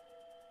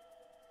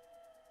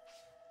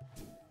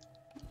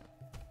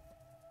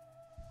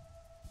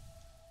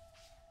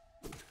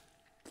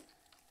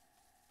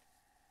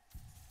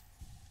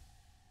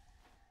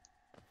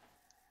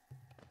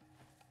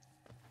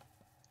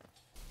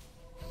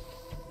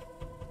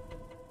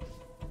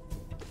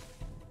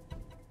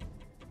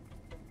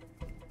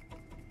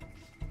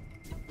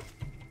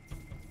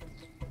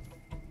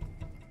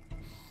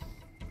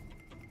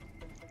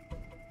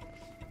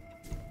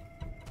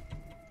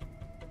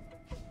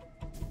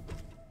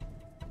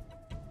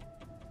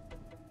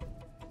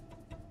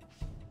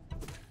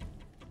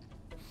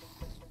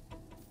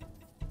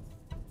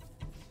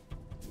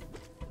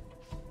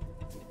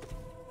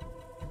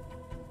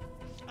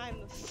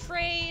 I'm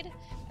afraid,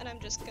 and I'm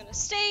just gonna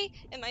stay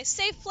in my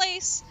safe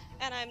place,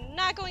 and I'm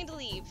not going to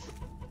leave.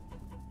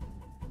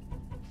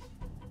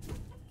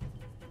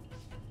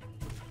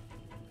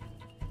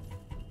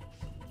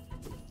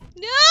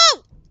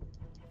 No!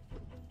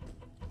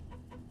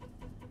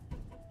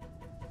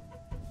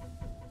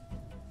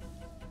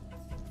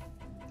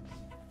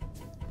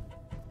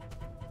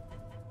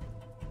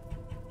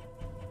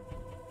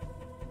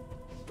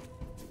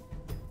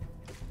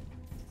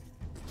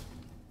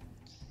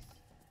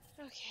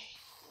 Okay,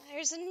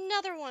 there's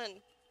another one.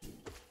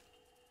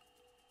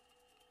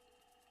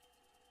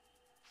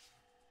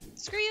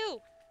 Screw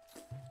you!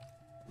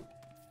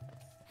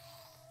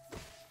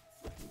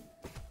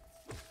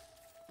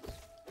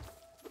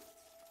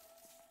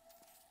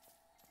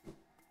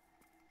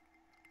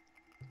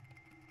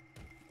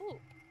 Ooh.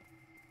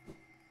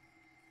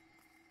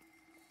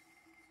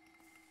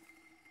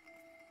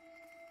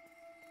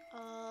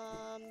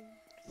 I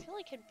feel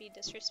like it'd be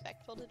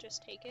disrespectful to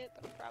just take it,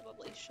 but I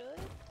probably should.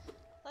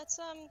 Let's,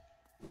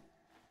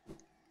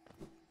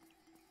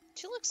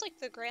 she looks like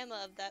the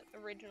grandma of that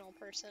original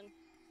person.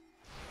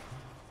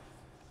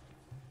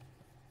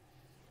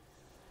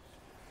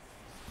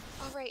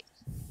 Alright.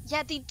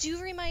 Yeah, they do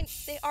remind-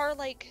 they are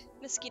like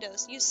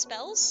mosquitoes. Use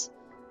spells?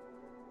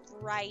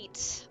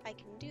 Right. I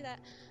can do that.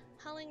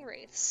 Howling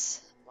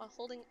Wraiths. While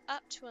holding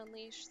up to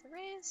unleash the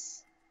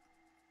wraiths.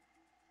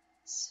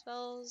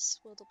 Spells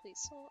will deplete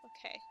soul.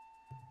 Okay.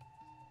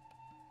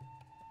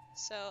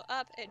 So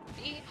up and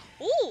B.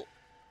 Ooh!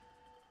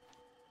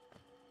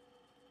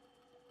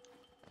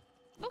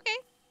 Okay.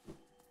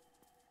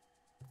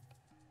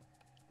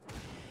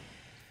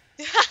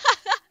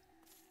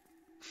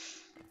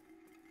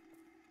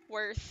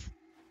 Worth.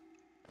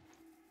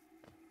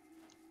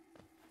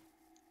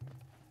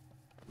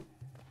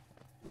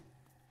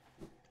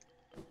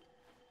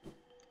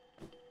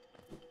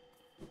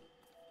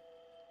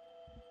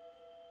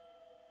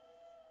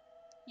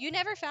 You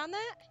never found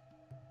that?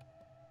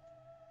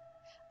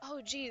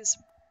 Oh geez.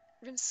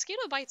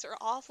 Mosquito bites are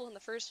awful in the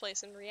first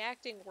place, and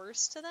reacting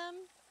worse to them?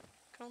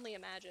 I can only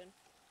imagine.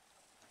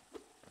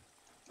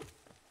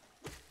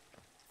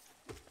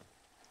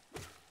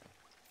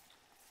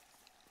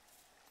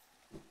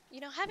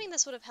 You know, having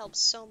this would have helped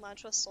so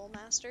much with Soul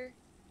Master.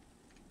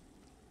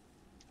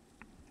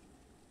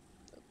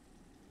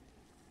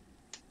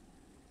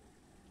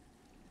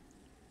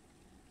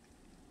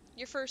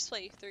 Your first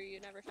playthrough,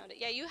 you never found it.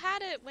 Yeah, you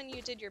had it when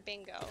you did your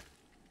bingo.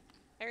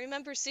 I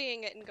remember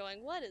seeing it and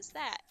going, what is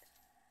that?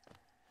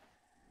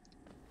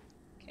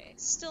 Okay,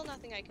 still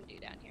nothing I can do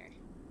down here.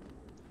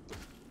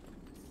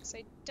 Because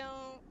I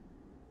don't...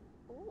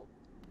 Ooh.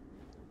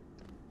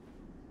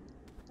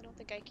 I don't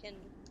think I can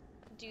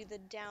do the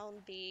down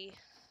B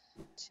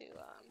to,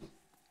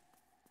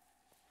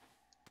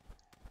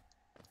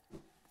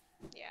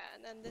 yeah,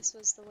 and then this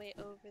was the way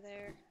over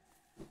there.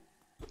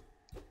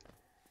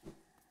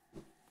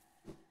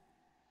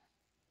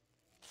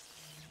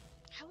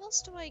 How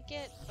else do I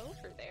get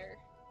over there?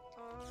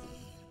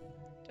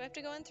 Do I have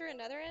to go in through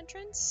another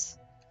entrance?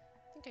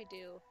 I think I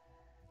do.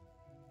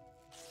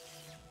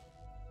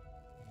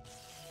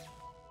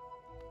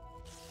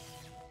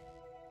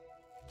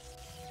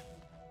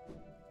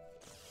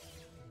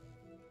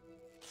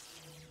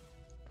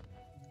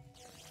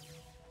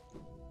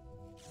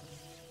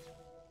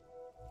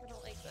 I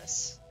don't like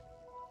this.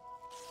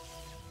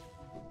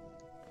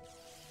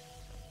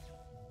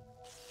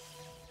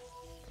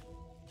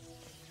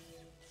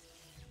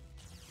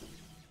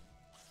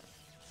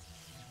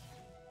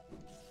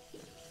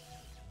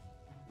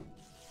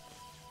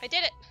 I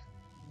did it!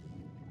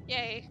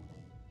 Yay.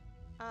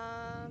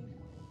 Have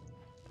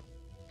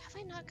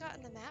I not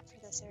gotten the map for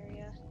this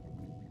area?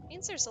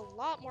 Means there's a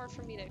lot more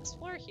for me to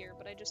explore here,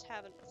 but I just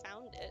haven't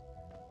found it.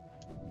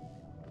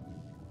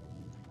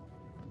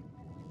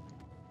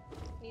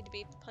 Need to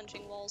be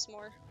punching walls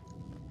more.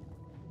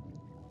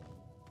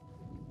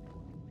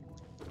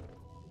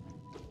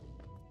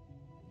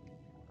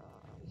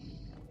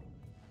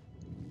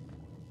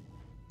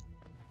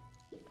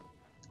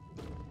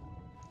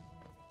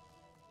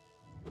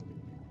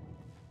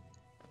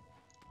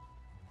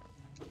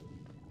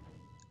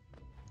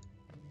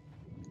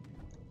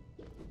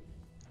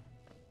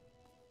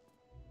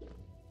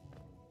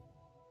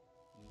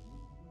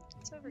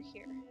 It's over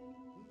here.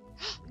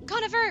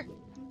 Conifer!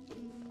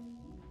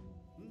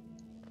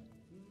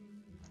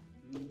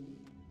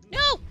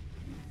 No!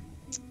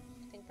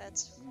 I think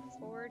that's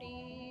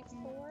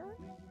 44?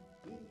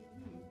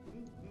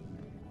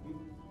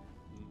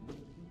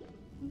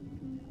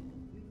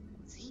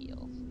 Let's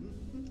heal.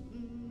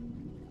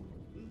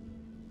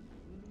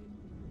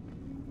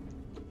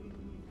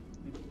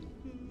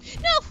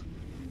 No!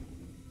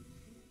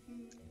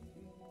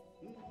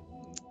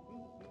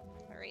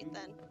 Alright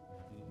then.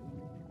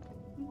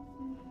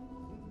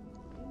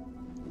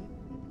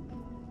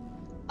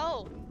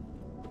 Oh!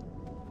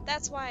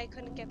 That's why I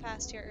couldn't get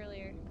past here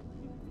earlier.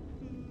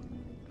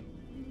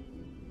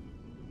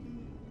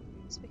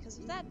 It's because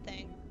of that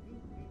thing.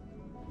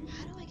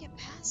 How do I get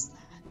past that?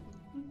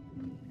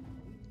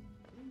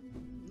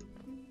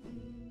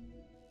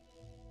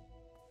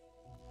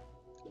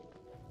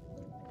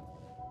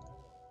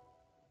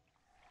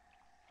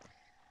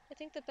 I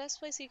think the best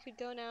place you could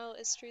go now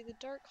is through the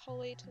dark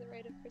hallway to the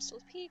right of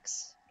Crystal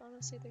Peaks. But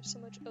honestly, there's so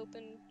much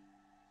open...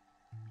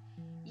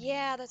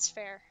 Yeah, that's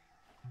fair.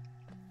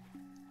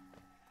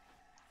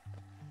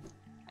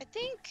 I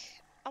think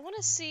I want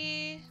to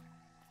see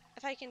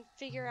if I can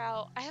figure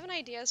out... I have an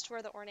idea as to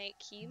where the Ornate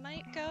Key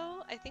might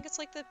go. I think it's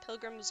like the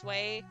Pilgrim's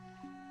Way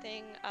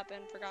thing up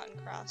in Forgotten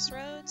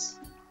Crossroads.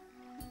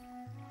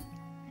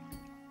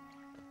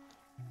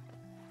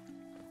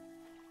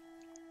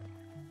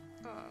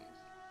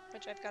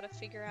 Which I've got to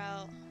figure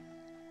out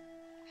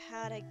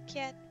how to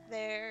get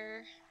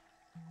there.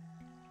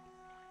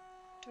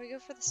 Do I go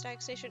for the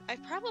stag station? I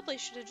probably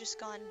should have just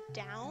gone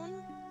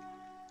down,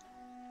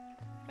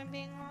 if I'm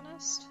being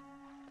honest,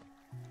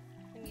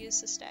 and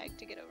used the stag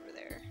to get over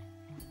there.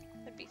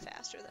 That'd be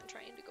faster than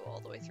trying to go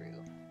all the way through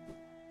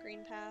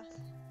Green Path.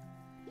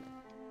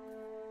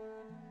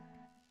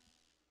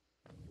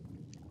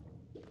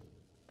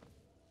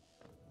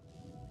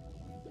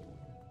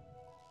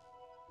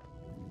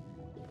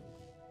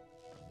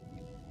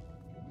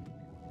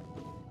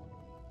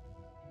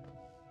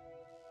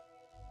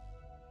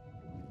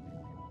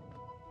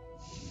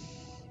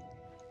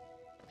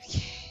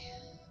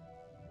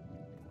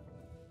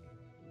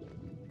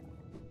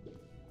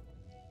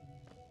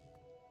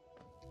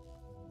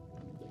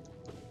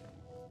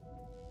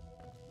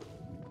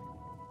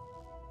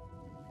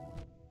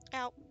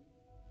 Ow.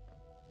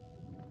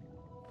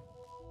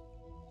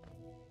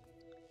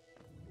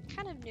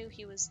 Kind of knew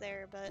he was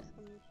there, but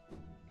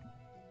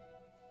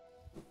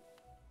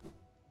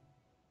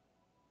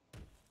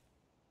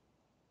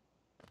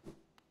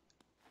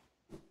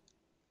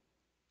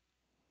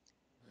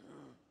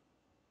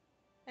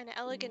an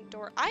elegant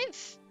door. I've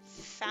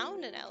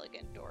found an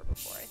elegant door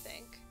before, I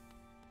think.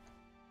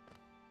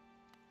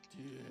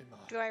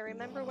 Do I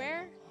remember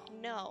where?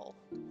 No.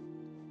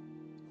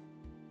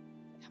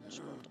 How much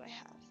gold do I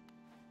have?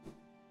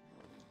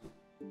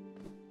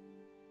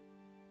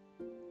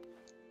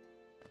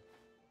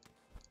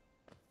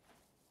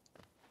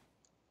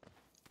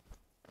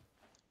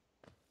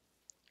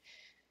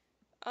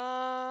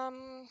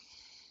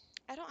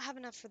 I don't have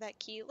enough for that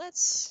key.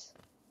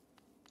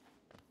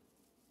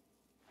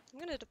 I'm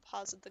gonna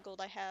deposit the gold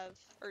I have,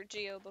 or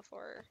Geo,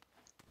 before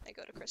I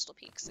go to Crystal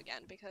Peaks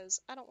again,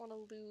 because I don't want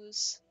to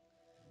lose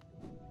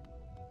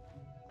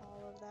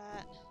all of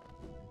that.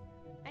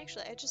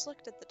 Actually, I just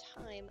looked at the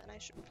time, and I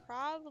should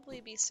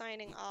probably be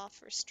signing off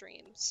for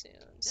stream soon,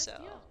 so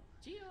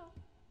I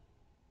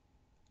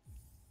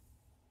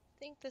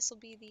think this will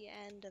be the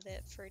end of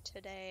it for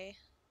today.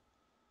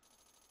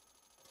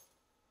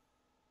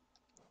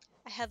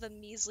 I have a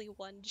measly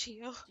 1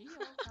 Geo.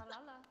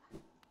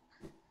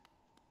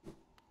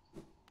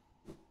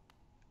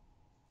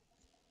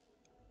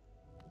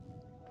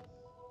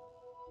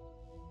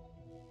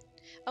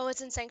 Oh,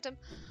 it's in Sanctum?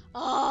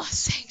 Oh,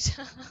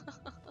 Sanctum.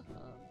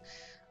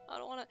 I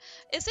don't want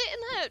to... Is it in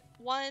that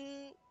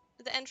one...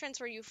 the entrance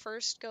where you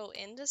first go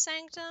into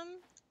Sanctum?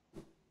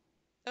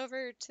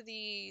 Over to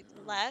the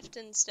left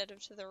instead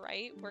of to the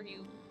right, where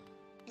you...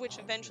 which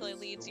eventually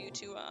leads you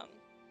to,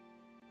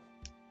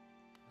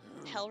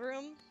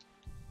 Hellroom?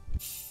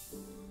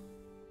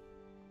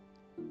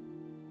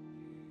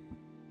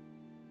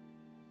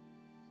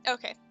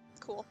 Okay,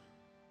 cool.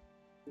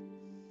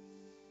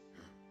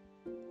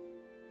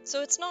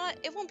 So it's not...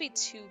 it won't be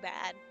too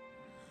bad.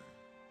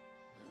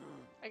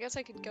 I guess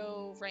I could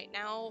go right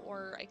now,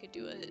 or I could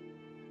do it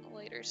a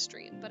later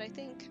stream, but I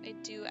think I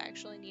do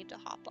actually need to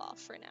hop off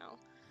for now.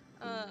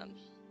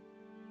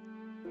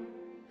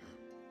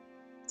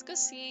 Let's go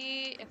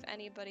see if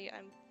anybody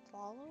I'm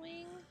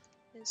following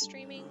is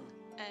streaming,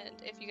 and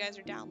if you guys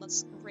are down,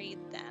 let's raid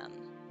them.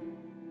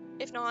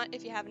 If not,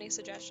 if you have any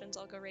suggestions,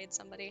 I'll go raid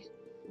somebody.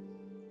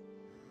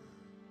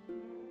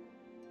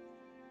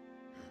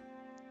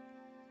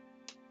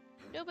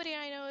 Nobody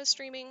I know is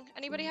streaming.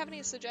 Anybody have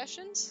any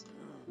suggestions?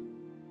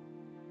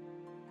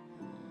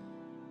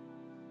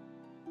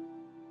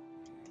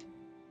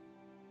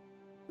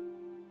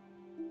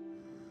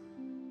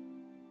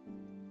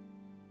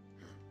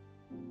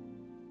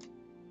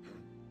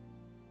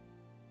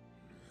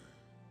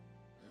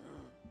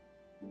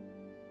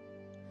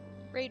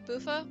 Raid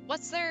Boofa?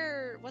 What's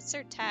their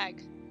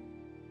tag?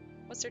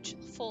 What's their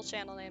full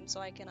channel name so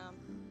I can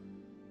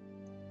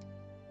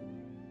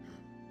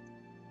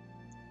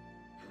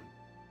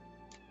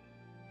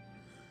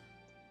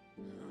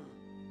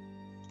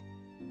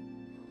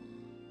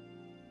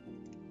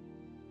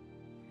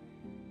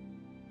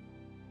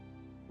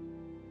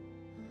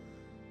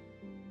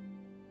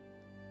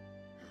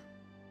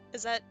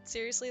Is that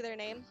seriously their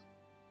name?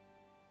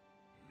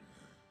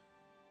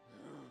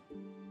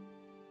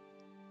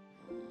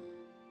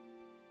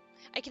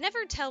 I can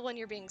never tell when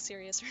you're being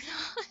serious or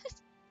not.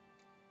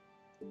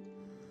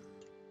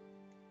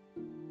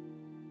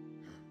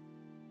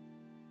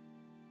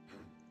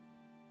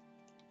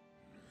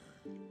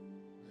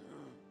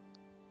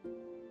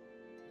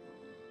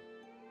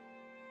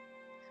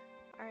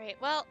 Alright,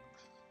 well,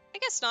 I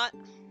guess not.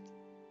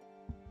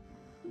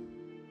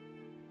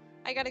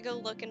 I gotta go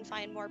look and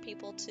find more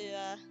people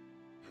to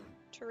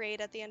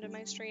raid at the end of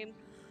my stream.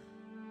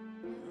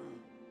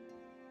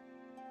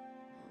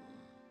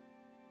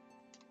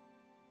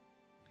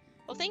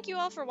 Well, thank you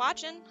all for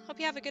watching. Hope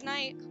you have a good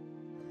night.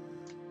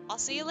 I'll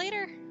see you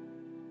later.